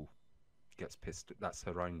Avril gets pissed. That's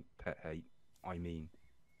her own pet hate. I mean,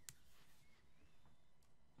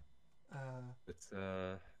 but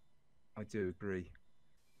I do agree.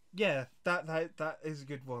 Yeah, that is a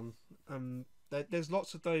good one. There's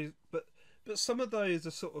lots of those, but some of those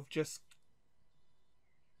are sort of just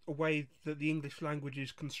a way that the English language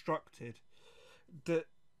is constructed. That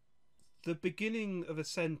the beginning of a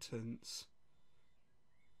sentence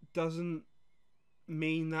doesn't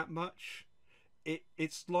mean that much.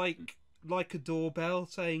 It's like a doorbell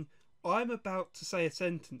saying, "I'm about to say a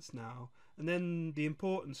sentence now," and then the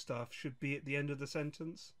important stuff should be at the end of the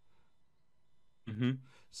sentence. Mm-hmm.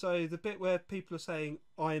 So the bit where people are saying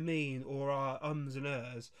 "I mean" or are ums and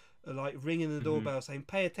ers are like ringing the doorbell saying,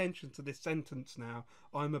 "Pay attention to this sentence now.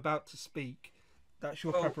 I'm about to speak." That's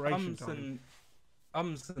your preparation time.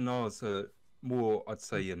 Ums and ahs are more, I'd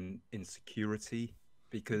say, an insecurity,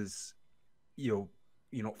 because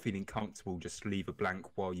you're not feeling comfortable, just leave a blank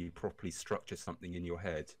while you properly structure something in your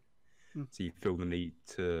head. So you feel the need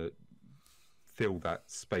to fill that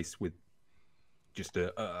space with just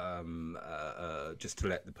just to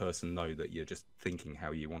let the person know that you're just thinking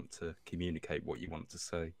how you want to communicate what you want to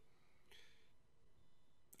say.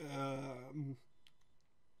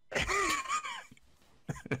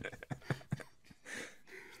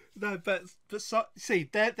 No, but see,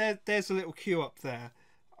 there's a little cue up there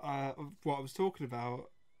of what I was talking about.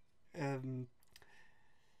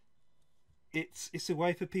 It's a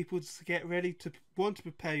way for people to get ready to want to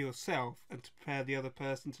prepare yourself and to prepare the other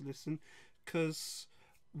person to listen, because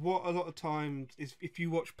what a lot of times is, if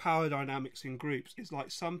you watch power dynamics in groups, it's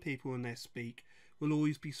like some people when they speak will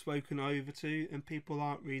always be spoken over to, and people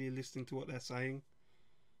aren't really listening to what they're saying.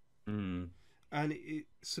 And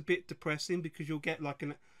it's a bit depressing, because you'll get like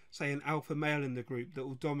an alpha male in the group that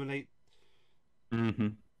will dominate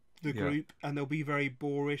the group, and they'll be very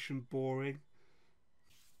boorish and boring.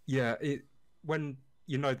 Yeah, when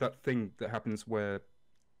you know that thing that happens where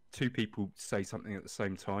two people say something at the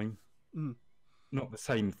same time, not the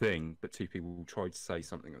same thing, but two people try to say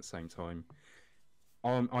something at the same time.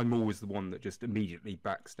 I'm always the one that just immediately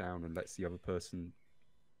backs down and lets the other person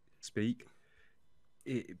speak.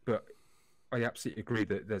 But I absolutely agree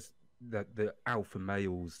that the alpha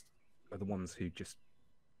males are the ones who just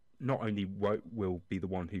not only will be the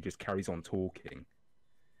one who just carries on talking,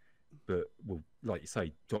 but will, like you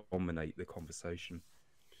say, dominate the conversation.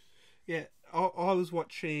 Yeah, I was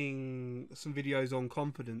watching some videos on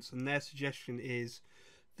confidence, and their suggestion is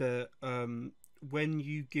that when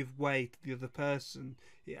you give way to the other person,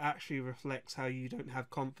 it actually reflects how you don't have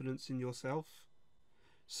confidence in yourself.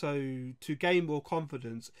 So to gain more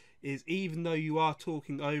confidence is, even though you are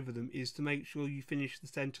talking over them, is to make sure you finish the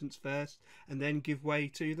sentence first and then give way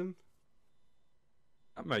to them.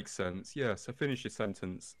 That makes sense. Yeah, so finish your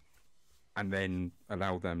sentence and then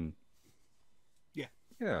allow them.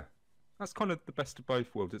 Yeah, that's kind of the best of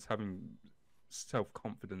both worlds. It's having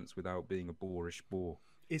self-confidence without being a boorish bore.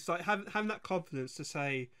 It's like having that confidence to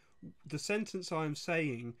say, the sentence I'm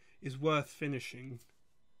saying is worth finishing.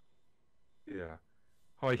 Yeah.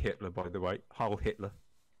 Hi Hitler, by the way. Heil Hitler.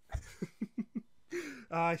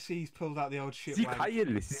 I see he's pulled out the old shit. Sieg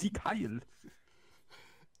Heil, Sieg Heil.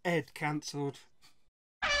 Ed cancelled.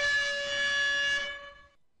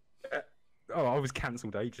 I was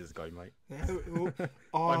cancelled ages ago, mate. Yeah,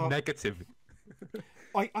 I'm negative.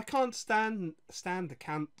 I can't stand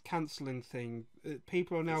the cancelling thing.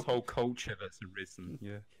 People are now... This whole culture that's arisen,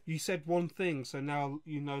 yeah. You said one thing, so now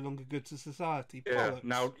you're no longer good to society. Yeah, Bollocks.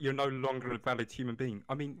 now you're no longer a valid human being.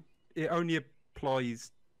 I mean, it only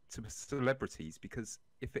applies to celebrities, because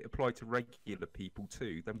if it applied to regular people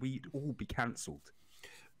too, then we'd all be cancelled.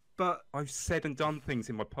 But I've said and done things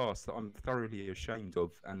in my past that I'm thoroughly ashamed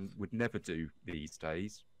of and would never do these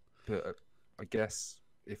days. But I guess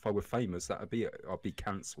if I were famous, I'd be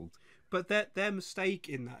cancelled. But their mistake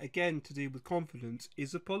in that, again, to do with confidence,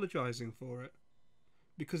 is apologising for it.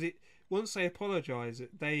 Because once they apologise,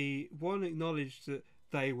 they, one, acknowledge that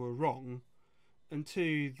they were wrong, and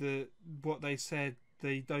two, that what they said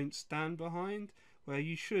they don't stand behind. Where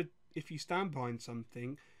you should, if you stand behind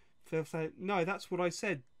something, they'll say, no, that's what I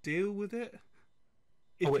said, deal with it.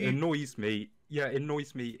 It annoys me. Yeah, it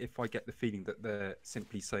annoys me if I get the feeling that they're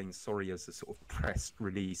simply saying sorry as a sort of press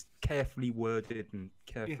release, carefully worded and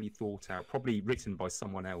carefully thought out, probably written by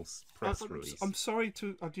someone else. Release. I'm sorry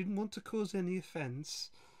I didn't want to cause any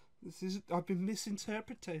offence. I've been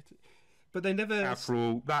misinterpreted. But they never... After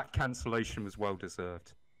all, that cancellation was well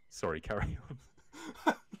deserved. Sorry, carry on.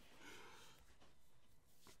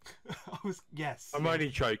 Yes. I'm only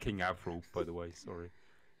joking, Avril, by the way, sorry.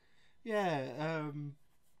 Yeah,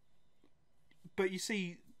 but you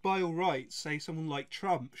see, by all rights, say someone like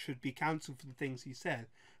Trump should be cancelled for the things he said,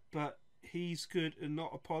 but he's good at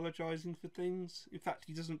not apologising for things. In fact,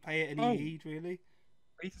 he doesn't pay it any heed, really.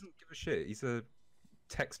 He doesn't give a shit. He's a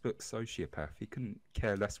textbook sociopath. He couldn't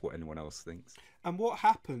care less what anyone else thinks. And what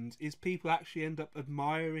happens is people actually end up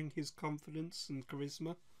admiring his confidence and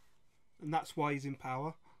charisma, and that's why he's in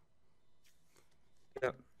power.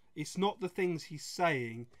 Yep. It's not the things he's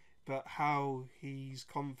saying, but how he's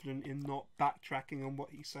confident in not backtracking on what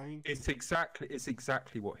he's saying. It's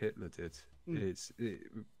exactly what Hitler did.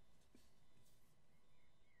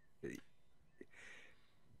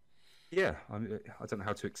 Yeah, I don't know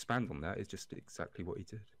how to expand on that. It's just exactly what he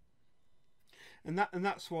did. And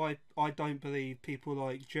that's why I don't believe people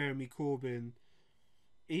like Jeremy Corbyn,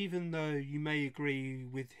 even though you may agree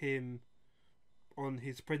with him on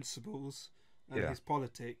his principles and his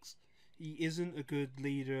politics, he isn't a good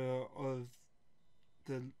leader of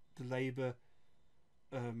the Labour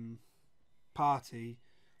party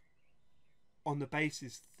on the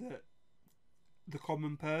basis that the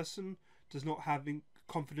common person does not have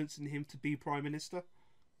confidence in him to be prime minister.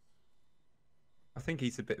 I think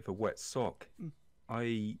he's a bit of a wet sock.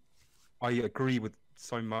 I agree with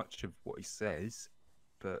so much of what he says,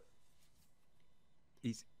 but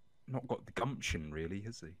he's not got the gumption, really,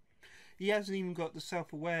 has he? He hasn't even got the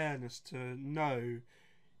self-awareness to know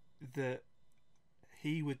that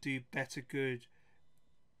he would do better good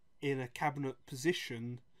in a cabinet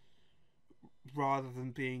position rather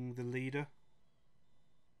than being the leader.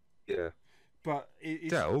 Yeah. But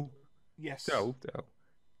it's... Del? Yes. Del?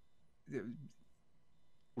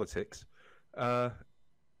 Politics.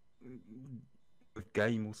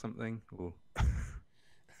 Game or something? Or...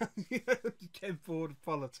 Getting bored of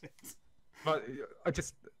politics. But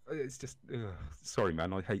it's just... sorry,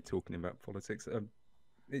 man, I hate talking about politics.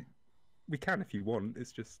 We can if you want,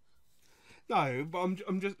 it's just... No, but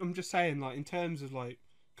I'm just saying, like, in terms of, like,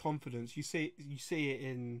 confidence, you see it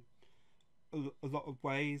in a lot of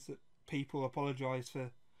ways that people apologise for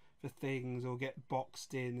things or get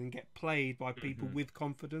boxed in and get played by people with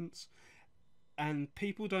confidence, and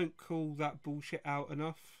people don't call that bullshit out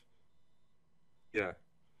enough. Yeah.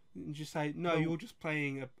 And just say, no, you're just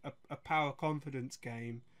playing a power confidence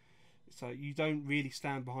game, so you don't really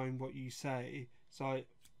stand behind what you say. So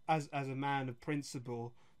as a man of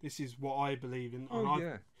principle, this is what I believe in,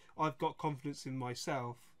 and I've got confidence in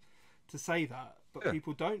myself to say that, but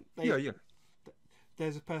people don't.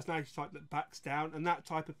 There's a personality type that backs down, and that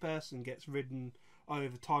type of person gets ridden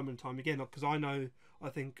over time and time again. Because I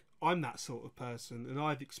think I'm that sort of person, and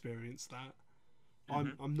I've experienced that.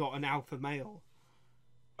 I'm not an alpha male.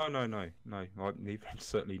 Oh no.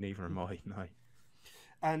 Certainly neither am I. No.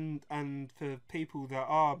 And for people that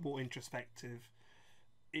are more introspective,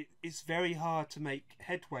 it's very hard to make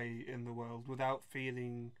headway in the world without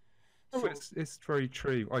feeling. It's very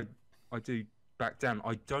true. I do back down.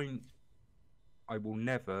 I will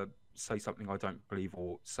never say something I don't believe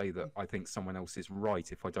or say that I think someone else is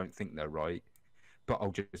right if I don't think they're right. But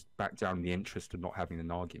I'll just back down in the interest of not having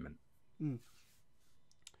an argument. And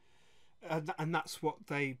that's what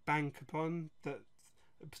they bank upon. That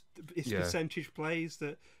it's percentage plays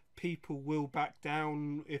that people will back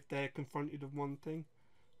down if they're confronted with one thing.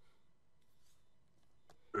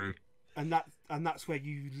 And that's where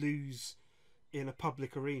you lose in a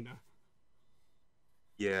public arena.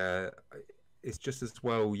 Yeah, it's just as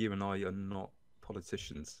well you and I are not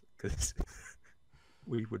politicians, because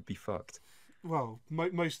we would be fucked. Well,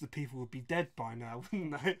 most of the people would be dead by now,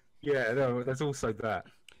 wouldn't they? Yeah, no, there's also that.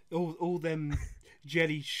 All them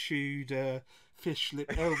jelly-shoed, fish-lip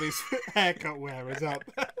Elvis haircut wearers up.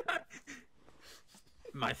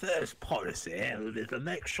 My first policy is to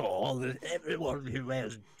make sure that everyone who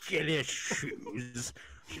wears jelly shoes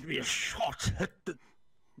should be shot at the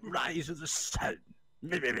rise of the sun.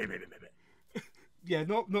 Yeah,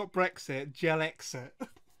 not Brexit, gel exit.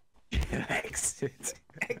 Exit.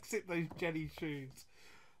 Exit those jelly shoes.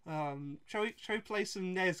 Shall we play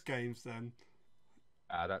some NES games then?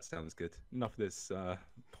 That sounds good. Enough of this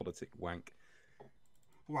politic wank.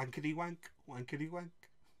 Wankety wank, wankety wank.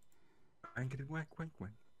 Wankety wank, wank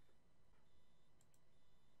wank.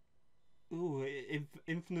 Ooh,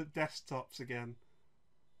 infinite desktops again.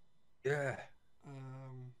 Yeah.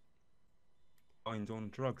 Mind on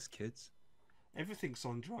drugs, kids. Everything's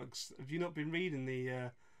on drugs. Have you not been reading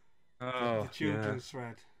the children's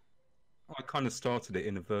thread? I kind of started it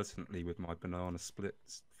inadvertently with my banana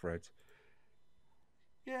splits thread.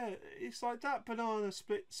 Yeah, it's like that Banana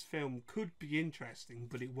Splits film could be interesting,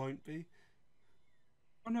 but it won't be.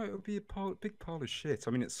 Oh no, it'll be a big pile of shit.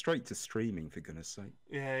 I mean, it's straight to streaming, for goodness sake.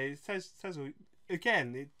 Yeah, it says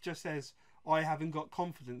again. It just says I haven't got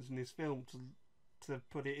confidence in this film to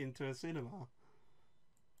put it into a cinema.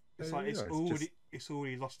 It's like it's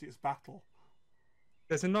already lost its battle.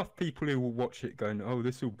 There's enough people who will watch it going, "Oh,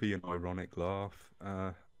 this will be an ironic laugh."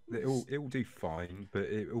 It'll do fine, but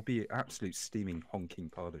it'll be an absolute steaming honking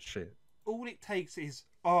pile of shit. All it takes is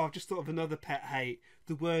I've just thought of another pet hate: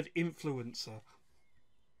 the word influencer.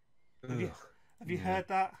 Have you heard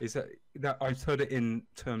that? Is that I've heard it in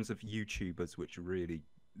terms of YouTubers, which really.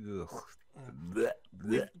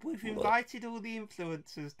 We've invited all the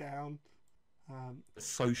influencers down.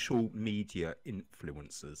 Social media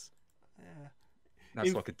influencers. Yeah.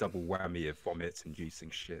 That's like a double whammy of vomit-inducing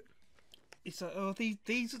shit. It's like,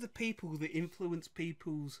 these are the people that influence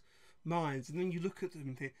people's minds, and then you look at them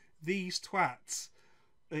and think, these twats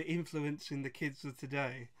are influencing the kids of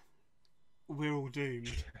today. We're all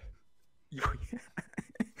doomed.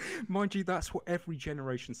 Mind you, that's what every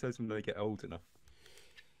generation says when they get old enough.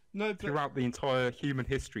 No, but throughout the entire human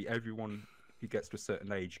history, everyone who gets to a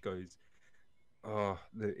certain age goes, "Oh,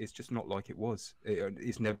 it's just not like it was.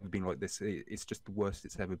 It's never been like this. It's just the worst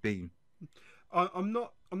it's ever been." I'm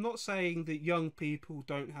not saying that young people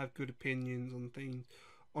don't have good opinions on things.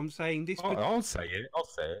 I'm saying this. I'll say it. I'll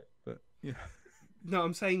say it. But yeah. No,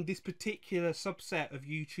 I'm saying this particular subset of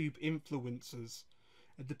YouTube influencers,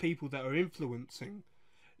 the people that are influencing,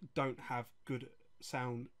 don't have good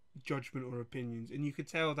sound judgment or opinions, and you can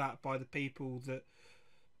tell that by the people that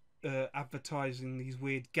advertising these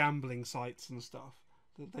weird gambling sites and stuff.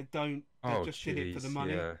 That they don't. They just did it for the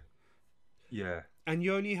money. Yeah. And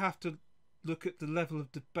you only have to look at the level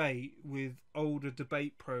of debate with older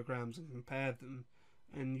debate programs and compare them,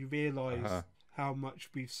 and you realise how much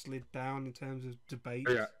we've slid down in terms of debate.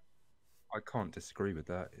 Yeah, I can't disagree with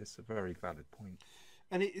that. It's a very valid point.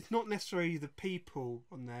 And it's not necessarily the people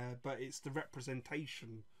on there, but it's the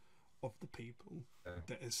representation of the people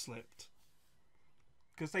that has slipped.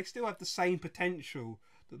 Because they still have the same potential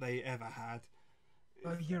that they ever had.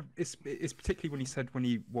 Yeah, it's particularly when he said when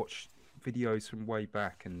you watch videos from way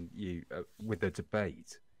back and you with a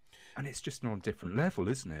debate, and it's just on a different level,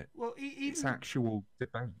 isn't it? Well, it's actual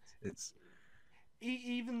debate. It's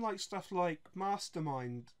even like stuff like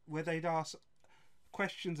Mastermind, where they'd ask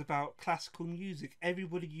questions about classical music.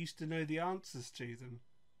 Everybody used to know the answers to them.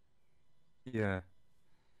 Yeah.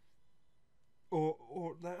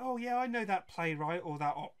 Or like, oh yeah, I know that playwright or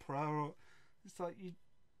that opera. Or it's like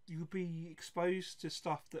you would be exposed to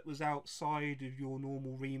stuff that was outside of your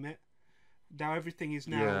normal remit. Now everything is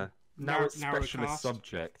now now it's specialist narrowcast.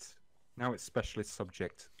 subject. Now it's specialist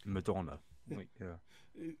subject Madonna. Like, yeah.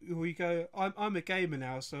 We go. I'm a gamer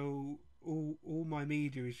now, so all my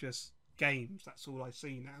media is just games. That's all I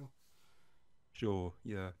see now. Sure.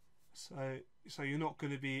 Yeah. So you're not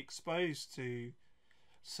going to be exposed to,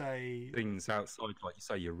 say, things outside, like you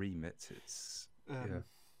say, your remit. It's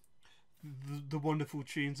the wonderful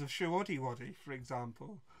tunes of Shawaddy Waddy, for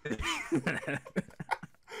example.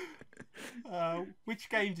 Which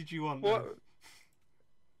game did you want?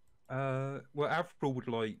 Well, Avril would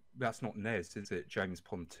like. That's not NES, is it? James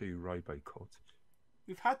Pond 2 Robocod.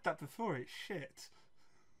 We've had that before. It's shit.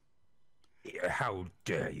 How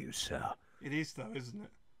dare you, sir? It is though, isn't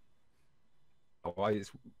it?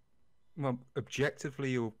 Well,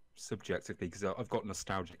 objectively or subjectively, because I've got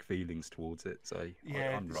nostalgic feelings towards it. So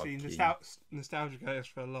yeah, I'm see, right nostalgia goes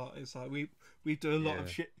for a lot. It's like we do a lot of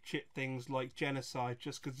shit things like genocide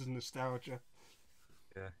just because of nostalgia.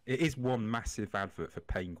 Yeah, it is one massive advert for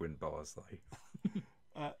Penguin bars,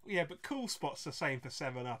 though. Yeah, but Cool Spot's the same for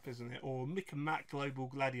 7-Up, isn't it? Or Mick and Mac Global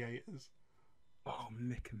Gladiators. Oh,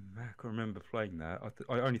 Mick and Mac! I remember playing that.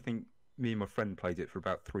 I only think me and my friend played it for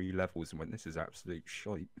about 3 levels and went, "This is absolute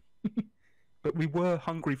shite." But we were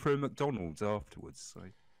hungry for a McDonald's afterwards, so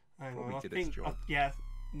Hang probably on, did its job.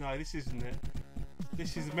 No, this isn't it.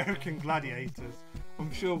 This is American Gladiators.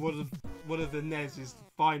 I'm sure one of the NES's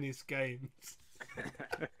finest games.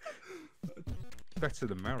 Better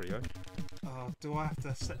than Mario. Do I have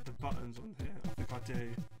to set the buttons on here? I think I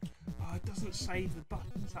do. Oh, it doesn't save the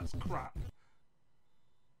buttons. That's crap.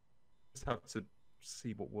 Just have to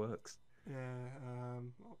see what works. Yeah.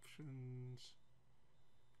 Options.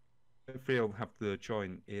 Hopefully I'll have the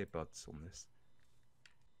giant earbuds on this.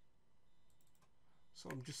 So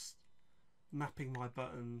I'm just mapping my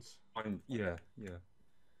buttons. Yeah.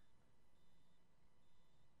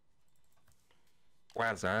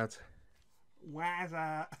 Wazad.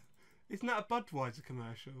 Isn't that a Budweiser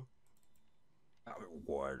commercial?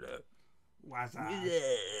 What?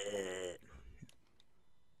 Wazad.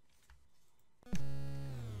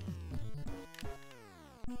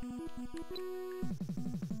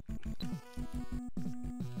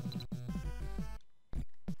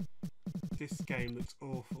 This game looks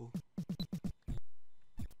awful.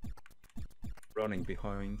 Running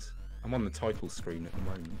behind. I'm on the title screen at the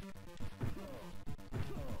moment.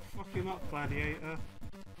 Fuck him up, Gladiator.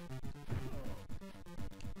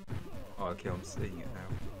 Oh, okay, I'm seeing it now.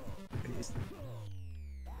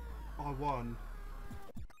 I won.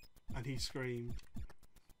 And he screamed.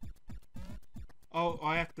 Oh,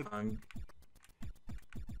 I have to...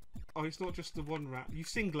 Oh, it's not just the one rap. You've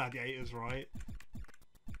seen Gladiators, right?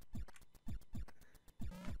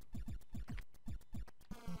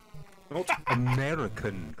 Not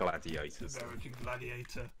American Gladiators. American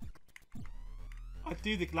Gladiator. I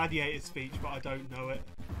do the Gladiator speech, but I don't know it.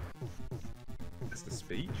 That's the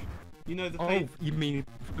speech? You know the... Oh, you mean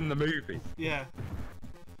from the movie? Yeah.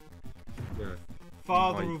 Yeah.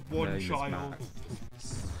 Father My of one name is child. Matt.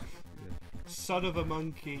 Son of a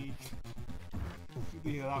monkey.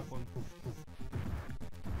 Yeah, that one.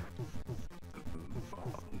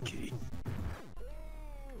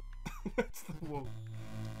 whoa.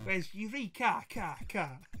 Where's Eureka?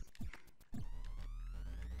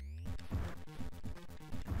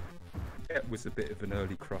 It was a bit of an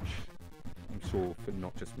early crush, I'm sure, for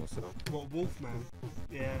not just myself. What, Wolfman?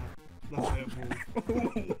 Yeah, love it,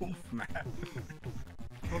 Wolf. Wolfman.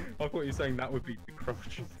 I thought you were saying that would be the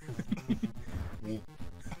crush. Wolf.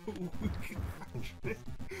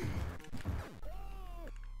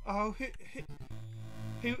 Oh,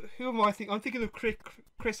 who am I thinking? I'm thinking of Chris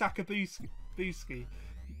Akabuski.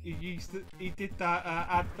 He did that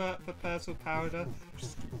advert for Persil powder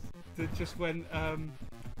that just went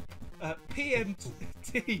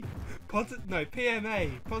PMT,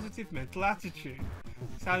 PMA, positive mental attitude.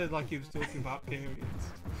 Sounded like he was talking about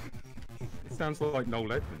periods. It sounds like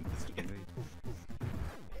Noel Edmonds to me.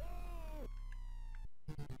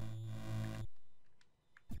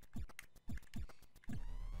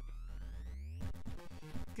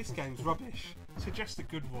 This game's rubbish. Suggest a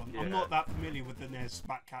good one. Yeah. I'm not that familiar with the NES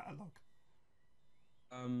back catalogue.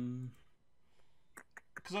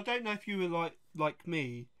 Because I don't know if you were like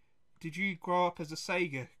me. Did you grow up as a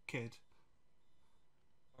Sega kid?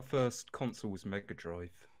 My first console was Mega Drive.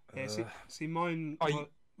 Yeah, see mine. I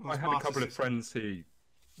was had a Master couple of System. friends who,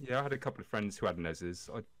 I had a couple of friends who had NESs.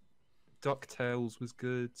 DuckTales was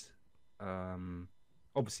good.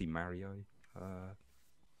 Obviously Mario.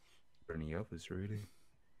 Any others really?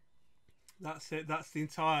 That's it. That's the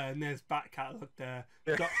entire NES back catalogue there.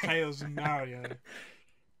 DuckTales and Mario.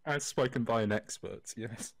 As spoken by an expert,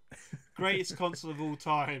 yes. Greatest console of all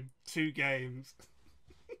time. 2 games.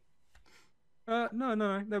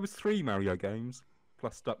 No. There was 3 Mario games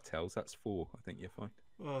plus DuckTales. That's 4. I think you're fine.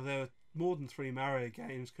 Well, there were more than 3 Mario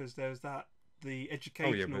games because there was the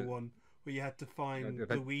educational one where you had to find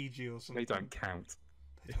Luigi or something. They don't count.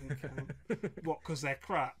 They don't count. What? Because they're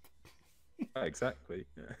crap. Exactly.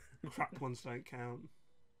 Yeah. Crap ones don't count.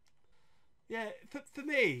 Yeah, for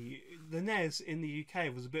me, the NES in the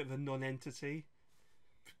UK was a bit of a non-entity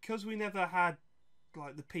because we never had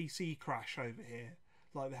like the PC crash over here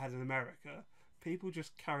like they had in America. People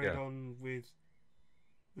just carried on with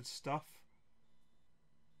stuff.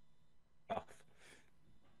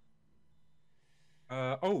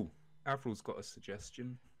 Avril's got a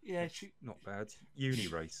suggestion. Yeah, That's not bad. Uni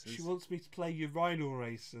Racers. She wants me to play Urinal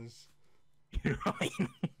Racers. Urinal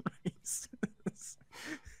Racers.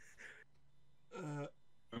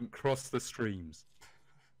 Cross the streams.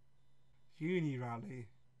 Uni Rally.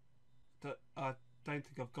 I don't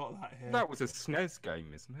think I've got that here. That was a SNES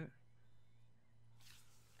game, isn't it?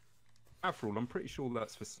 Avril, I'm pretty sure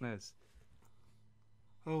that's for SNES.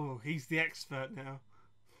 Oh, he's the expert now.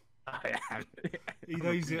 I am. He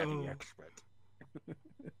knows it all. Expert.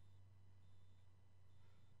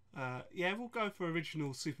 Yeah, we'll go for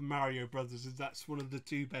original Super Mario Brothers, as that's one of the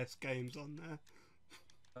 2 best games on there.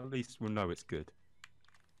 At least we'll know it's good.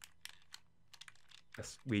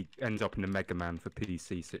 Yes, we end up in a Mega Man for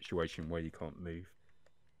PC situation where you can't move.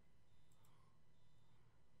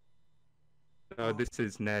 This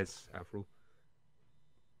is NES, Avril.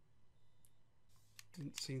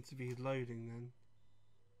 Didn't seem to be loading then.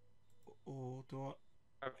 Or do I?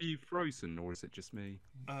 Have you frozen, or is it just me?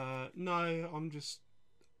 No,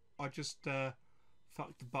 I just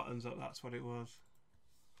fucked the buttons up. That's what it was.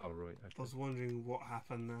 Oh right. Okay. I was wondering what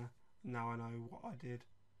happened there. Now I know what I did.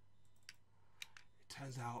 It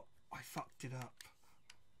turns out I fucked it up.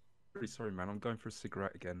 Really sorry, man. I'm going for a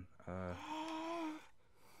cigarette again.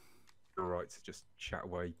 You're right to just chat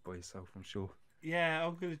away by yourself, I'm sure. Yeah,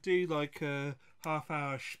 I'm gonna do like a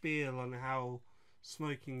half-hour spiel on how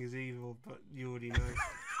smoking is evil, but you already know.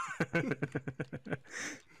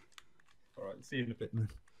 All right. See you in a bit, man.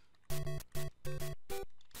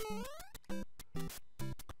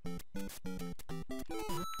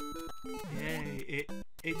 Yay!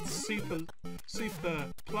 It's super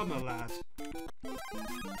plumber lad.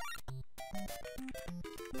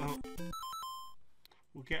 Oh,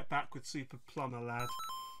 we'll get back with super plumber lad.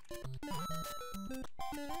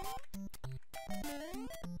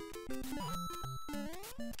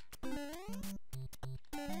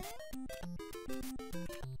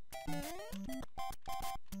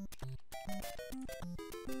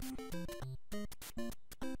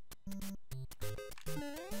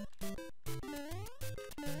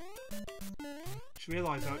 Just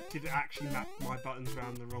realised I did actually map my buttons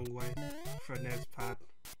around the wrong way for a NES pad.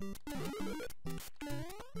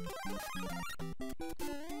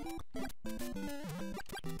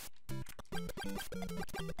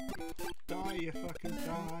 Die, you fucking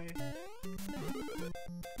die.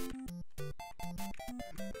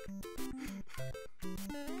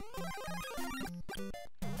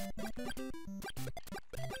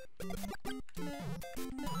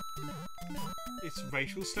 It's a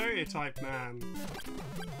racial stereotype, man.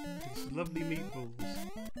 It's lovely meatballs.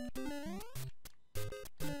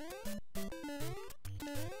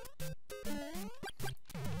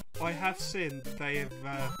 I have seen that they have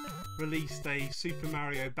released a Super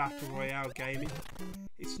Mario Battle Royale game.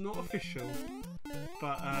 It's not official,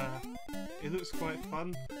 but it looks quite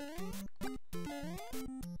fun.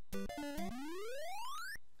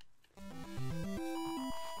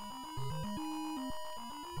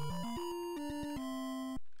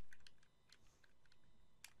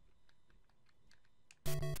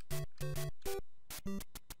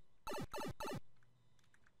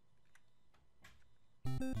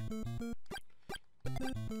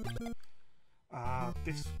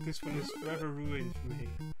 This one is forever ruined for me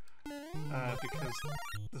because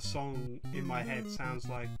the song in my head sounds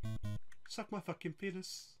like "Suck my fucking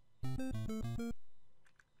penis,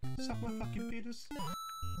 suck my fucking penis,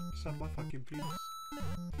 suck my fucking penis,"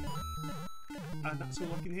 and that's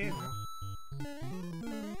all I can hear now.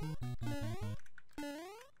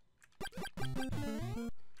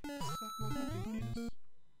 Suck my fucking penis.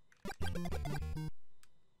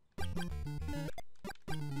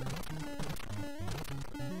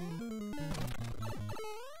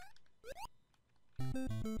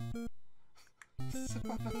 Suck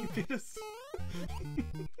my fucking penis.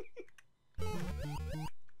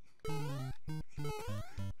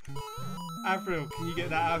 Avril, can you get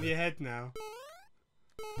that out of your head now?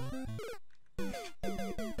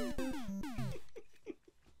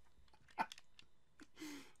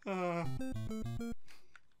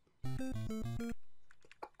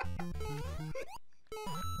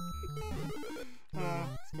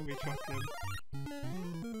 It's gonna be chocolate.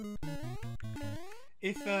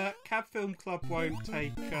 If Cab Film Club won't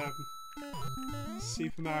take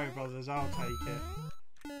Super Mario Brothers, I'll take it.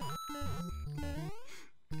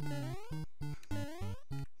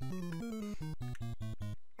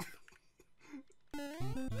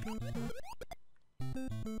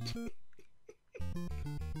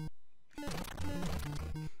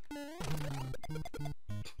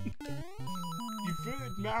 You've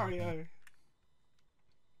ruined Mario.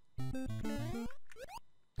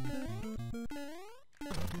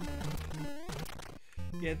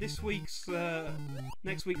 Yeah, this week's,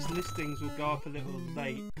 next week's listings will go up a little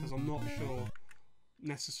late because I'm not sure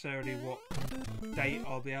necessarily what date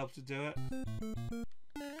I'll be able to do it.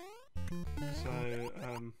 So,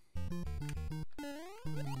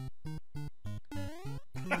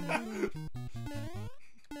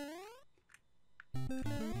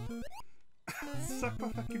 suck my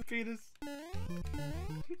fucking penis.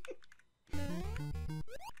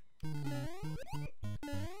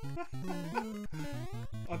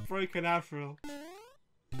 I've broken Avril.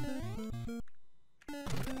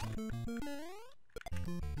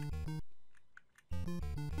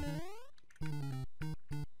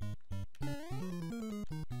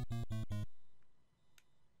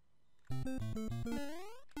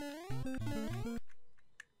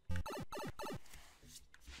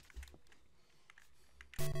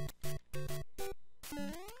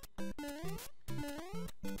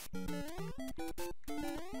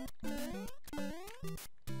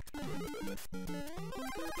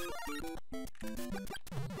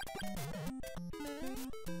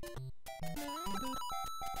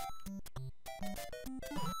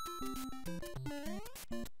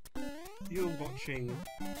 You're watching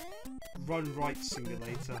Run Right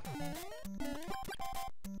Simulator.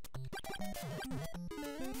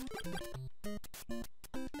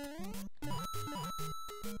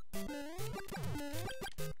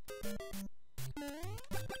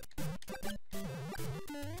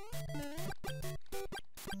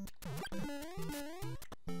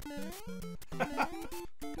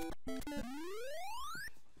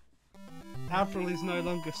 Avril is no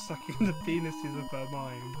longer sucking the penises of her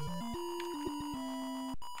mind.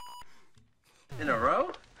 In a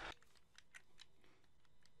row?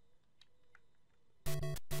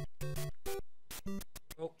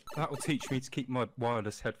 Well, that'll teach me to keep my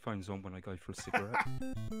wireless headphones on when I go for a cigarette.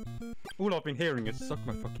 All I've been hearing is "suck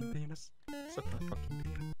my fucking penis, suck my fucking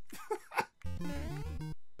penis."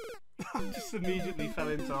 I just immediately fell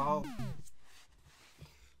into a hole.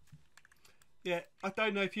 Yeah, I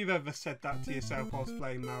don't know if you've ever said that to yourself whilst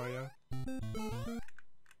playing Mario.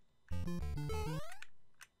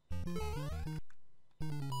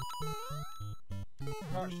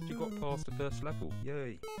 I actually got past the first level,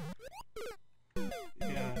 yay.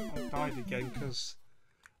 Yeah, I died again because,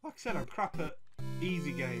 like I said, I'm crap at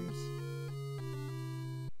easy games.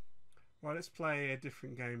 Right, let's play a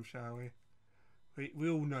different game, shall we? We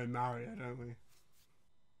all know Mario, don't we?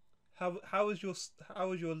 How was your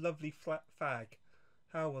lovely fat fag?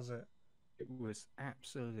 How was it? It was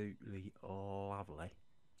absolutely lovely.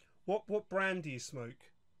 What brand do you smoke?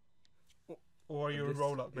 Or are you a This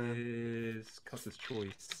roll-up man? is Cutter's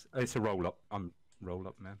Choice. Oh, it's a roll-up. I'm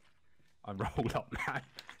roll-up man. I'm roll-up man.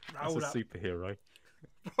 That's a Roll-up. superhero.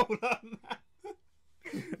 Roll-up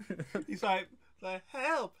man. He's like,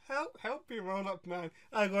 help me, roll-up man.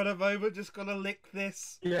 I got a moment, just gonna lick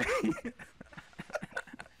this. Yeah.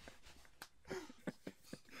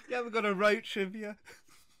 You haven't got a roach, have you?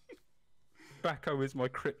 Tobacco is my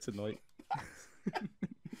kryptonite.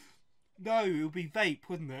 No, it would be vape,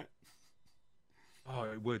 wouldn't it? Oh,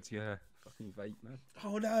 it would, yeah. Fucking vape, man.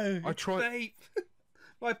 Oh no, I tried. vape.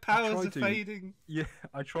 My powers tried are to- fading. Yeah,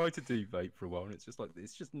 I tried to do vape for a while, and it's just like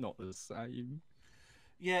it's just not the same.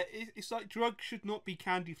 Yeah, it's like drugs should not be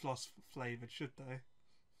candy floss flavoured, should they?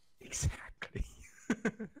 Exactly.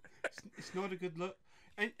 It's not a good look.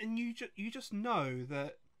 And you just know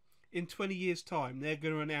that in 20 years' time, they're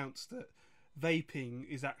going to announce that vaping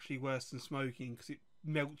is actually worse than smoking because it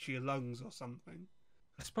melts your lungs or something.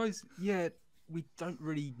 I suppose, yeah, we don't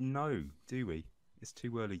really know, do we? It's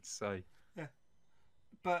too early to say. Yeah.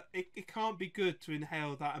 But it can't be good to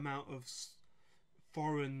inhale that amount of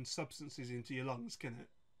foreign substances into your lungs, can it?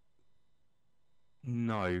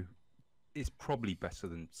 No. It's probably better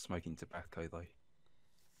than smoking tobacco, though.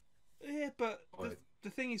 Yeah, but the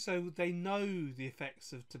thing is, though, they know the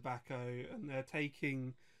effects of tobacco and they're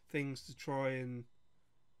taking things to try and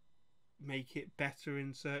make it better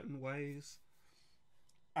in certain ways.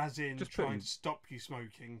 As in, Just trying putting- to stop you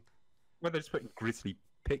smoking. Well, they're just putting grisly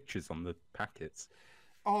pictures on the packets.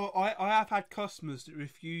 Oh, I have had customers that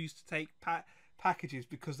refused to take packages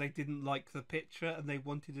because they didn't like the picture and they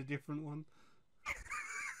wanted a different one.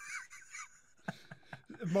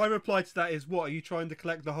 My reply to that is, what, are you trying to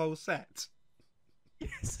collect the whole set?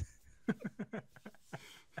 Yes.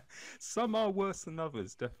 Some are worse than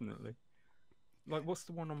others, definitely. Like, what's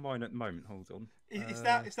the one on mine at the moment? Hold on. Is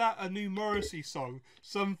that a new Morrissey song?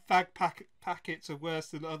 Some fag packets are worse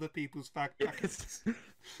than other people's fag packets.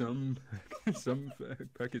 some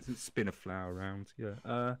packets that spin a flower around.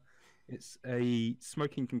 Yeah. It's a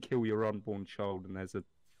smoking can kill your unborn child, and there's a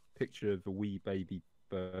picture of a wee baby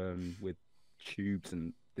burn with tubes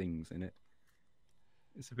and things in it.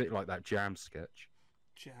 It's a bit like that Jam sketch.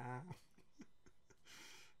 Jam.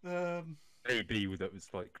 Baby that was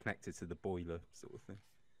like connected to the boiler sort of thing.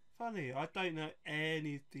 Funny, I don't know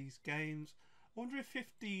any of these games. I wonder if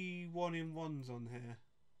 51 in 1's on here.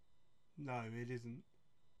 No, it isn't.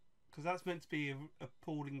 Because that's meant to be a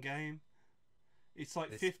appalling game. It's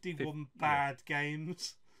like It's 51 bad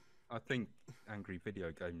games. I think Angry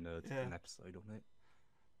Video Game Nerd did Yeah. an episode on it.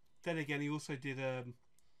 Then again, he also did a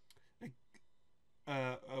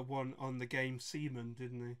one on the game Seaman,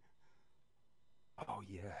 didn't he? Oh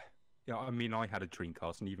yeah. Yeah, I mean, I had a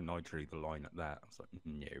Dreamcast, and even I drew the line at that. I was like,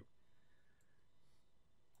 no.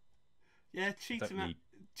 Yeah, Don't need-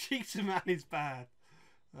 Cheetah Man is bad.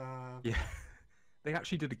 Yeah. They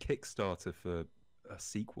actually did a Kickstarter for a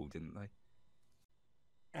sequel, didn't they?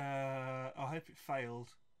 I hope it failed.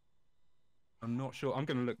 I'm not sure. I'm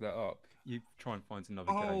going to look that up. You try and find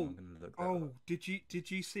another game. I'm going to look that up. Did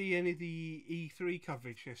you see any of the E3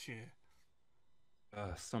 coverage this year?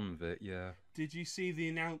 Some of it, yeah. Did you see the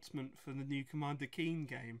announcement for the new Commander Keen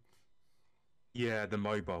game? Yeah, the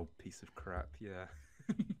mobile piece of crap, yeah.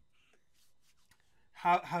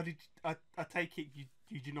 How did I take it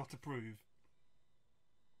you do not approve?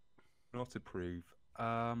 Not approve.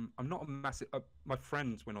 I'm not a massive... my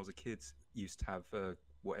friends, when I was a kid, used to have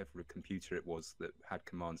whatever computer it was that had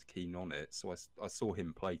Commander Keen on it, so I saw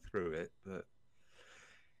him play through it, but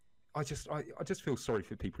I just feel sorry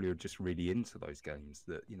for people who are just really into those games.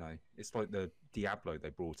 That, you know, it's like the Diablo they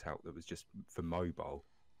brought out that was just for mobile.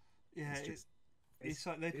 Yeah, it's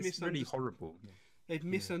like they've it's really horrible. Yeah. They've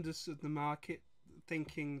misunderstood the market,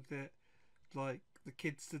 thinking that like the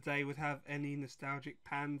kids today would have any nostalgic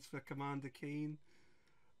pans for Commander Keen.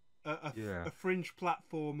 A fringe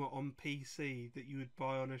platformer on PC that you would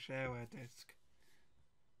buy on a shareware disc.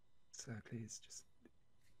 Exactly,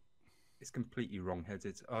 it's completely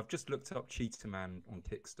wrong-headed. I've just looked up Cheetah Man on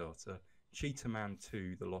Kickstarter. Cheetah Man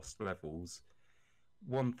 2: The Lost Levels.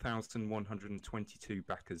 1,122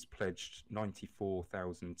 backers pledged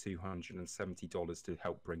 $94,270 to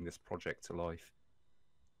help bring this project to life.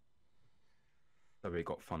 So it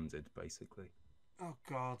got funded, basically. Oh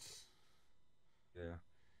God. Yeah.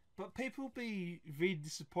 But people would be really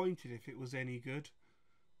disappointed if it was any good.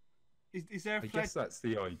 Is there a I pledge? guess that's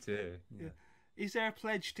the idea. Yeah. Is there a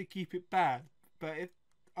pledge to keep it bad? But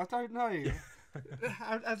I don't know.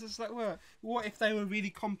 How does that work? What if they were really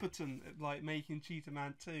competent at like making Cheetah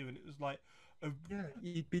Man 2 and it was like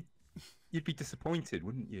you'd be You'd be disappointed,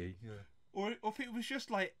 wouldn't you? Yeah. Or if it was just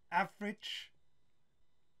like average.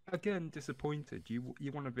 Again, disappointed. You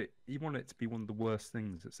want it to be one of the worst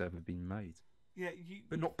things that's ever been made. Yeah,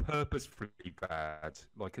 but not purposefully bad.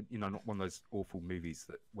 Like not one of those awful movies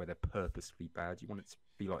where they're purposefully bad. You want it to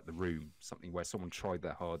be like The Room, something where someone tried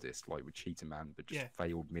their hardest, like with Cheetah Man, but just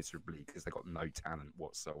failed miserably because they got no talent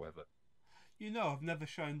whatsoever. I've never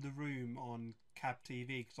shown The Room on Cab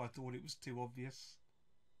TV because I thought it was too obvious.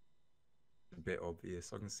 A bit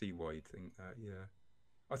obvious. I can see why you'd think that. Yeah.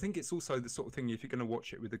 I think it's also the sort of thing, if you're going to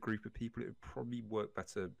watch it with a group of people, it would probably work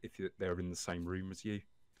better if they're in the same room as you.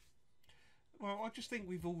 Well, I just think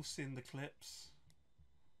we've all seen the clips.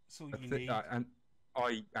 That's all you need. And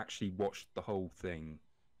I actually watched the whole thing,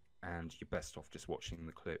 and you're best off just watching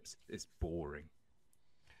the clips. It's boring.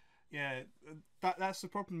 Yeah, that's the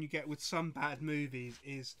problem you get with some bad movies,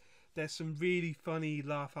 is there's some really funny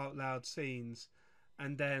laugh out loud scenes,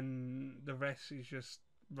 and then the rest is just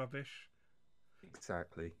rubbish.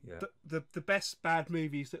 Exactly, yeah. The best bad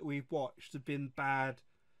movies that we've watched have been bad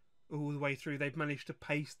all the way through. They've managed to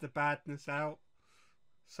pace the badness out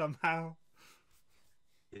somehow.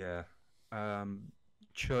 Yeah.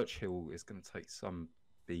 Churchill is going to take some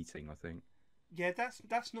beating, I think. Yeah,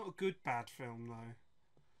 that's not a good bad film, though.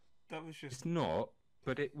 That was just... It's not,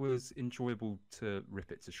 but it was enjoyable to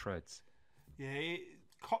rip it to shreds. Yeah,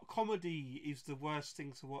 comedy is the worst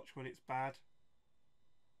thing to watch when it's bad.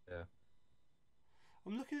 Yeah.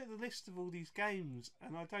 I'm looking at the list of all these games,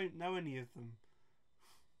 and I don't know any of them.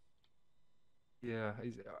 Yeah,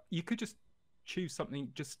 you could just choose something.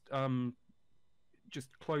 Just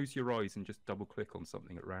close your eyes and just double click on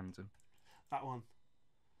something at random. That one.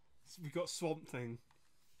 So we've got Swamp Thing.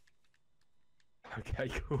 Okay,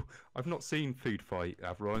 cool. I've not seen Food Fight,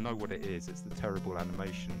 Avril. I know what it is. It's the terrible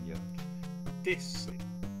animation. Yeah. This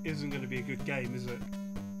isn't going to be a good game, is it?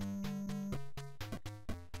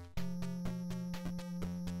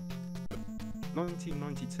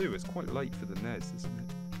 $1992. It's quite late for the NES, isn't it?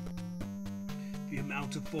 The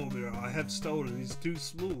amount of formula I have stolen is too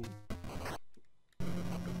small.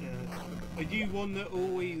 Are you one that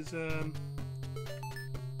always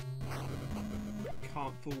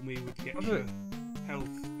can't fool me with the extra health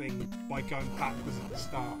thing by going backwards at the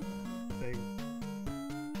start thing?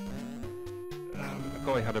 That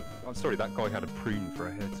guy had a prune for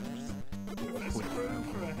a head. Professor Prune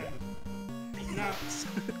for a head. Now,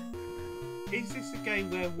 is this a game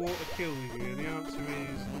where water kills you? And the answer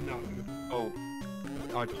is no. Oh,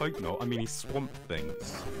 I'd hope not. I mean, he's Swamp Thing.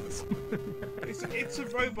 It's a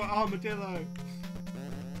robot armadillo.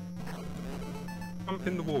 Jump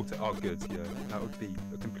in the water. Oh, good. Yeah, that would be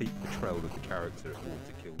a complete betrayal of the character if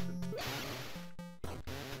water killed him.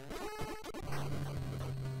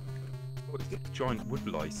 What is it? Giant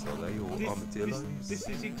woodlice, are they, or armadillos? This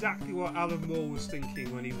is exactly what Alan Moore was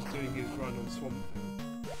thinking when he was doing his run on Swamp Thing.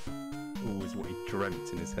 Always what he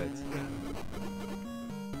dreamt in his head.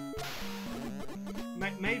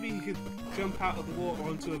 Maybe he could jump out of the water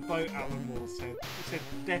onto a boat, Alan Moore said. He said,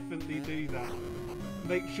 definitely do that.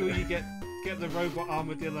 Make sure you get the robot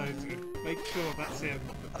armadillos. Make sure that's him.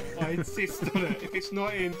 I insist on it. If it's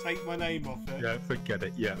not in, take my name off it. Yeah, forget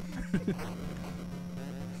it, yeah.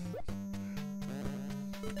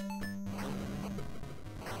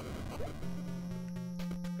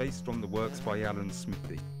 Based on the works by Alan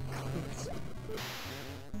Smithy.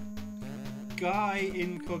 Guy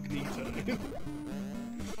Incognito.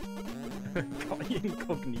 Guy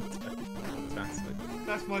Incognito. Fantastic.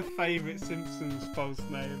 That's my favourite Simpsons false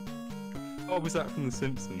name. Oh, was that from The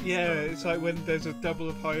Simpsons? Yeah, it's like when there's a double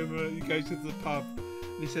of Homer, he goes into the pub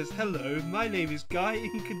and he says, "Hello, my name is Guy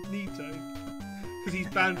Incognito." Because he's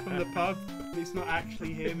banned from the pub. It's not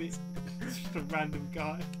actually him, it's just a random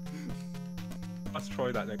guy. Let's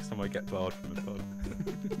try that next time I get barred from a pub.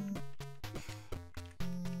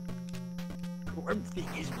 One thing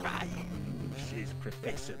is mine, says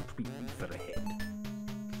Professor Prune for a head.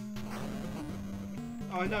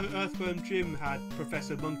 I know Earthworm Jim had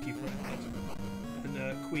Professor Monkey for a head,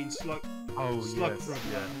 and Queen Slug for a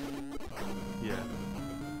head. Yeah.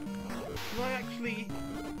 Can I actually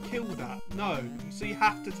kill that? No. So you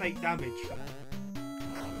have to take damage for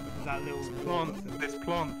that little this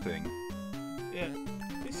plant thing. Yeah.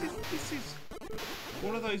 This is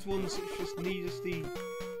one of those ones that just needlessly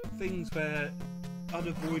things where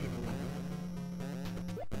unavoidable.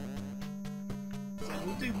 So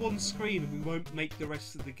we'll do one screen and we won't make the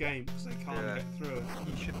rest of the game because they can't get through it.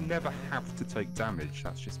 You should never have to take damage.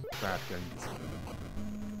 That's just bad games.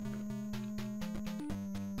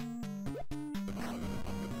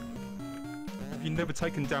 Have you never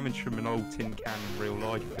taken damage from an old tin can in real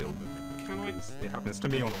life film? Can I? It happens to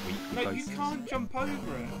me on a weekly No, basis. you can't jump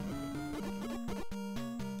over it.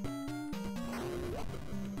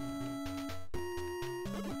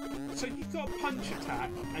 So you've got a punch attack,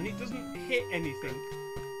 and it doesn't hit anything.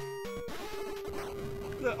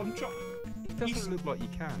 Look, I'm trying. It doesn't look like you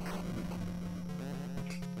can.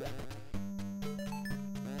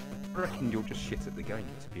 I reckon you're just shit at the game,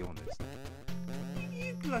 to be honest.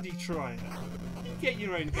 You bloody try it. You get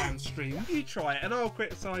your own damn stream. You try it, and I'll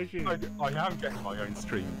criticise you. I am getting my own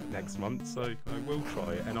stream next month, so I will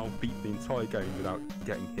try it, and I'll beat the entire game without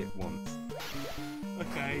getting hit once.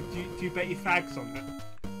 Okay, do you bet your fags on it?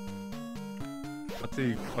 I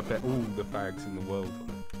do. I bet all the fags in the world on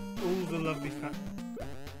it. All the lovely fags.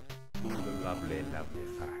 All the lovely, lovely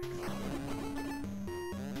fags.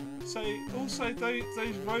 So, also,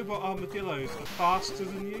 those robot armadillos are faster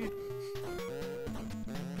than you.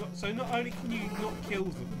 So not only can you not kill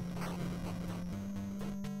them...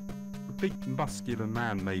 A big muscular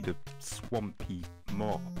man made of swampy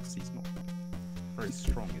moss. He's not very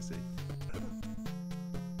strong, is he?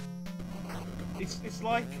 It's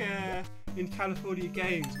like in California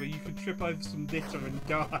Games where you can trip over some litter and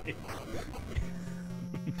die.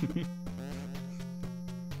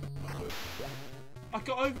 I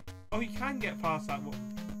got over... Oh, you can get past that one.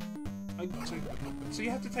 So you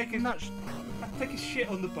have to take a shit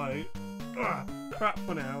on the boat. Ugh, crap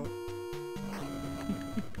one out.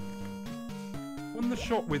 On the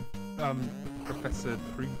shot with Professor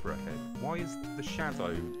Kruber ahead, why is the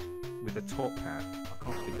shadow with a top hat? I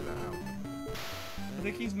can't figure that out. I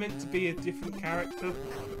think he's meant to be a different character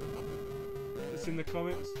that's in the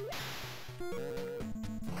comics.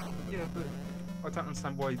 Yeah, but I don't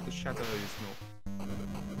understand why the shadow is not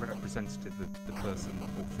representative of the person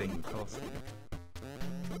or thing casting.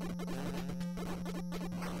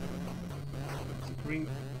 It's a green...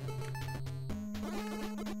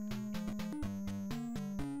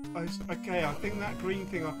 Okay, I think that green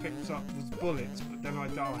thing I picked up was bullets, but then I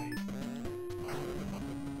died.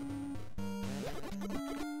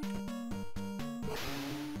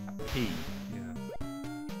 P, yeah.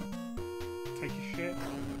 Take a shit.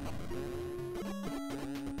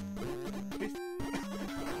 This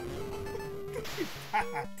is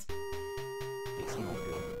bad. It's not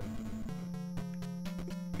good.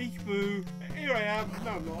 Peekaboo. Here I am.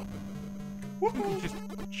 No, I'm not. Woohoo! You just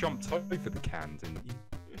jumped over the can, didn't you?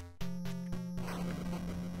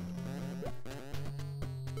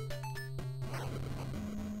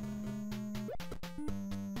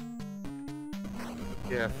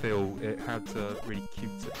 Yeah, Phil, it had really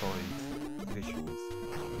cutified visuals.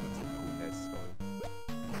 Typical NES style.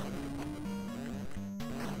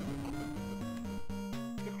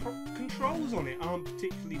 The controls on it aren't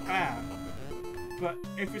particularly bad, but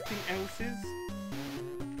everything else is.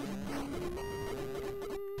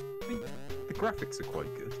 I mean, the graphics are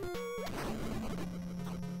quite good.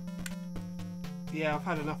 Yeah, I've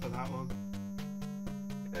had enough of that one.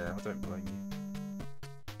 Yeah, I don't blame you.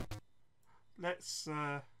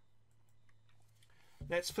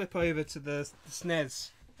 Let's flip over to the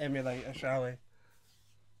SNES emulator, shall we?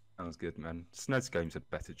 Sounds good, man. SNES games are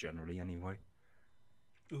better generally, anyway.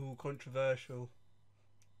 Ooh, controversial.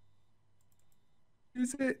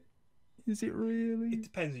 Is it? Is it really? It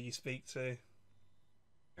depends who you speak to.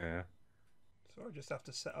 Yeah. So I just have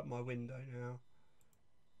to set up my window now.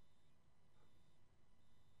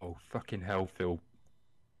 Oh, fucking hell, Phil.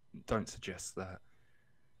 Don't suggest that.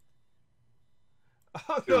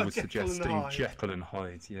 I'm Phil not was Jekyll and suggesting Hyde. Jekyll and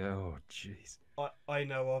Hyde. Yeah, oh, jeez. I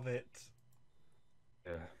know of it.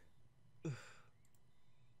 Yeah.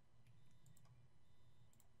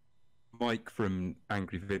 Mike from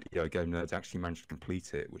Angry Video Game Nerds actually managed to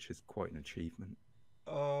complete it, which is quite an achievement.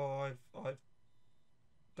 Oh, I've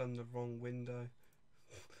done the wrong window.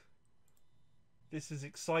 This is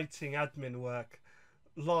exciting admin work.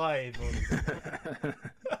 Live on...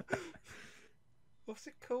 What's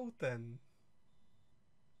it called then?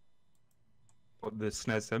 What, the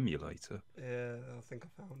SNES emulator? Yeah, I think I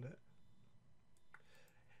found it.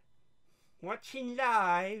 Watching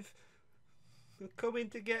live. We're coming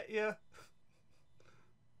to get you.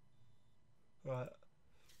 Right.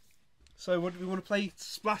 So, what do we want to play?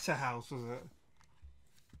 Splatterhouse, was it?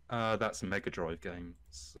 That's a Mega Drive game.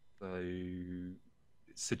 So,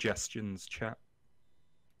 suggestions, chat.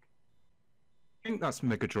 I think that's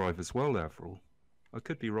Mega Drive as well, Avril. I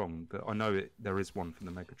could be wrong, but I know there is one from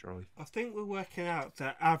the Mega Drive. I think we're working out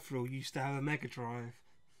that Avril used to have a Mega Drive.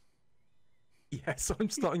 Yes, I'm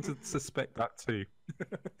starting to suspect that too.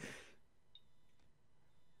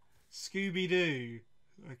 Scooby-Doo.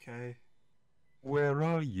 Okay. Where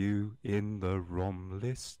are you in the ROM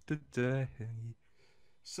list today?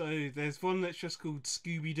 So there's one that's just called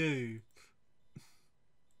Scooby Doo.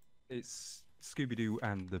 It's Scooby Doo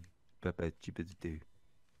and the Doo.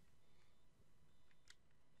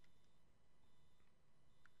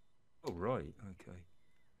 Oh right, okay.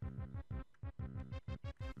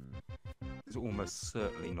 It's almost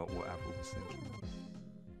certainly not what Avril was thinking.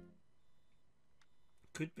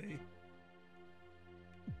 Could be.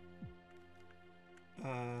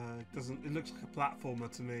 Doesn't it looks like a platformer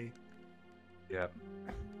to me? Yeah.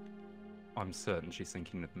 I'm certain she's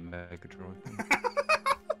thinking of the Mega Drive.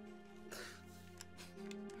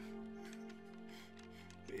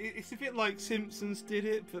 It's a bit like Simpsons did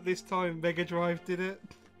it, but this time Mega Drive did it.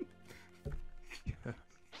 Yeah.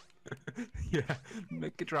 Yeah,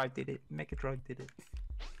 Mega Drive did it. Mega Drive did it.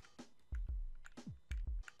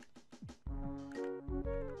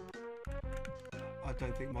 I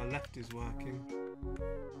don't think my left is working.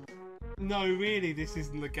 No, really, this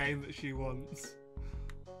isn't the game that she wants.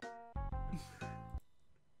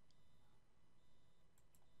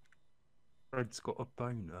 Fred's got a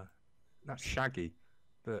boner. That's Shaggy.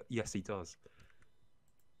 But yes, he does.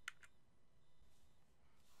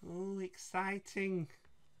 Oh, exciting.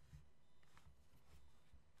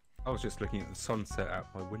 I was just looking at the sunset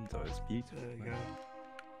out my window. It's beautiful. There you man. go.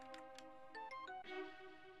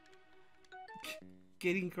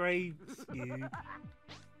 Getting graves, you.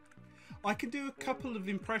 I can do a couple of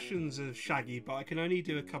impressions of Shaggy, but I can only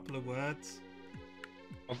do a couple of words.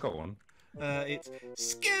 Oh, go on. It's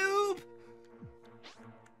Scoob!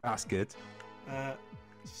 That's good.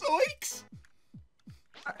 Zoinks!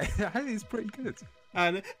 That is pretty good.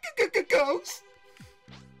 And Ghost!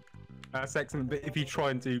 That's excellent, but if you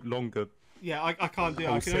try and do longer... Yeah, I can't do it.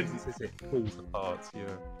 whole I can only... sentences, it falls apart,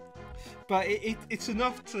 yeah. But it's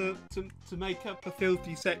enough to make up a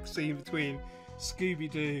filthy sex scene between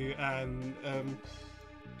Scooby-Doo and...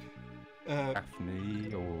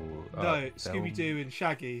 Daphne or... no, Scooby-Doo and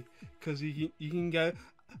Shaggy. Because you can go,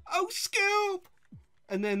 oh, Scoob!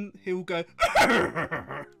 And then he'll go,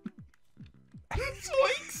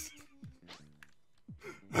 Zoinks!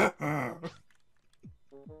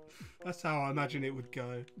 That's how I imagine it would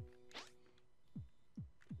go.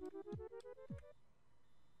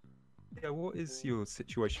 Yeah, what is your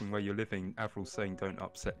situation where you're living? Avril's saying don't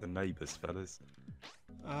upset the neighbours, fellas.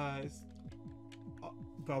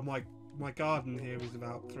 Well, my garden here is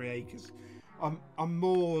about 3 acres. I'm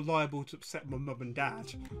more liable to upset my mum and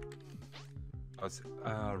dad.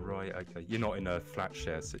 Right, okay. You're not in a flat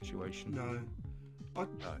share situation. No.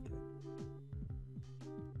 Okay.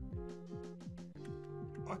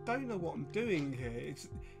 I don't know what I'm doing here.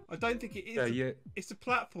 I don't think it is. Yeah. It's a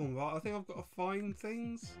platform, right? I think I've got to find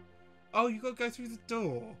things. Oh, you got to go through the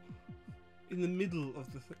door in the middle of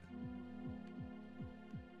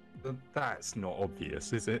the. That's not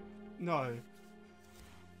obvious, is it? No.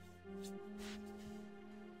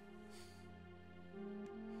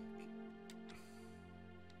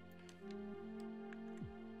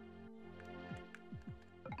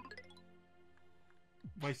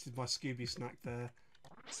 Wasted my Scooby snack there.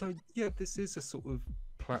 So yeah, this is a sort of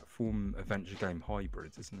platform adventure game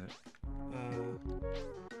hybrid, isn't it?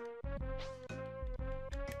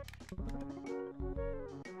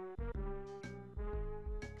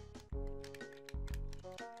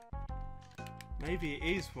 Maybe it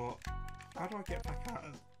is what. How do I get back out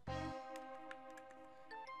of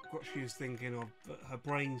what she was thinking of? But her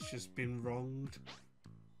brain's just been wronged.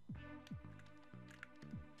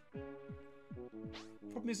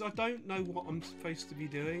 Problem is, I don't know what I'm supposed to be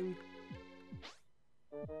doing.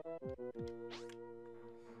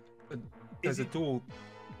 There's a door.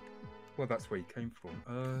 Well, that's where you came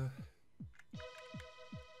from.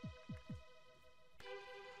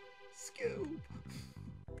 Scoob.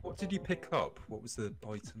 What did you pick up? What was the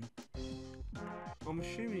item? I'm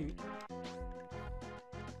assuming.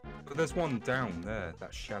 But there's one down there.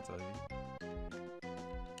 That shadow.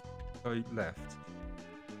 Go left.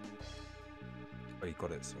 Oh, you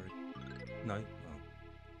got it. Sorry. No.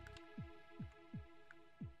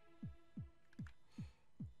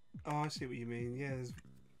 Oh, I see what you mean. Yeah.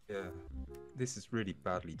 Yeah. This is really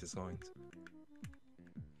badly designed.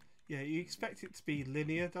 Yeah, you expect it to be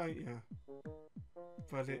linear, don't you?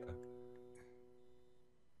 But it.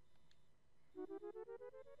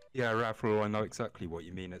 Yeah, Avril, I know exactly what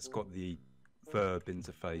you mean. It's got the verb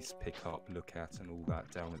interface, pick up, look at, and all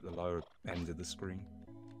that down at the lower end of the screen.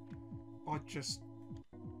 I just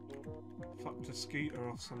fucked a scooter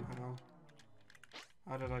off somehow.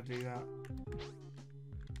 How did I do that?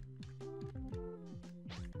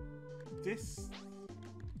 This.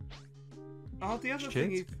 Oh, the other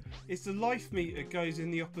thing is the life meter goes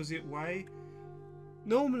in the opposite way.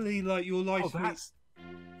 Normally, like your life meter.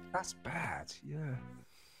 That's bad. Yeah.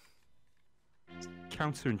 It's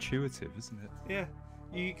counterintuitive, isn't it? Yeah.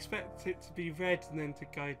 You expect it to be red and then to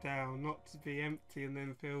go down, not to be empty and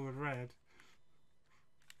then fill with red.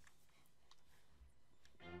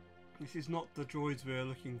 This is not the droids we are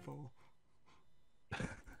looking for.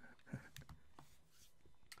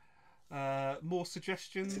 More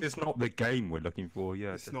suggestions? It's not the game we're looking for,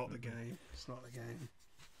 yeah. It's not the game. It's not the game.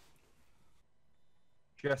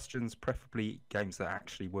 Suggestions, preferably games that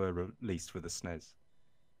actually were released for the SNES.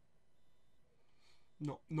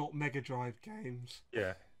 Not Mega Drive games.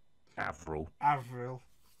 Yeah. Avril.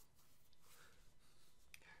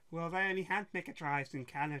 Well, they only had Mega Drives in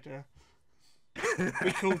Canada.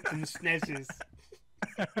 We called them SNESes.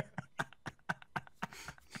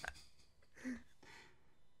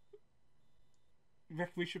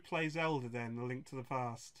 Reckon we should play Zelda then, A Link to the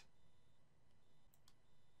Past.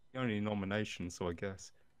 The only nomination, so I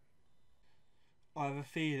guess. I have a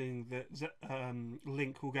feeling that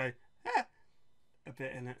Link will go, a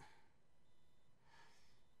bit in it.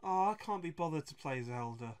 Oh, I can't be bothered to play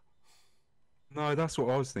Zelda. No, that's what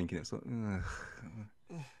I was thinking. It's like,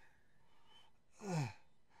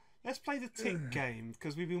 let's play the Tick game,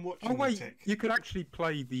 because we've been watching oh wait, the Tick. you could actually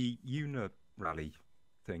play the Una Rally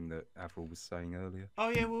thing that Avril was saying earlier. Oh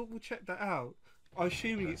yeah, we'll check that out. I'm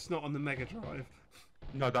assuming it's not on the Mega Drive.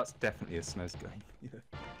 No, that's definitely a SNES game. Yeah.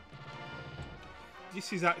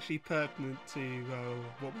 This is actually pertinent to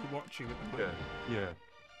what we're watching at the moment. Yeah.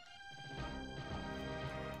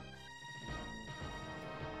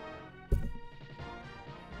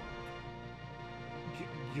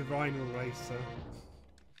 Urinal Racer.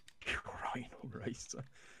 Urinal Racer.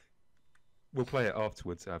 We'll play it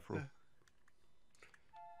afterwards, Avril.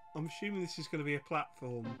 I'm assuming this is going to be a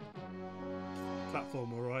platform,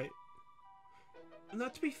 alright? No,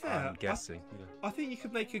 to be fair, I'm guessing. I think you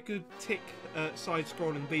could make a good Tick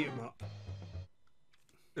side-scrolling beat 'em up.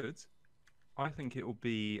 Good. I think it will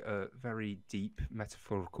be a very deep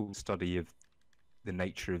metaphorical study of the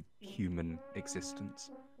nature of human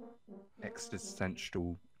existence.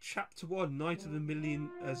 Existential. Chapter 1, Night of a Zillion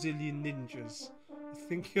Ninjas. I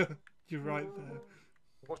think you're right there.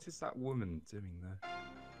 What is that woman doing there?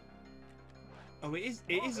 Oh, it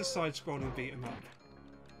is a side-scrolling beat 'em up.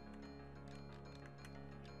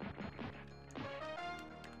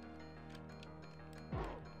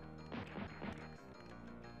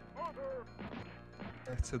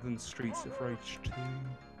 Better than Streets of Rage 2.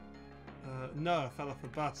 No, I fell off a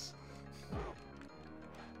bus.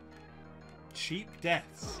 Cheap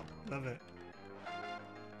deaths. Love it.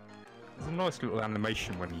 There's a nice little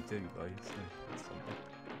animation when you do, though. So that's something.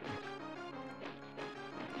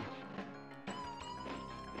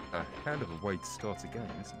 A hell of a way to start a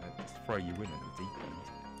game, isn't it? Just throw you in at the deep end.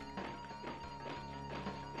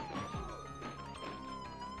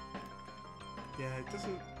 Yeah, it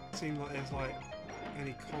doesn't seem like there's like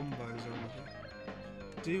any combos or anything.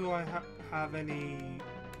 Do I have any,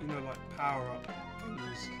 like power-up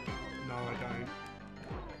things? No, I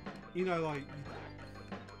don't. Like...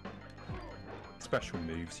 Special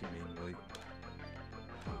moves, you mean, like...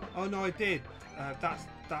 Oh, no, I did.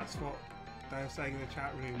 That's what they were saying in the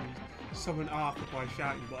chat room. Someone after by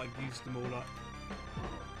shouting, but I used them all up.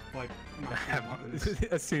 Like,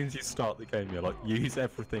 as soon as you start the game, you're like, use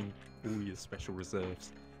everything, all your special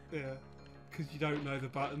reserves. Yeah, because you don't know the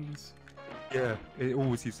buttons. Yeah, it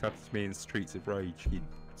always used to happen to me in Streets of Rage. You'd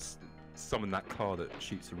summon that car that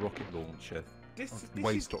shoots a rocket launcher.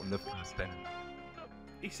 Waste it on the first enemy.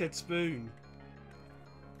 He said spoon.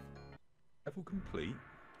 Level complete?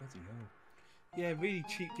 Bloody hell. Yeah, really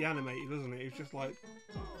cheaply animated, wasn't it? It was just like...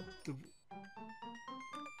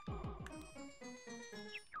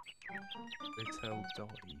 Hotel dive.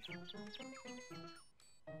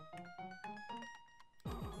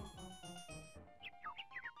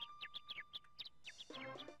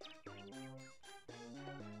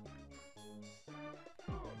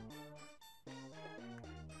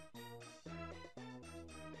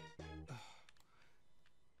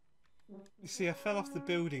 You see, I fell off the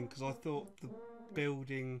building because I thought the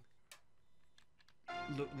building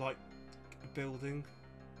looked like a building.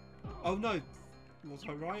 Oh no, was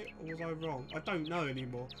I right or was I wrong? I don't know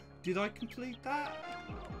anymore. Did I complete that?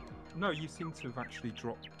 No, you seem to have actually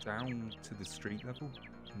dropped down to the street level,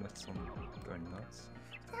 unless I'm going nuts.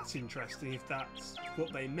 That's interesting if that's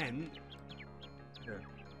what they meant. Yeah.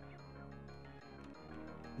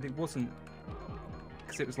 And it wasn't...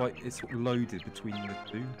 because it was like, it's sort of loaded between the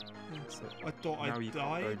two. So I thought I died.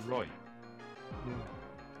 Go right. Yeah.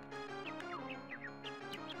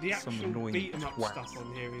 The actual beat 'em up stuff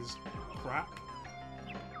on here is crap.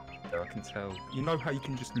 I can tell. You know how you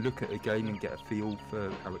can just look at a game and get a feel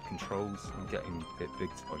for how it controls? I'm getting hit big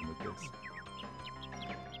time with this.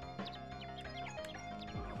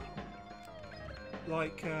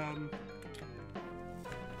 Like, you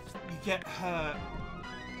get hurt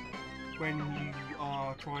when you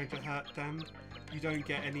are trying to hurt them. You don't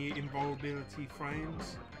get any invulnerability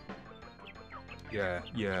frames. Yeah,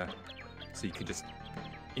 yeah. So you can just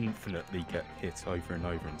infinitely get hit over and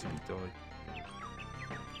over until you die.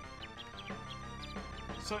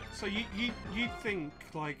 So you think,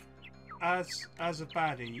 like, as a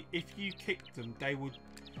baddie, if you kicked them, they would...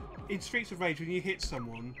 In Streets of Rage, when you hit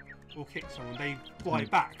someone or kick someone, they fly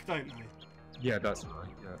back, don't they? Yeah, that's right,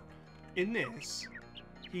 yeah. In this,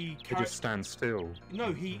 he... They just stand still.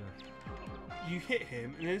 No, he... You hit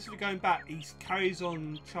him, and then instead of going back, he carries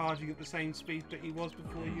on charging at the same speed that he was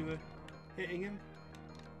before you were hitting him.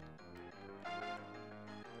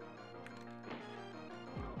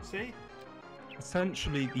 See?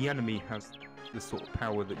 Essentially, the enemy has the sort of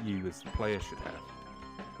power that you as the player should have.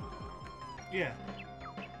 Yeah.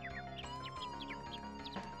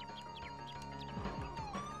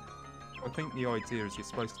 I think the idea is you're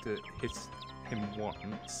supposed to hit him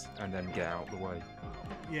once and then get out of the way.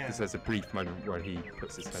 Yeah. Because there's a brief moment where he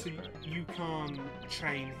puts his head So back. you can't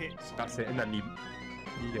chain hits. That's it, and then you...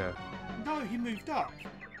 Yeah. No, he moved up.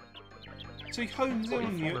 So he hones in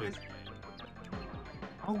on you.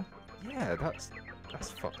 Oh, yeah, that's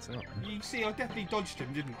fucked up. You see, I definitely dodged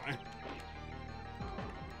him, didn't I?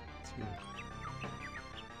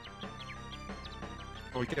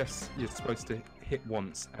 Well, I guess you're supposed to hit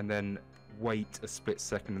once and then wait a split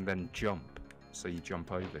second and then jump. So you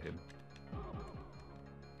jump over him.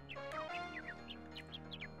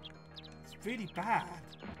 It's really bad.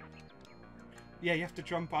 Yeah, you have to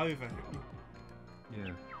jump over him.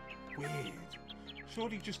 Yeah. Weird.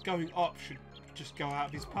 Surely just going up should just go out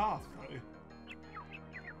of his path, though.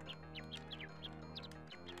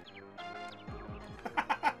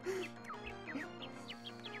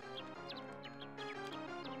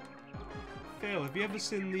 Phil, have you ever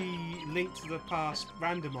seen the Link to the Past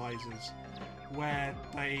randomizers where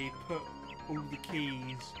they put all the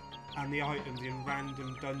keys and the items in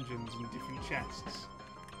random dungeons and different chests?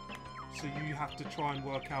 So you have to try and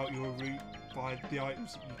work out your route by the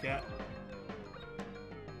items that you get.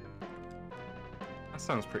 That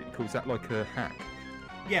sounds pretty cool. Is that like a hack?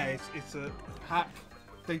 Yeah, it's a hack.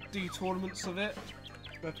 They do tournaments of it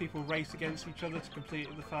where people race against each other to complete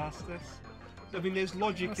it the fastest. I mean, there's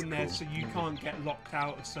logic That's in there, cool. so you can't get locked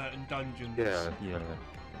out of certain dungeons. Yeah,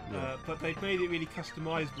 yeah. But they've made it really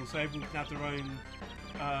customizable, so everyone can have their own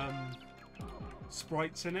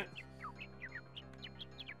sprites in it.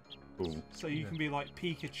 Cool. So you can be like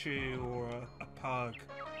Pikachu or a pug,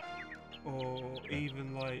 or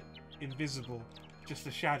even like invisible, just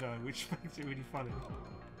a shadow, which makes it really funny.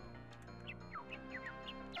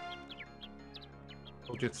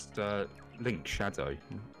 Or just Link Shadow.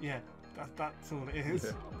 Yeah, that's all it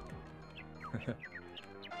is. Yeah.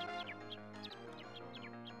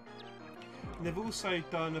 And they've also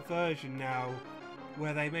done a version now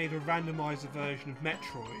where they made a randomizer version of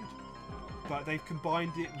Metroid, but they've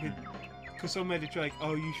combined it with, because someone made a joke,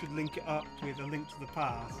 oh, you should link it up with A Link to the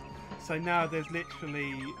Past. So now there's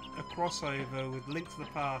literally a crossover with Link to the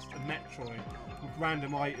Past and Metroid with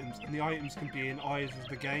random items, and the items can be in either of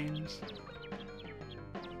the games.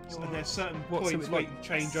 And there's certain points where you can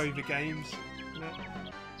change over games. Yeah.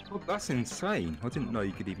 Well, that's insane. I didn't know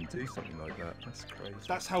you could even do something like that. That's crazy.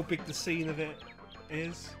 That's how big the scene of it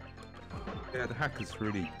is. Yeah, the hacker's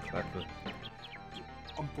really clever.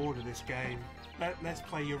 I'm bored of this game. Let's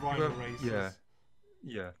play your Rhino Races. Yeah.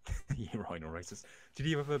 Yeah. Your Rhino Races. Did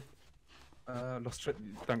you ever...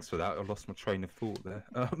 thanks for that. I lost my train of thought there.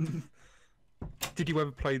 Did you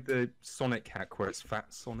ever play the Sonic hack where it's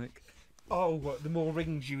Fat Sonic? Oh, what, the more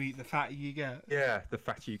rings you eat, the fatter you get? Yeah, the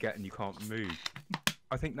fatter you get and you can't move.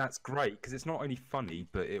 I think that's great, because it's not only funny,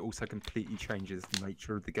 but it also completely changes the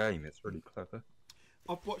nature of the game. It's really clever.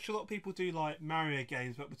 I've watched a lot of people do, like, Mario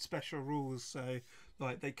games, but with special rules, so,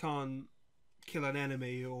 like, they can't kill an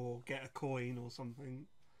enemy or get a coin or something.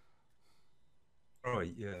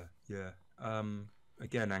 Right, yeah, yeah.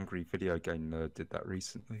 Again, Angry Video Game Nerd did that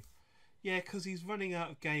recently. Yeah, because he's running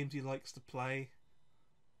out of games he likes to play.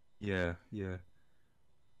 Yeah, yeah.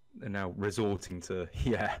 They're now resorting to,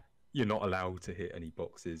 yeah, you're not allowed to hit any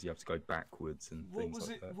boxes. You have to go backwards and things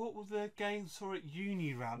like that. What were the games for it?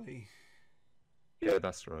 Uni Rally? Yeah,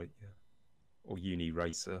 that's right, yeah. Or Uni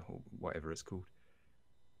Racer, or whatever it's called.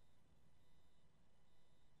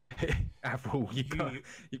 Avril, you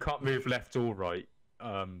can't move left or right.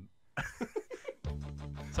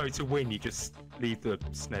 So to win, you just leave the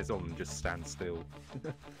SNES on and just stand still.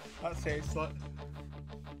 That's it. It's like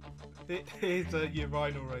here's your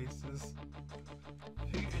rhino racers.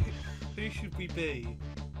 Who should we be?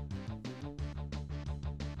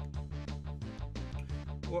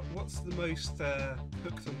 What's the most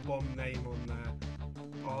hooked and bomb name on there?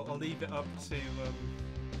 I'll leave it up to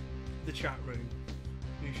the chat room.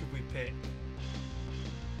 Who should we pick?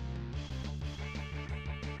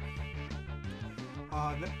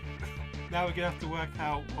 Now we're gonna have to work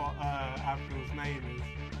out what Abdul's name is.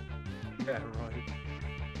 Yeah, right.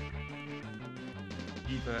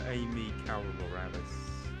 Either Amy, Carol, or Alice.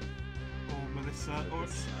 Or Melissa,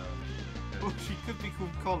 or she could be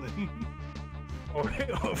called Colin. or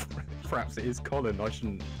perhaps it is Colin, I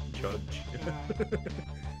shouldn't judge.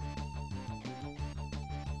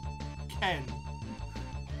 Ken.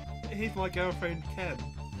 Here's my girlfriend, Ken.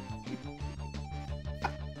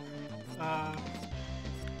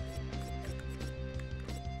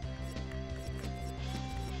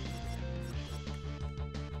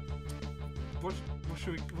 What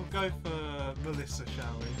should we? We'll go for Melissa,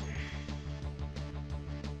 shall we?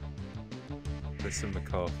 Melissa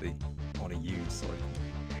McCarthy on a unicycle.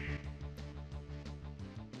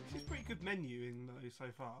 She's pretty good menuing though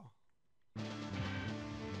so far.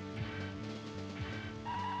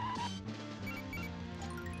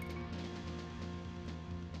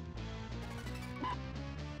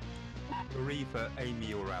 Or either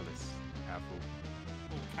Amy or Alice. Apple.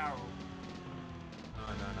 Or Carol.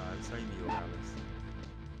 No, it's Amy or Alice.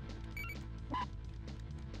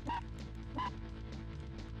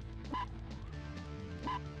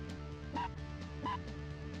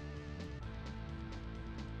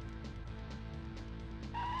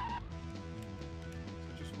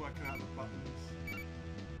 Just working out the buttons.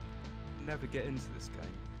 Never get into this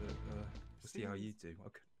game, but we'll see how you do. It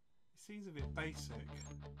seems a bit basic.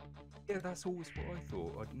 Yeah, that's always what I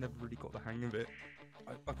thought. I'd never really got the hang of it.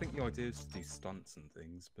 I think the idea is to do stunts and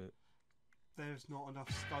things, but there's not enough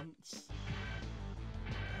stunts.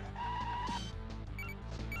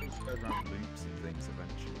 Things go around loops and things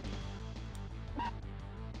eventually.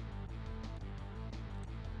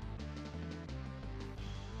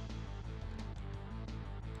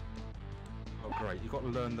 Oh great, you've got to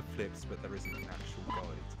learn the flips, but there isn't an actual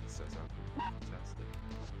guide. So it's fantastic.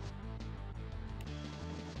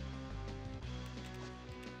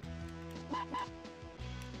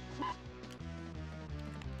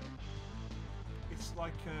 It's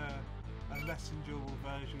like a less enjoyable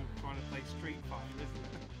version of trying to play Street Fighter, isn't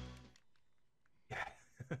it? Yeah.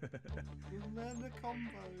 You learn the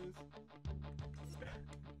combos.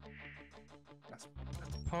 That's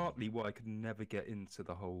partly why I could never get into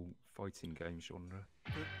the whole fighting game genre.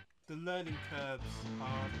 The learning curves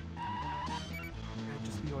are... Yeah,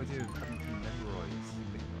 just the idea of having to memorise.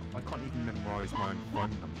 I can't even memorise my own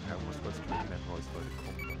phone number. How am I supposed to memorise a load of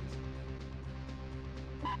combos?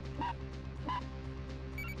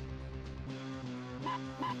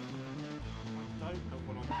 I don't know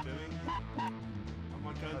what I'm doing. Am I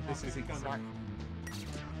going This is exact.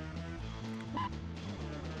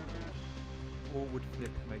 Forward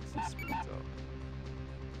flip makes you speed up.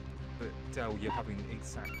 But Del, you're having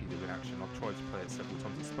exactly the reaction. I've tried to play it several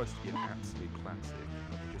times. It's supposed to be an absolute classic.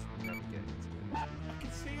 I just never get into it. I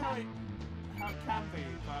can see how it can be,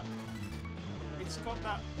 but it's got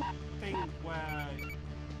that thing where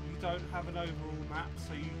you don't have an overall map,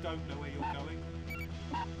 so you don't know where you're going.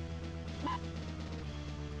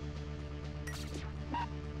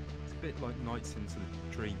 It's a bit like Nights into the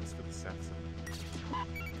Dreams for the Saturn.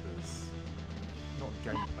 Because not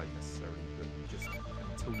gameplay necessarily, but just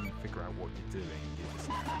until you figure out what you're doing, you're just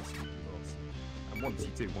absolutely lost. And once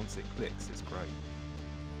you do, once it clicks, it's great.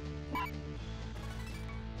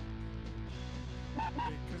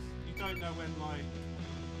 Because you don't know when, like,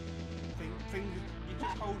 things you're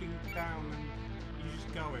just holding down and you're just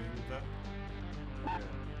going, but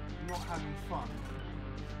you're not having fun.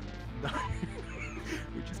 No.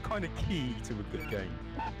 Which is kind of key to a good game.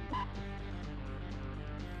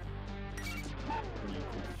 What you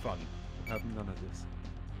call fun. Have none of this.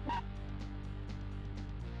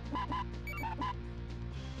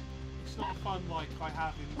 It's not fun like I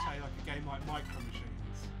have in, say, like a game like Micro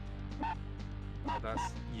Machines.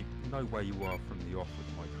 That's you know where you are from the off with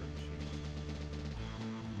Micro Machines.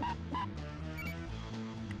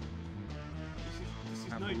 This is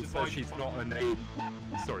no Apple says divided she's not an Amy.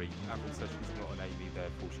 Sorry, Apple says she's not an Amy,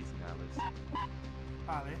 therefore she's an Alice.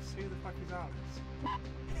 Alice? Who the fuck is Alice?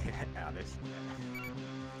 Alice.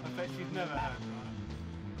 I bet she's never heard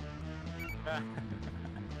that.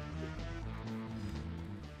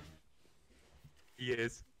 He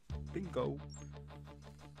is. Bingo.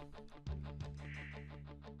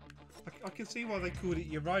 I can see why they called it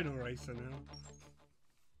Urinal Racer now.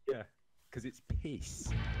 Yeah, because it's piss.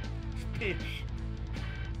 Pish.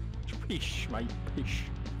 Pish, mate, pish.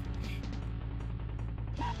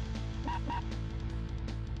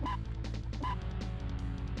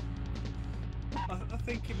 I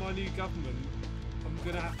think in my new government, I'm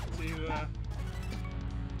gonna have to.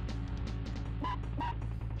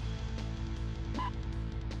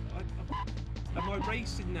 Am I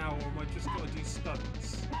racing now, or am I just got to do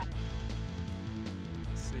stunts?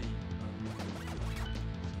 Let's see.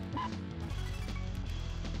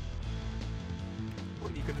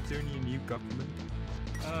 What are you going to do in your new government?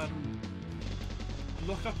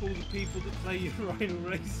 Lock up all the people that play Urinal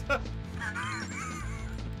Racer.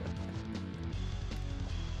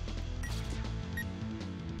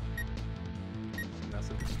 That's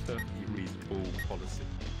a perfectly reasonable policy.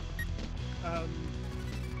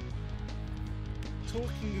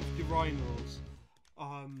 Talking of urinals,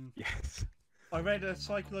 yes, I read a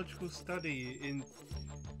psychological study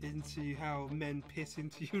into how men piss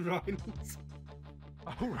into urinals.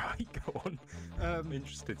 All right, go on. I'm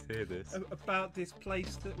interested to hear this. About this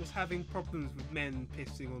place that was having problems with men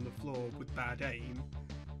pissing on the floor with bad aim.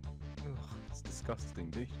 Ugh, it's disgusting,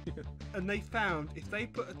 dude. And they found if they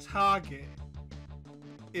put a target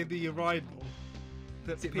in the urinal,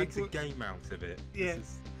 that it makes a game out of it. Yeah.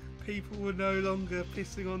 People were no longer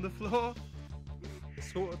pissing on the floor. The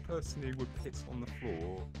sort of person who would piss on the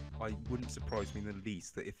floor, I wouldn't surprise me in the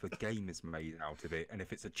least that if a game is made out of it, and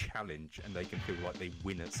if it's a challenge and they can feel like they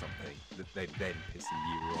win at something, that they're then pissing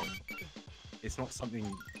you on. It's not something,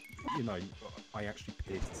 you know, I actually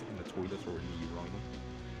piss in the toilet or in the urinal.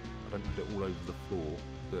 I don't put it all over the floor,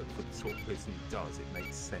 but for the sort of person who does, it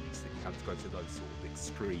makes sense that you have to go to those sort of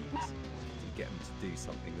extremes to get them to do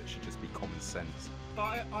something that should just be common sense.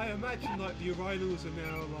 But I imagine like the urinals are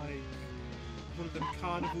now like one of them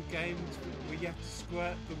carnival games where you have to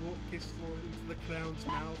squirt the piss floor into the clown's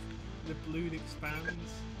mouth and the balloon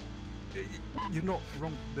expands. You're not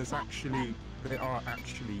wrong. There are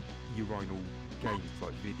actually urinal games,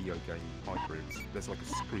 like video game hybrids. There's like a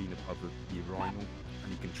screen above the urinal, and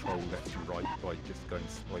you control left and right by just going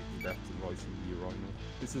slightly left and right in the urinal.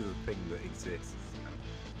 This is a thing that exists.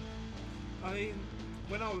 I mean,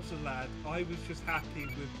 when I was a lad, I was just happy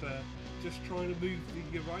with just trying to move the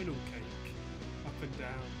urinal cake up and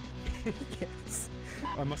down. Yes,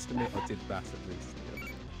 I must admit I did that at least.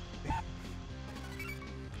 Yeah.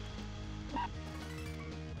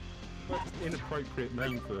 But it's an inappropriate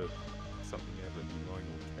name for something ever,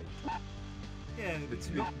 urinal cake. Yeah,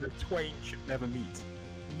 the twain should never meet.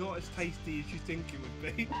 Not as tasty as you think it would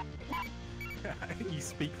be. You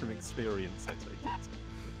speak from experience, I take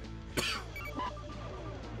it.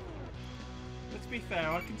 Let's be fair,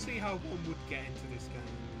 I can see how one would get into this game.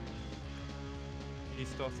 You're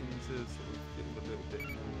starting to sort of feel a little bit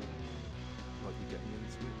more like you're getting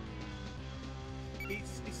into it.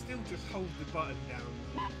 It's still just hold the button down,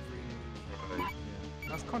 pretty much. Right, yeah.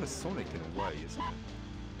 That's kind of Sonic in a way, isn't it?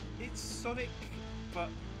 It's Sonic, but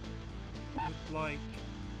with like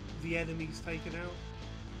the enemies taken out,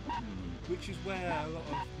 which is where a lot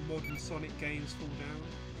of modern Sonic games fall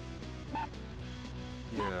down.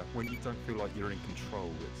 Yeah, when you don't feel like you're in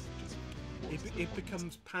control, it's just... It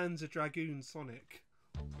becomes Panzer Dragoon Sonic.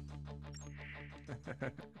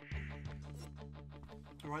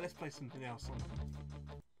 Alright, let's play something else on.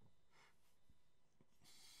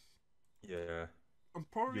 Yeah. I'm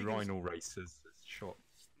probably Urinal Racers shot.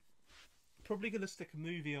 Probably going to stick a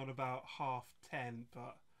movie on about 10:30,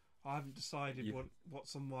 but I haven't decided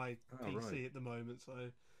what's on my PC at the moment,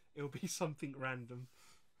 so it'll be something random.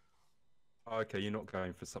 Okay, you're not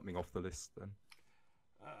going for something off the list then?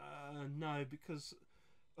 No, because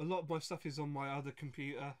a lot of my stuff is on my other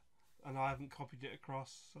computer, and I haven't copied it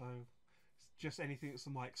across, so it's just anything that's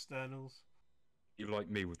on my externals. You're like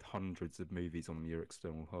me with hundreds of movies on your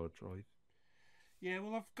external hard drive. Yeah,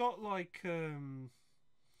 well, I've got like a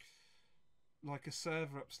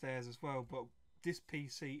server upstairs as well, but this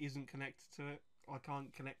PC isn't connected to it. I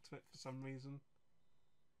can't connect to it for some reason.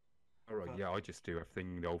 Alright, yeah, I just do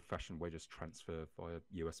everything the old-fashioned way, just transfer via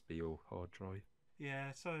USB or hard drive.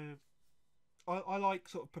 Yeah, so I like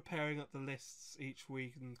sort of preparing up the lists each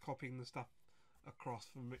week and copying the stuff across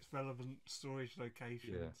from its relevant storage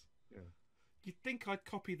locations. Yeah. You'd think I'd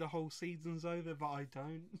copy the whole seasons over, but I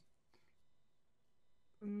don't.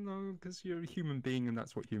 No, because you're a human being and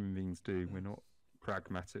that's what human beings do. We're not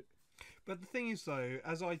pragmatic. But the thing is, though,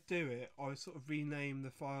 as I do it, I sort of rename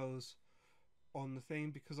the files on the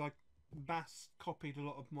thing because I mass copied a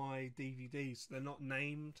lot of my DVDs. So they're not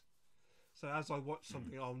named. So as I watch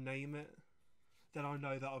something, I'll name it. Then I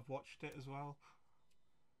know that I've watched it as well.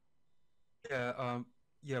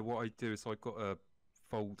 Yeah. What I do is I got a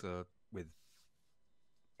folder with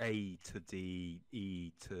A to D,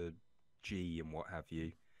 E to G, and what have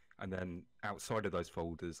you, and then outside of those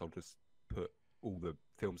folders, I'll just put all the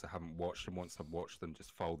films I haven't watched, and once I've watched them,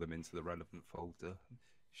 just file them into the relevant folder.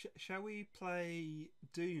 Shall we play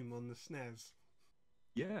Doom on the SNES?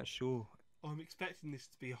 Yeah, sure. I'm expecting this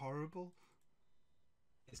to be horrible.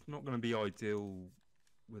 It's not going to be ideal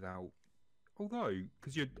without. Although,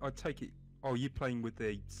 because I take it. Oh, you're playing with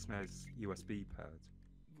the SNES USB pad.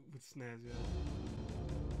 With SNES, yeah.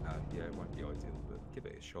 Yeah, it won't be ideal, but give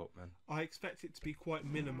it a shot, man. I expect it to be quite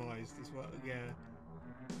minimised as well. Yeah.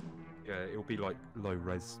 Yeah, it'll be like low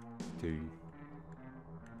res Doom.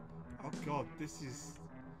 Oh god, this is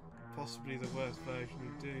possibly the worst version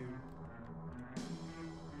of Doom.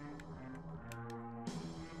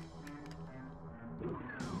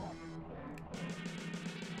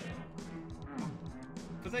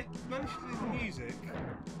 But they managed to do the music.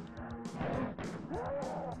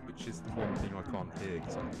 Which is the one thing I can't hear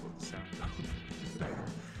because I haven't got the sound on.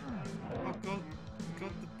 Oh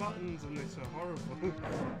god, the buttons on this are horrible.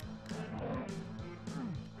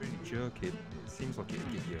 Really jerky. It seems like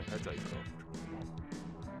it'll give you a headache after.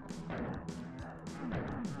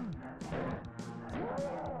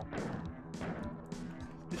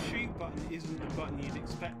 The shoot button isn't the button you'd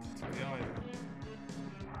expect it to be either.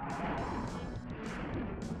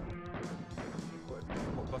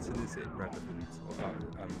 What button is it relevant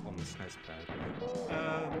on the SNES pad?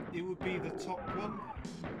 It would be the top one.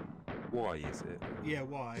 Y, is it? Yeah,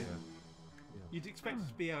 Y. Yeah. You'd expect it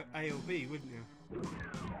to be A or B, wouldn't you?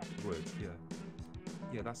 Would, yeah.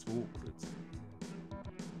 Yeah, that's awkward.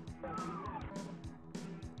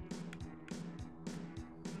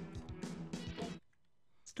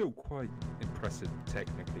 Still quite impressive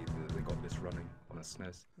technically that they got this running on a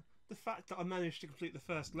SNES. The fact that I managed to complete the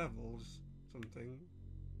first level is something.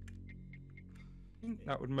 I think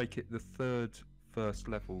that would make it the first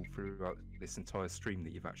level throughout this entire stream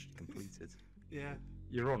that you've actually completed. Yeah.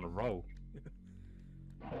 You're on a roll.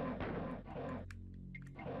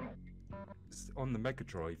 On the Mega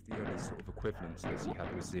Drive, the only sort of equivalences you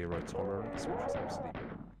had was Zero Tolerance, which was absolutely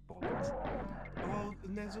bollocks. Oh,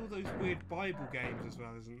 and there's all those weird Bible games as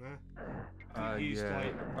well, isn't there?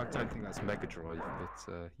 Yeah, I don't think that's Mega Drive,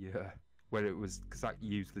 but yeah. Where it was, because that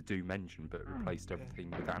used the Doom engine, but it replaced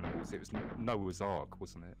everything with animals. It was Noah's Ark,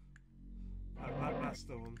 wasn't it? That's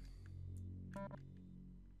the one.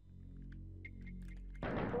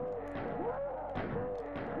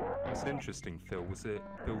 What's interesting, Phil, was it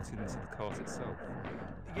built into the cart itself?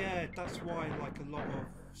 Yeah, that's why like a lot of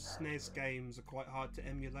SNES games are quite hard to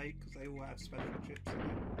emulate because they all have special chips in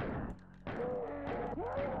them.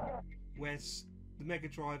 Whereas the Mega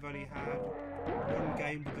Drive only had one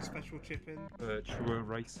game with a special chip in. Virtua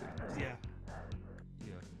Racing. Yeah.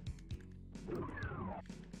 Yeah.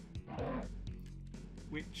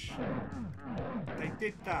 Which they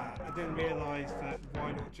did that and then realised that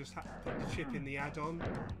why not just put the chip in the add-on,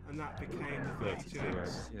 and that became the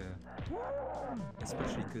 32X. Yeah.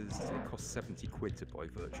 Especially because it cost 70 quid to buy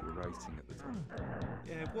Virtual Racing at the time.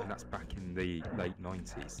 Yeah. And that's back in the late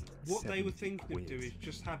 90s. What they were thinking of doing is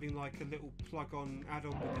just having like a little plug-on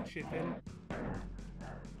add-on with the chip in.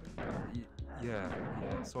 Yeah.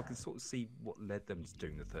 So I can sort of see what led them to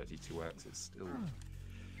doing the 32X. It's still.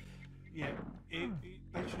 Yeah, they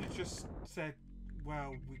should have just said,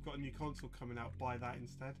 well, we've got a new console coming out, buy that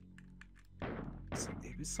instead.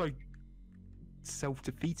 It was so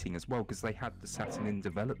self-defeating as well, because they had the Saturn in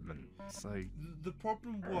development, so... The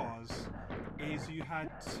problem is you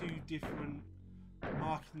had two different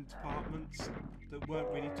marketing departments that weren't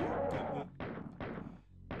really that were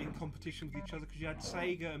in competition with each other, because you had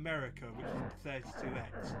Sega America, which was the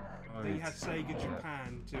 32X, then you had Sega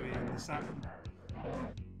Japan doing the Saturn.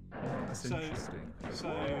 That's interesting.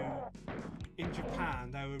 So, in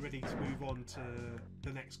Japan, they were ready to move on to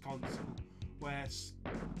the next console, whereas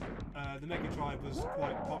the Mega Drive was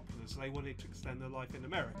quite popular, so they wanted to extend their life in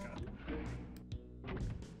America.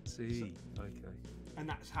 Okay. And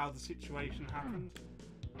that's how the situation happened.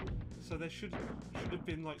 So there should have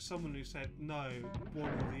been like someone who said no, one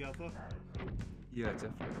or the other. Yeah,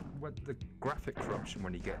 definitely. Well, the graphic corruption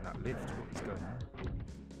when you get in that lift, what is going on?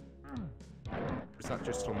 Was that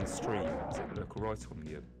just on the stream? Does it look alright on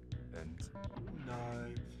the end? No,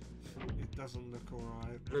 it doesn't look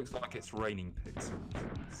alright. It looks like it's raining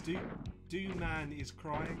pixels. Doom Man is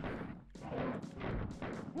crying.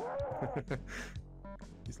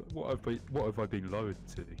 He's like, what have I been lowered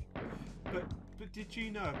to? But did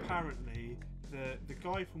you know apparently the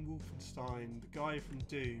guy from Wolfenstein, the guy from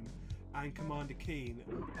Doom, and Commander Keen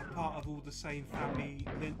are part of all the same family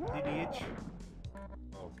lineage.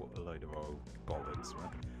 Oh, what a load of old bollocks,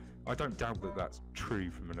 man. I don't doubt that that's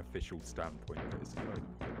true from an official standpoint, but it's a load of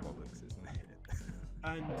old bollocks, isn't it?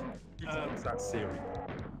 And It's that series.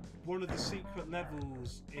 one of the secret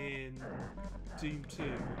levels in Doom 2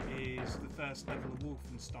 is the first level of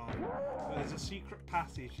Wolfenstein, where there's a secret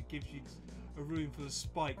passage that gives you a room full of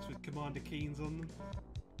spikes with Commander Keens on them.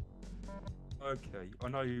 Okay, I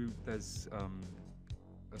know there's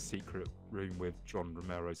a secret room with John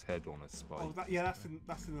Romero's head on a spike. Oh,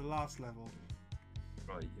 that's in the last level.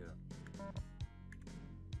 Right, yeah.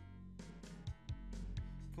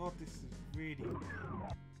 God, this is really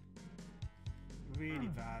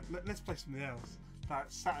bad. Let's play something else.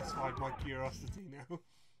 That satisfied my curiosity now.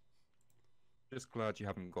 Just glad you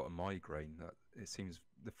haven't got a migraine. That it seems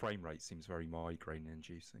the frame rate seems very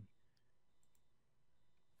migraine-inducing.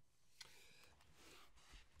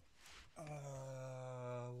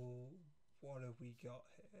 What have we got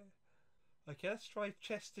here? Okay, let's try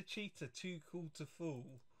Chester Cheetah, Too Cool to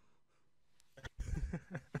Fool.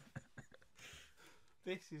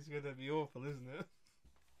 This is going to be awful, isn't it?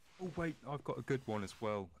 Oh wait, I've got a good one as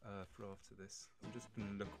well for after this. I'm just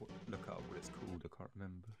going to look up what it's called. I can't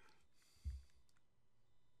remember.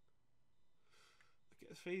 I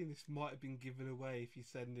get a feeling this might have been given away if you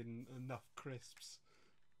send in enough crisps.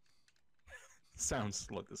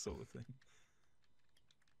 Sounds like the sort of thing.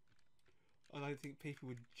 I don't think people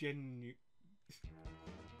would genuinely...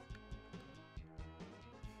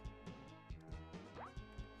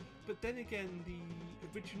 But then again, the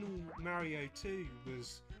original Mario 2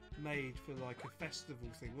 was made for like a festival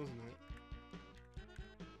thing, wasn't it?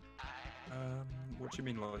 What do you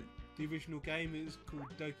mean, like? The original game is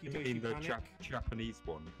called Doki You Doki mean the Panic. Japanese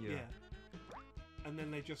one? Yeah. And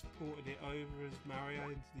then they just ported it over as Mario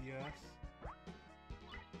into the US.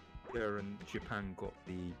 Yeah, and Japan got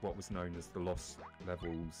what was known as the lost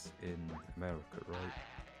levels in America, right?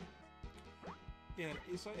 Yeah,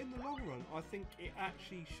 it's like in the long run, I think it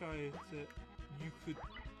actually showed that you could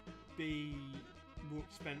be more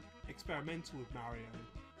experimental with Mario.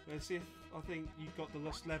 Whereas if I think you got the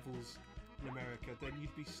lost levels in America, then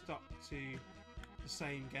you'd be stuck to the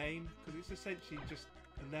same game because it's essentially just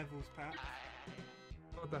a levels pack.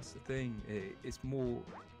 Well, that's the thing. It's more.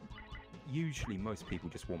 Usually, most people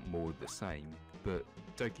just want more of the same, but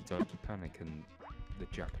Doki Doki Panic and the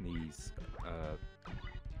Japanese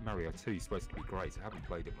Mario 2 is supposed to be great. I haven't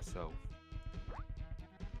played it myself.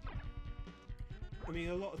 I mean,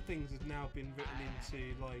 a lot of things have now been written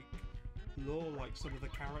into like lore, like some of the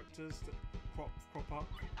characters that crop up.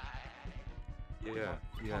 Yeah,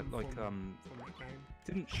 like from the game.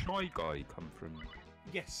 Didn't Shy Guy come from?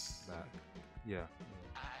 Yes. That. Yeah.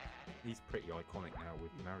 He's pretty iconic now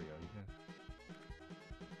with Mario. Yeah.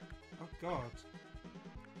 Oh God.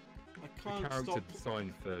 I can't the character stop.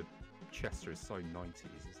 design for Chester is so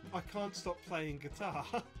 90s, isn't it? I can't stop playing guitar.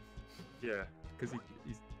 Yeah, because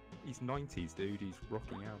he's 90s, dude. He's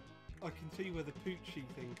rocking out. I can see where the Poochie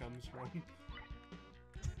thing comes from.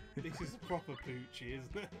 This is a proper Poochie,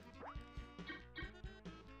 isn't it?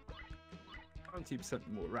 90%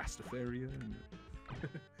 more Rastafarian.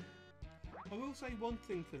 I will say one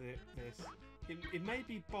thing for this. It may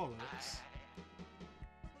be bollocks,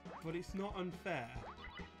 but it's not unfair.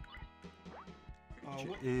 Which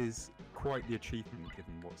is quite the achievement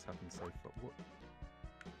given what's happened so far. What?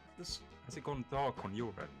 Has it gone dark on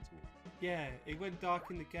your end? Or? Yeah, it went dark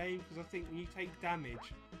in the game because I think when you take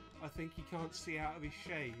damage, I think he can't see out of his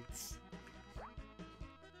shades.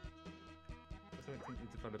 I don't think the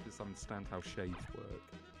developers understand how shades work.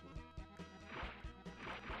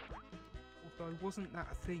 Although, wasn't that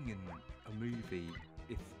a thing in a movie?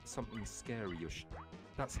 If something's scary,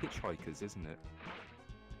 that's Hitchhikers, isn't it?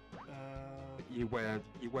 You wear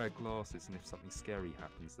glasses, and if something scary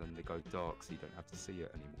happens, then they go dark, so you don't have to see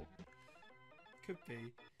it anymore. Could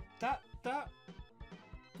be. That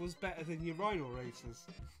was better than your Rhino Racers.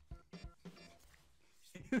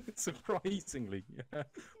 Surprisingly, yeah.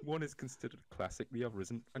 One is considered a classic, the other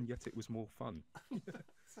isn't, and yet it was more fun.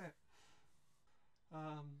 That's it.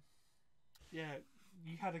 Yeah,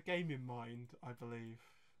 you had a game in mind, I believe.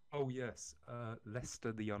 Oh yes,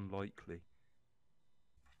 Lester the Unlikely.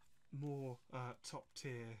 More top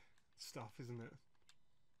tier stuff, isn't it?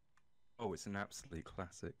 Oh, it's an absolute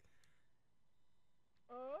classic.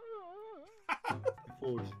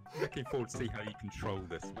 Looking forward to see how you control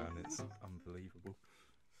this, man. It's unbelievable.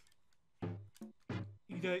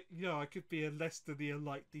 You know, I could be a Lester the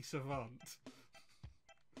Unlikely Savant.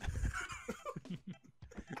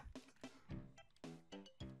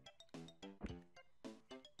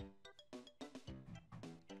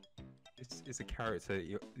 is a character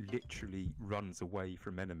that literally runs away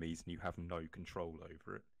from enemies and you have no control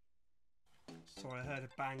over it. Sorry, I heard a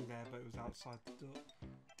bang there, but it was outside the door.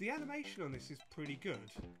 The animation on this is pretty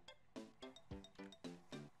good.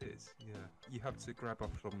 It is, yeah. You have to grab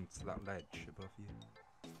up onto that ledge above you.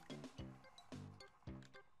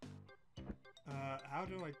 How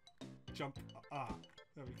do I jump? Ah,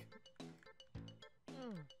 there we go.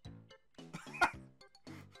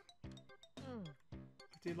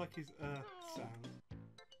 I do like his sound.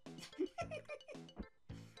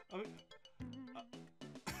 I mean,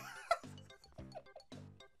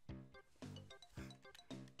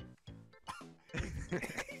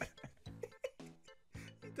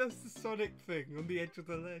 he does the Sonic thing on the edge of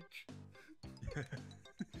the ledge.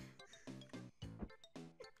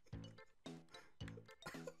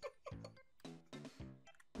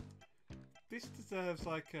 This deserves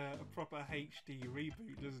like a proper HD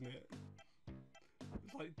reboot, doesn't it?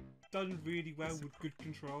 It's like done really well with good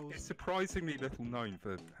controls. It's surprisingly little known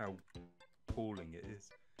for how appalling it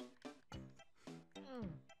is.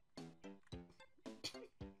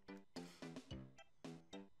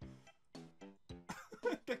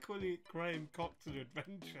 They're calling it Graham Coxon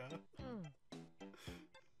Adventure.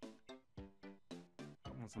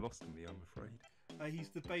 That one's lost on me, I'm afraid. He's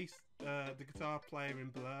the the guitar player in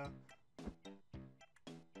Blur.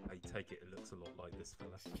 I take it looks a lot like this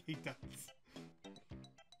fella. He does.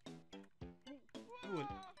 Oh, and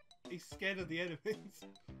he's scared of the enemies.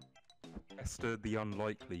 Esther the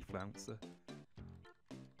unlikely flouncer.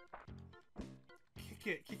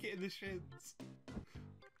 Kick it in the shins.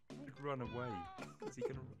 He'd run away. Is he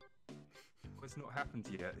gonna run? Well, it's not happened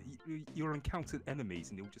yet. You'll encounter enemies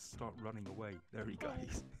and he'll just start running away. There he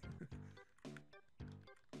goes.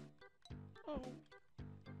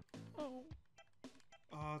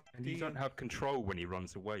 And you don't have control when he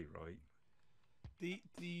runs away, right?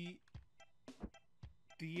 The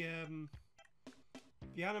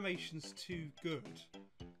animation's too good.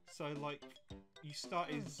 So like, you start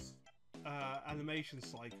his animation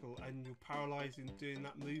cycle and you're paralysed in doing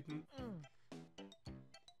that movement.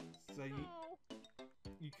 So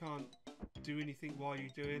you can't do anything while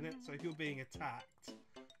you're doing it. So if you're being attacked,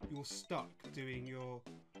 you're stuck doing your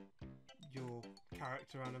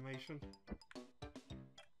character animation.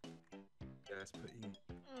 Yeah, it's putting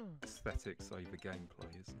aesthetics over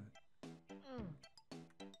gameplay, isn't it?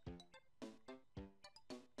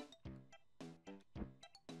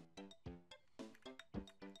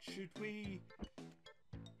 Should we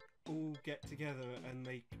all get together and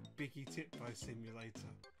make Biggie Tipbo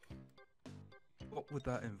Simulator? What would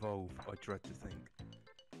that involve? I dread to think.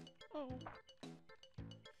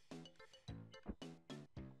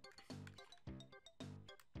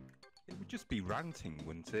 It would just be ranting,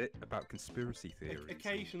 wouldn't it, about conspiracy theories?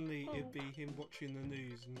 Occasionally, it'd be him watching the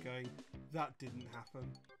news and going, "That didn't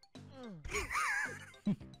happen."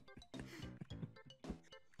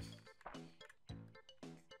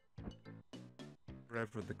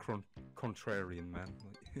 Forever the contrarian man.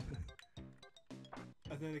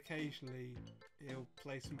 And then occasionally, he'll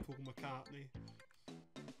play some Paul McCartney.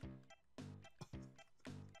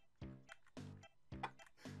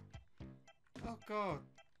 Oh God.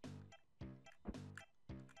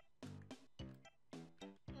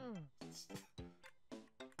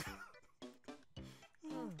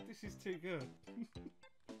 This is too good.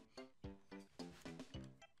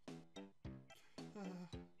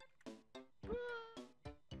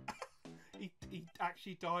 He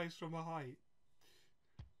actually dies from a height.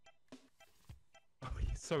 Oh,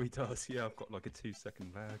 so he does. Yeah, I've got like a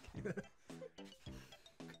 2-second lag.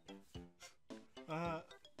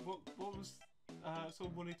 What was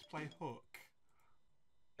someone wanted to play Hook?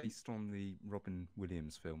 Based on the Robin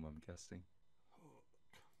Williams film, I'm guessing.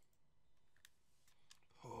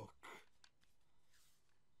 Hook.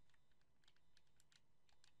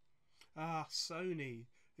 Ah, Sony.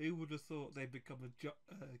 Who would have thought they'd become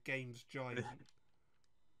a games giant?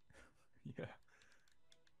 Yeah.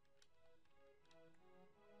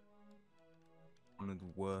 One of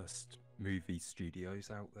the worst movie studios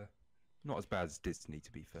out there. Not as bad as Disney,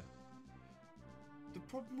 to be fair. The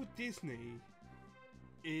problem with Disney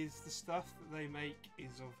is the stuff that they make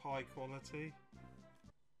is of high quality.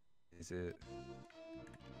 Is it?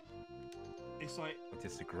 It's like... I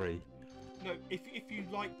disagree. No, if you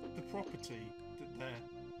like the property that they're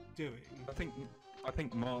doing... I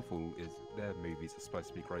think Marvel is... Their movies are supposed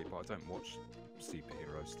to be great, but I don't watch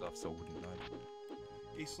superhero stuff, so I wouldn't know.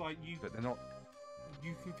 It's like you... But they're not...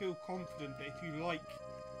 You can feel confident that if you like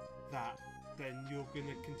that, then you're going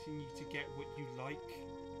to continue to get what you like.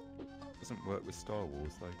 Doesn't work with Star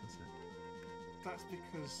Wars, though, does it? That's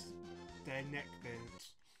because they're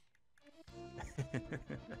neckbeards.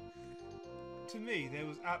 To me, there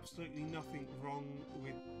was absolutely nothing wrong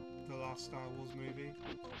with the last Star Wars movie.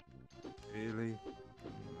 Really?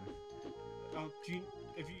 Oh,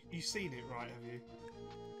 have you seen it, right? Have you?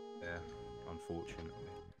 Yeah, unfortunately.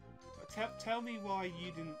 Tell me why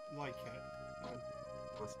you didn't like it.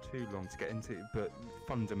 It was too long to get into, but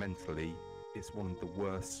fundamentally, it's one of the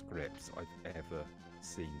worst scripts I've ever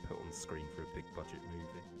seen put on screen for a big budget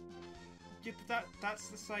movie. Yeah, but that's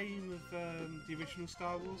the same with the original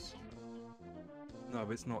Star Wars. No,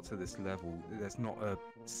 it's not to this level. There's not a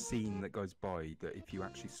scene that goes by that if you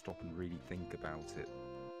actually stop and really think about it,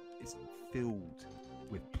 it's filled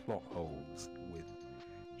with plot holes, with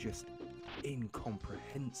just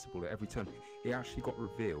incomprehensible at every turn. It actually got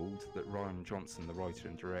revealed that Rian Johnson, the writer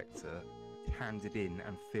and director, handed in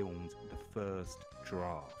and filmed the first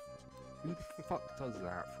draft. Who the fuck does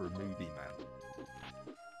that for a movie, man?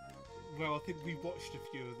 Well, I think we watched a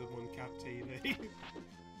few of them on Cap TV.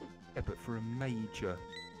 Yeah, but for a major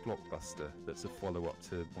blockbuster that's a follow-up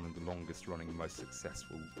to one of the longest-running, most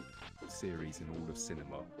successful series in all of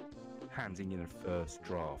cinema, handing in a first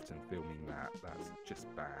draft and filming that's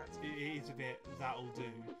just bad. It is a bit, that'll do.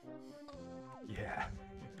 Yeah.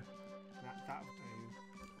 That'll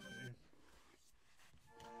do.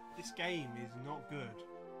 This game is not good.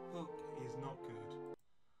 Hook is not good.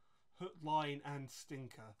 Hook, line and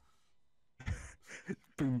stinker.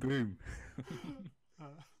 Boom boom.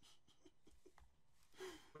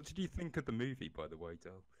 What did you think of the movie, by the way,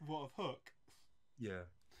 Del? What, of Hook? Yeah.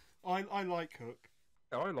 I like Hook.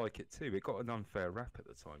 I like it too. It got an unfair rap at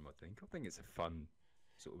the time, I think. I think it's a fun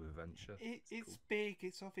sort of adventure. It's cool. big,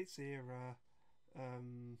 it's of its era.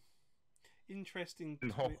 Interesting.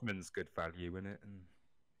 And Hoffman's good value in it.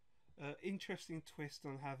 And interesting twist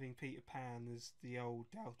on having Peter Pan as the old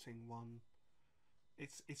doubting one.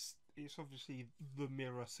 It's obviously the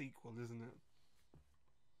Mirror sequel, isn't it?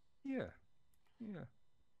 Yeah. Yeah.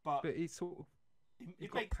 But it sort of it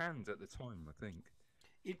got makes, panned at the time, I think.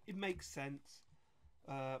 It makes sense.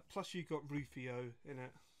 Plus you got Rufio in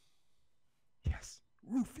it. Yes.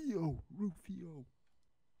 Rufio.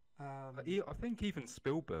 I think even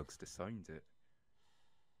Spielberg's disowned it.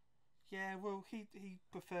 Yeah, well, he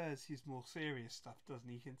prefers his more serious stuff, doesn't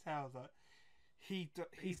he? You can tell that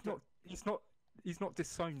he's not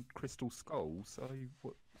disowned Crystal Skull. So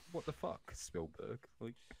what the fuck, Spielberg?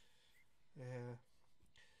 Like, yeah.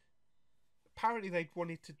 Apparently, they'd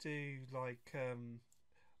wanted to do like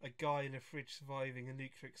a guy in a fridge surviving a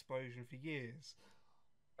nuclear explosion for years.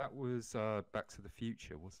 That was Back to the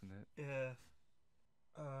Future, wasn't it? Yeah.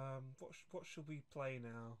 What should we play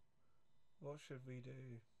now? What should we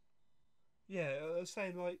do? Yeah, I was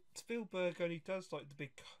saying like Spielberg only does like the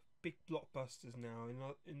big blockbusters now,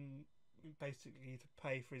 in basically to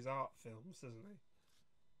pay for his art films, doesn't he?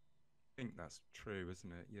 I think that's true,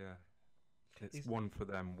 isn't it? Yeah. It's one for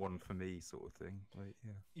them, one for me, sort of thing. Like,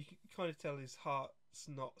 yeah. You can kind of tell his heart's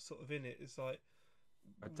not sort of in it. It's like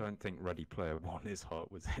I don't think Ready Player One, his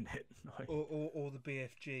heart was in it. No. Or the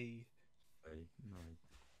BFG. No.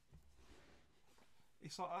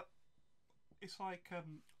 It's like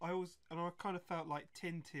I kind of felt like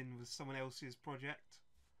Tintin was someone else's project,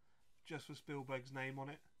 just with Spielberg's name on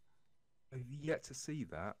it. I've yet to see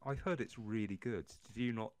that. I heard it's really good. Did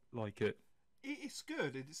you not like it? It's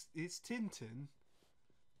good. It's Tintin,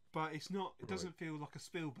 but it's not. It doesn't feel like a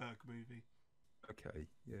Spielberg movie. Okay,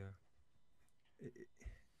 yeah.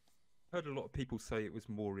 I heard a lot of people say it was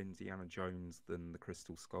more Indiana Jones than the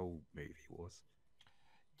Crystal Skull movie was.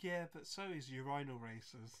 Yeah, but so is Urinal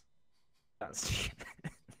Racers. That's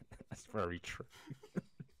that's very true.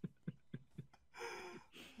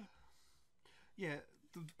 Yeah,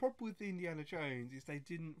 the problem with Indiana Jones is they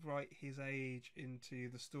didn't write his age into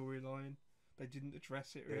the storyline. They didn't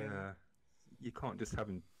address it really. Yeah, you can't just have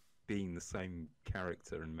him being the same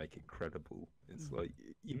character and make it credible. It's like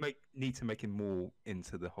you need to make him more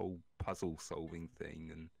into the whole puzzle solving thing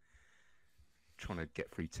and trying to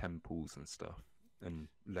get through temples and stuff, and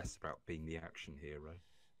less about being the action hero.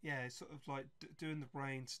 Yeah, it's sort of like doing the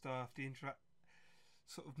brain stuff, the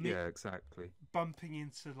yeah, exactly. Bumping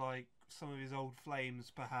into like some of his old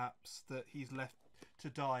flames, perhaps that he's left to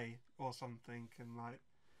die or something, and like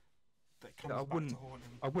that comes back to haunt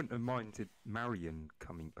him. I wouldn't have minded Marion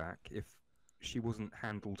coming back if she wasn't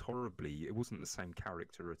handled horribly. It wasn't the same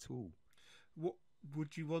character at all. What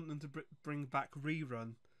would you want them to bring back?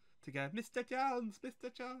 Rerun to go, Mr. Jones,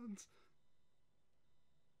 Mr. Jones.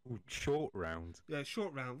 Ooh, Short Round. Yeah,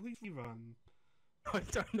 Short Round. Rerun. I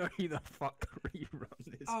don't know who the fuck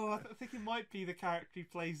Rerun is. Oh, I think it might be the character he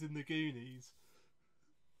plays in the Goonies.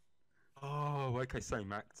 Oh, okay,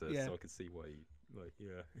 same actor, so I can see why. Like,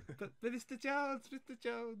 yeah. But Mr. Jones, Mr.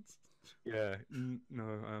 Jones. Yeah,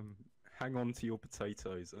 no, hang on to your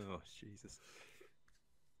potatoes. Oh, Jesus.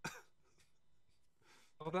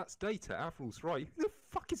 Oh, that's Data. Avril's right. Who the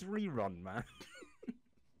fuck is Rerun, man?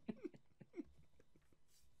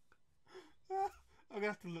 I'm gonna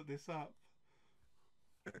have to look this up.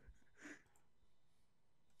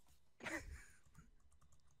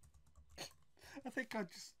 I think I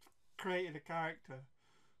just created a character.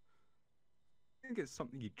 I think it's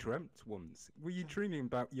something you dreamt once. Were you dreaming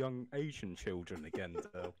about young Asian children again,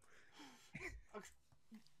 Dale?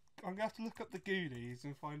 I'm gonna have to look up the Goonies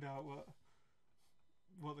and find out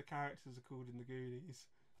what the characters are called in the Goonies.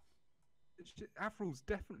 Avril's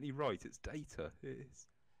definitely right. It's Data. It is.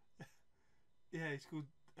 Yeah, he's called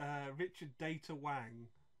Richard Data Wang.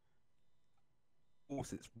 Of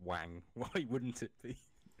course, it's Wang. Why wouldn't it be?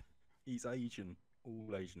 He's Asian.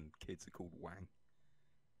 All Asian kids are called Wang.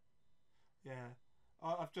 Yeah,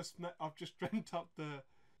 I've just dreamt up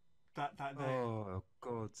that name. Oh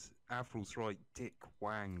God, Avril's right. Dick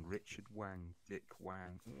Wang, Richard Wang, Dick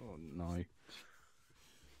Wang. Oh no.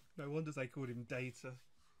 No wonder they called him Data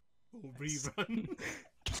or Rerun.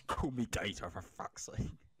 Just call me Data for fuck's sake.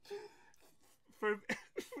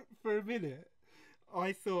 For a minute,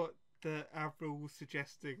 I thought that Avril was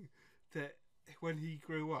suggesting that when he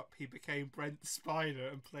grew up, he became Brent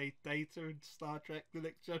Spiner and played Data in Star Trek: The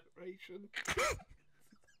Next Generation.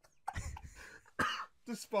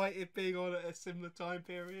 Despite it being on at a similar time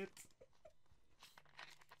period.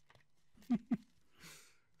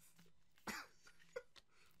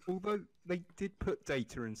 Although they did put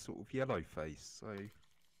Data in sort of yellow face, so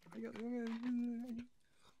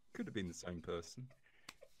could have been the same person.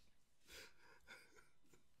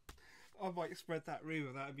 I might spread that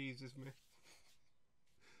rumour, that amuses me.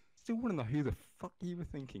 Still want to know who the fuck you were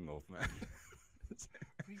thinking of, man.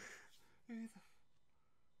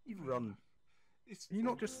 You run. You're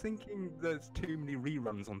not just thinking there's too many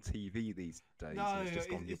reruns on TV these days. No, and it's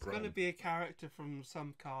just on your it's going to brain. be a character from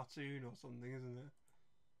some cartoon or something, isn't it?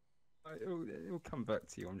 It'll come back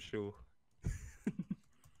to you, I'm sure.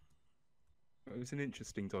 It was an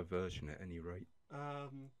interesting diversion at any rate.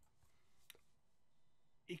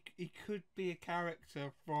 He could be a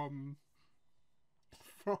character from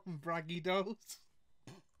Braggy Dolls.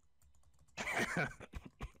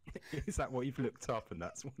 Is that what you've looked up and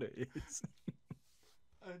that's what it is?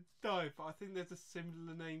 No, but I think there's a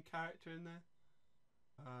similar name character in there.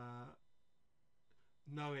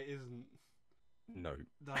 No, it isn't. No.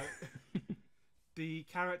 No. The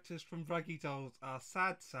characters from Braggy Dolls are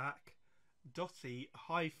Sad Sack, Dottie,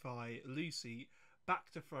 Hi-Fi, Lucy,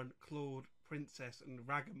 Back to Front, Claude, Princess, and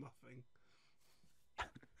Ragamuffin.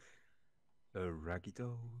 The Raggy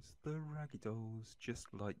Dolls, just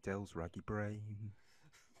like Dell's Raggy Brain.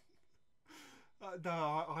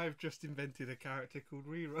 No, I've just invented a character called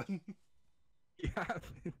Rerun. You have?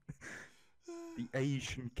 The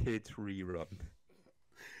Asian Kid Rerun.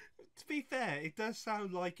 To be fair, it does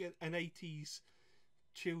sound like an 80s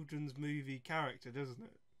children's movie character, doesn't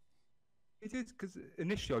it? It is, because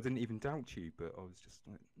initially I didn't even doubt you, but I was just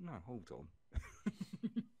like, no, hold on.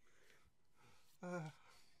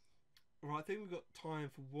 Right, I think we've got time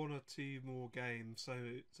for one or two more games, so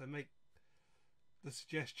make the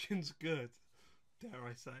suggestions good, dare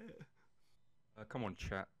I say it. Come on,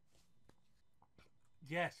 chat.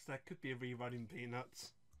 Yes, there could be a rerun in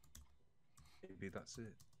Peanuts. Maybe that's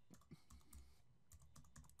it.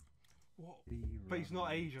 What? But he's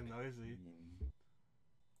not Asian though, is he?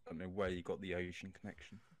 I don't know where you got the Asian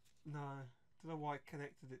connection. No, don't know why I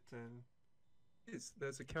connected it to him.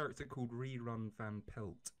 There's a character called Rerun Van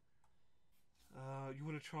Pelt. You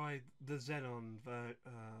would have tried the Xenon, but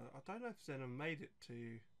I don't know if Xenon made it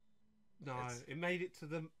to. No, it made it to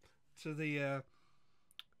the.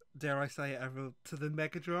 Dare I say it, Avril, to the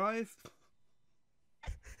Mega Drive.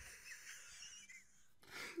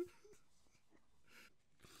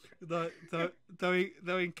 Though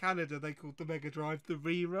in Canada they called the Mega Drive the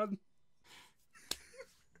Rerun.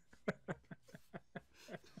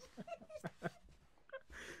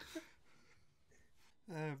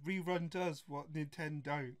 Rerun does what Nintendo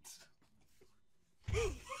don't.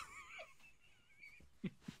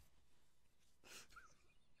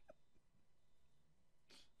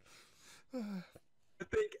 I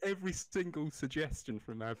think every single suggestion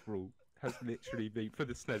from Avril has literally been, for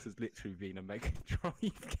the SNES, has literally been a Mega Drive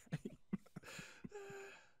game.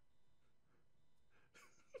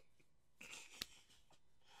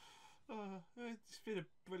 It's been a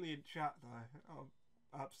brilliant chat though.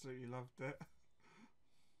 I absolutely loved it.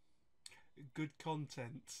 Good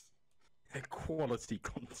content. Quality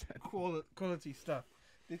content. Quality stuff.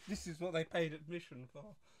 This is what they paid admission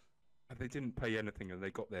for. And they didn't pay anything, and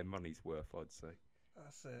they got their money's worth, I'd say.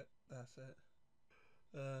 That's it. That's it.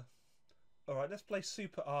 All right, let's play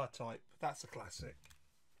Super R-Type. That's a classic.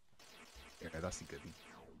 Yeah, that's a good one.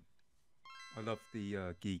 I love the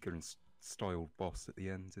Giga and style boss at the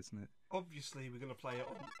end, isn't it? Obviously, we're going to play it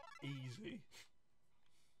on easy.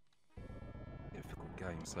 Difficult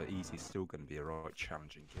game, so easy's still going to be a right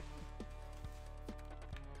challenging game.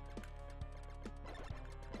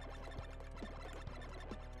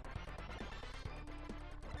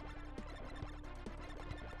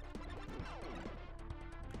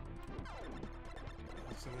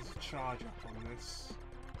 So there's a charge up on this.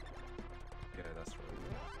 Yeah, that's right.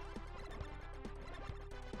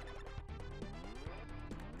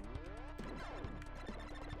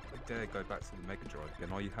 I dare go back to the Mega Drive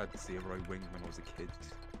again. I had Zero Wing when I was a kid.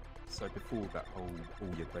 So before that whole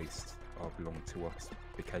all your based belong to us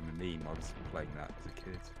became a meme, I was playing that as a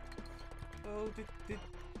kid. Oh,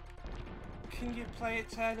 can you play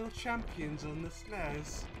Eternal Champions on the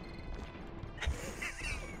SNES?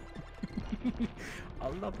 I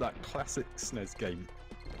love that classic SNES game,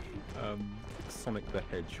 Sonic the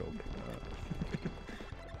Hedgehog.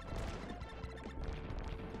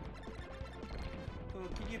 Well,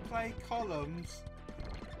 can you play Columns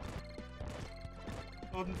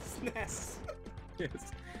on SNES?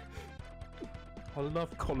 Yes. I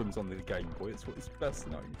love Columns on the Game Boy, it's what it's best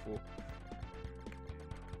known for.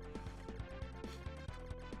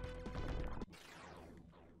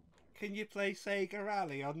 Can you play Sega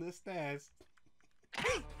Rally on the SNES?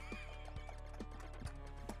 I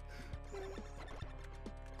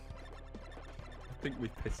think we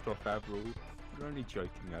pissed off Avril. We're only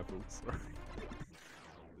joking, Avril, sorry.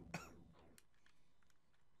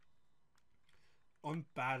 I'm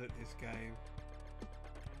bad at this game.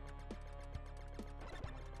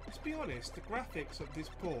 Let's be honest, the graphics of this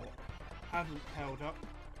port haven't held up.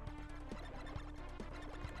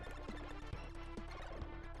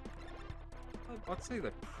 I'd say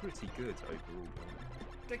they're pretty good overall.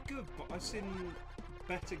 They're good, but I've seen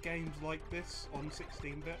better games like this on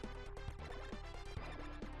 16-bit.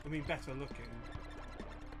 I mean, better looking.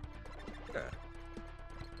 Yeah.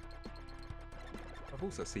 I've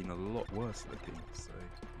also seen a lot worse looking, so...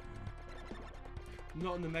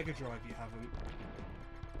 Not on the Mega Drive, you haven't.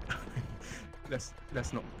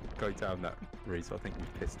 let's not go down that route. I think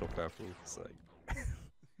we've pissed off Avril, so...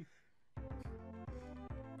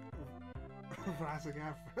 Razzing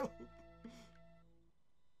Avril.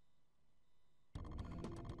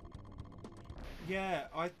 Yeah,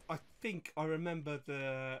 I think I remember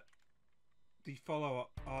the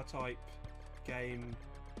follow-up R-Type game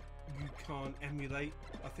you can't emulate.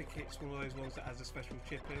 I think it's one of those ones that has a special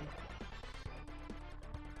chip in.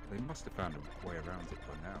 They must have found a way around it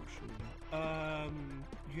by now, surely.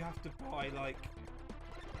 You have to buy like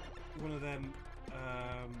one of them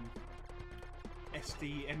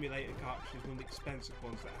SD emulator cartridges, one of the expensive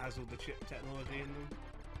ones that has all the chip technology in them.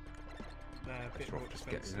 They're a bit more Just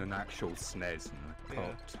expensive. getting an actual SNES and a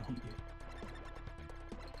cart, aren't you?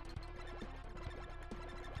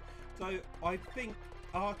 So I think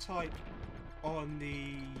R-Type on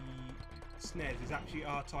the SNES is actually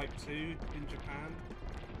R-Type 2 in Japan,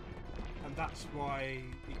 and that's why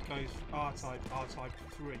it goes R-Type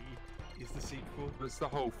 3 is the sequel. It's the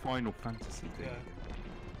whole Final Fantasy thing. Yeah.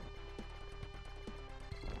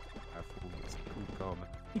 It's cool karma.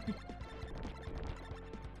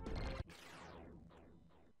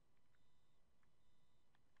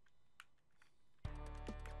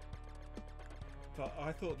 But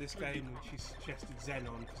I thought this game, when she suggested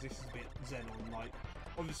Xenon, because this is a bit Xenon like,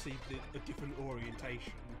 obviously a different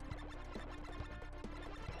orientation.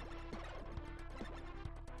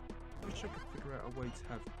 I wish I could figure out a way to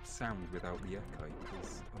have sound without the echo,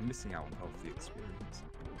 because I'm missing out on half the experience.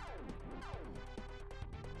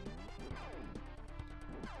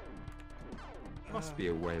 Must be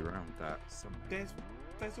a way around that somehow.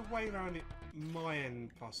 There's a way around it, my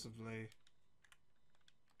end possibly.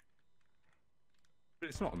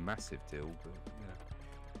 It's not a massive deal, but yeah.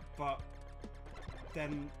 But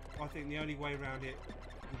then I think the only way around it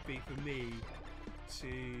would be for me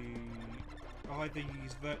to either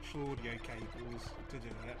use virtual audio cables to do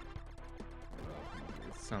it.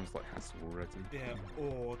 It sounds like hassle already. Yeah,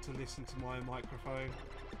 or to listen to my microphone,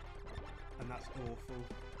 and that's awful.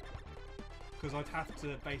 Because I'd have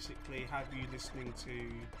to basically have you listening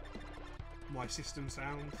to my system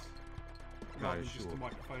sounds rather than just the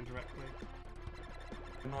microphone directly.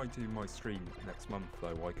 When I do my stream next month,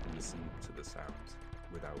 though, I can listen to the sounds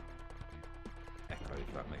without echo,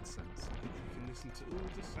 if that makes sense. You can listen to all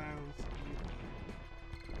the sounds that you like.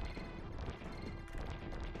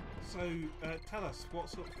 So, tell us, what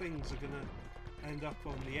sort of things are going to end up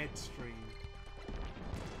on the Ed stream?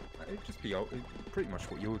 It'd just be pretty much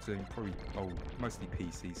what you're doing, probably mostly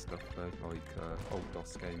PC stuff, like old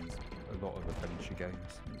DOS games, a lot of adventure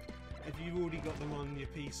games. Have you already got them on your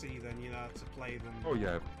PC then, you're allowed to play them? Oh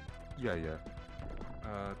yeah.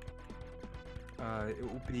 It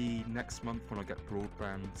will be next month when I get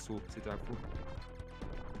broadband sorted out.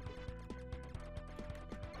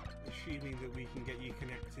 Assuming that we can get you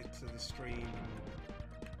connected to the stream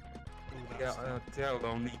and all that Yeah, stuff. Dale,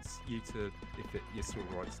 I'll need you to, if you're still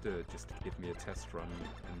right to do it, just to give me a test run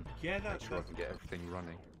and make sure I can get everything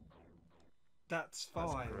running. That's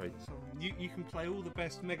fine. great. So you can play all the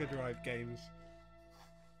best Mega Drive games.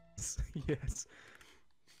 Yes.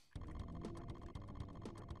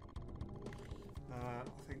 I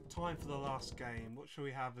think time for the last game. What shall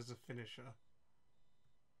we have as a finisher?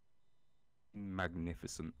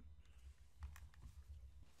 Magnificent.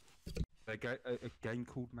 A game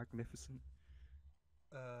called Magnificent?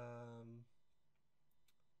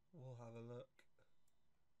 We'll have a look.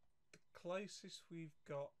 The closest we've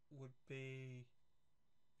got would be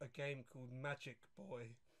a game called Magic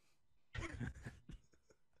Boy.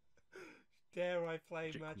 Dare I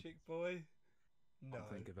play Magic Boy? No. Can't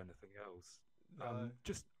think of anything else. No.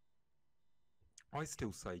 I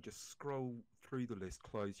still say just scroll through the list,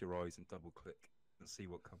 close your eyes and double click and see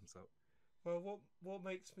what comes up. Well, what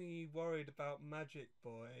makes me worried about Magic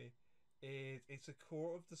Boy is it's a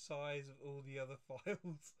quarter of the size of all the other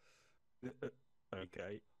files.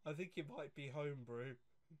 Okay. I think it might be homebrew.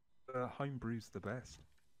 Homebrew's the best.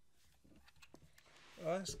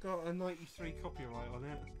 It's got a 93 copyright on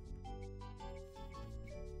it.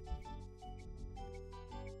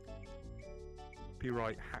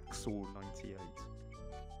 Copyright Hacksaw 98.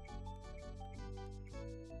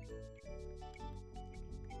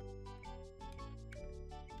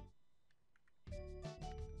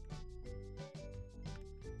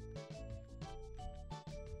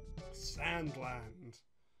 Sandland.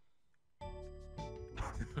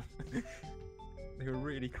 They were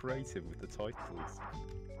really creative with the titles.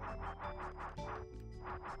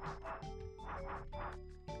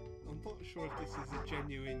 I'm not sure if this is a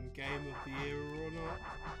genuine game of the era or not.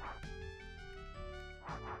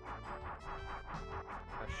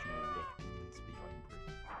 Professional documents behind it.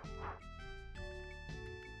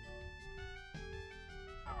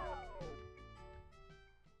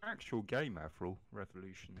 Actual game, after all,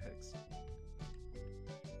 Revolution Hex.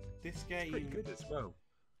 This game, Pretty good as well.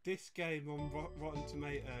 This game on Rotten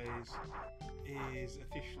Tomatoes is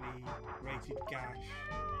officially rated gash.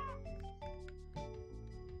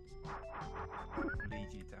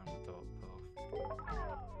 Lead you down the dark path.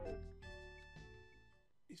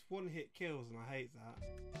 It's one hit kills and I hate that.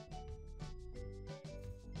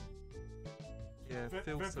 Yeah,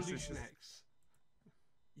 Phil says this Revolution is, X.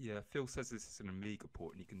 yeah, Phil says this is an Amiga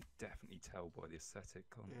port, and you can definitely tell by the aesthetic,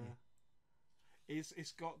 can't you?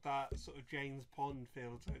 It's got that sort of James Pond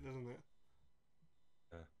feel to it, doesn't it?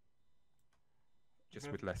 Yeah.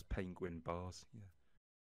 Just with less penguin bars. Yeah.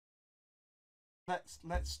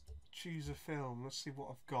 Let's choose a film. Let's see what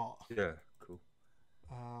I've got. Yeah, cool.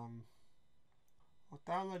 I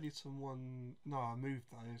downloaded someone. No, I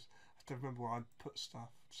moved those. I have to remember where I put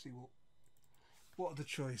stuff. See what are the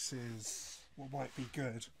choices. What might be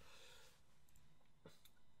good.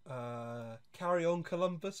 Carry On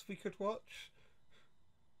Columbus. We could watch.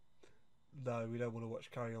 No, we don't want to watch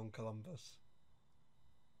Carry On Columbus.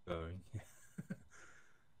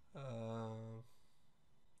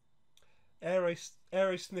 Aerosmith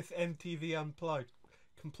MTV Unplugged.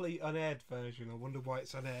 Complete unaired version. I wonder why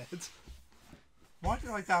it's unaired. Why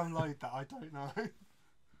did I download that? I don't know.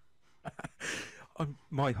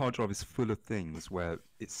 My hard drive is full of things where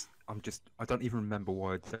I don't even remember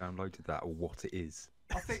why I downloaded that or what it is.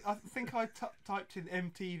 I think I typed in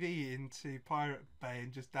MTV into Pirate Bay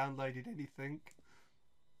and just downloaded anything.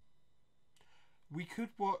 We could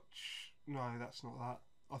watch. No, that's not that.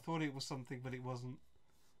 I thought it was something, but it wasn't.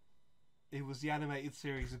 It was the animated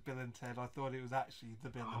series of Bill and Ted. I thought it was actually the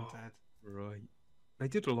Bill and Ted. Right. They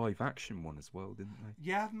did a live action one as well, didn't they?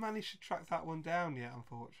 Yeah, I haven't managed to track that one down yet,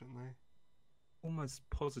 unfortunately. Almost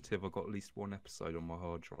positive I got at least one episode on my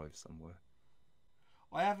hard drive somewhere.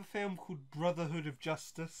 I have a film called Brotherhood of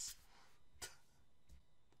Justice.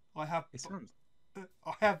 I have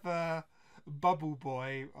Bubble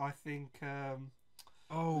Boy. I think. John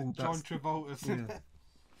Travolta's in it.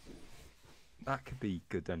 That could be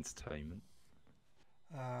good entertainment.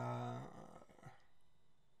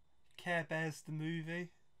 Care Bears the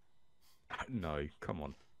movie. No, come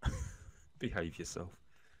on. Behave yourself.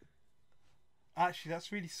 Actually,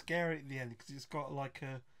 that's really scary at the end because it's got like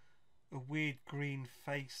a weird green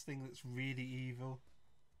face thing that's really evil.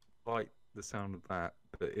 Like the sound of that,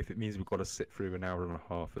 but if it means we've got to sit through an hour and a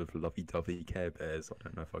half of lovey-dovey Care Bears, I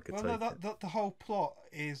don't know if I could Well, take no, it. the whole plot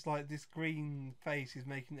is like this green face is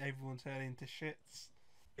making everyone turn into shits.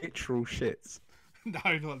 Literal shits. No,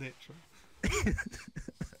 not literal.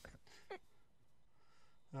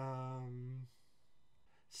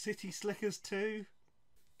 City Slickers 2,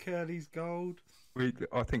 Curly's Gold.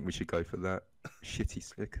 I think we should go for that. Shitty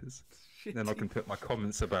Slickers. Then I can put my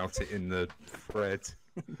comments about it in the thread.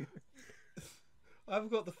 I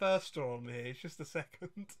haven't got the first one on here, it's just the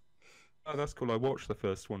second. Oh, that's cool. I watched the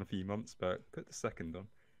first one a few months back. Put the second on.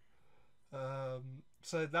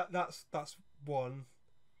 So that's one.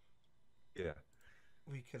 Yeah.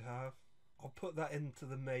 We could have. I'll put that into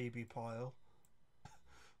the maybe pile.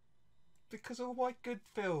 Because all my good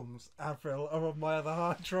films, Avril, are on my other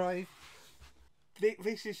hard drive.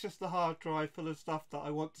 This is just a hard drive full of stuff that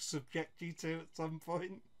I want to subject you to at some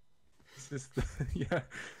point. Yeah.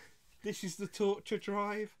 This is the torture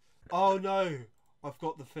drive. Oh no, I've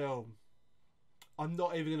got the film. I'm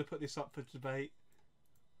not even going to put this up for debate.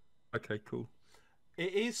 Okay, cool.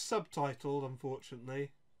 It is subtitled,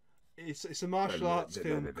 unfortunately. It's a martial arts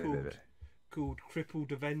film called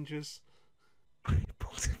Crippled Avengers.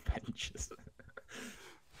 Crippled Avengers.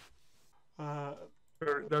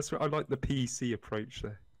 That's what I like, the PC approach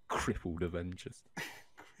there. Crippled Avengers.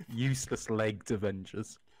 Useless legged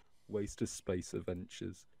Avengers. Waste of space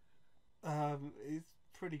Avengers. It's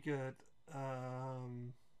pretty good.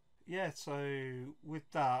 Yeah, so with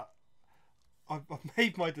that, I've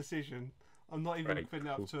made my decision. I'm not even putting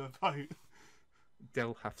it up to a vote.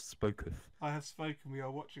 Del hath spoketh. I have spoken. We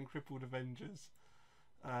are watching Crippled Avengers.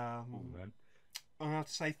 Oh, man. I have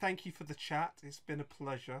to say thank you for the chat. It's been a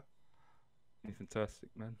pleasure. You're fantastic,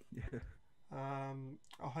 man. Yeah.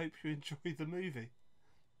 I hope you enjoy the movie.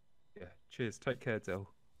 Yeah. Cheers. Take care, Del.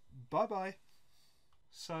 Bye bye.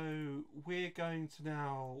 So we're going to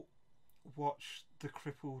now watch the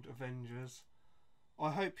Crippled Avengers.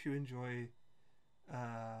 I hope you enjoy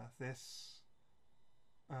this.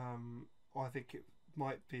 I think it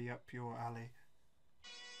might be up your alley.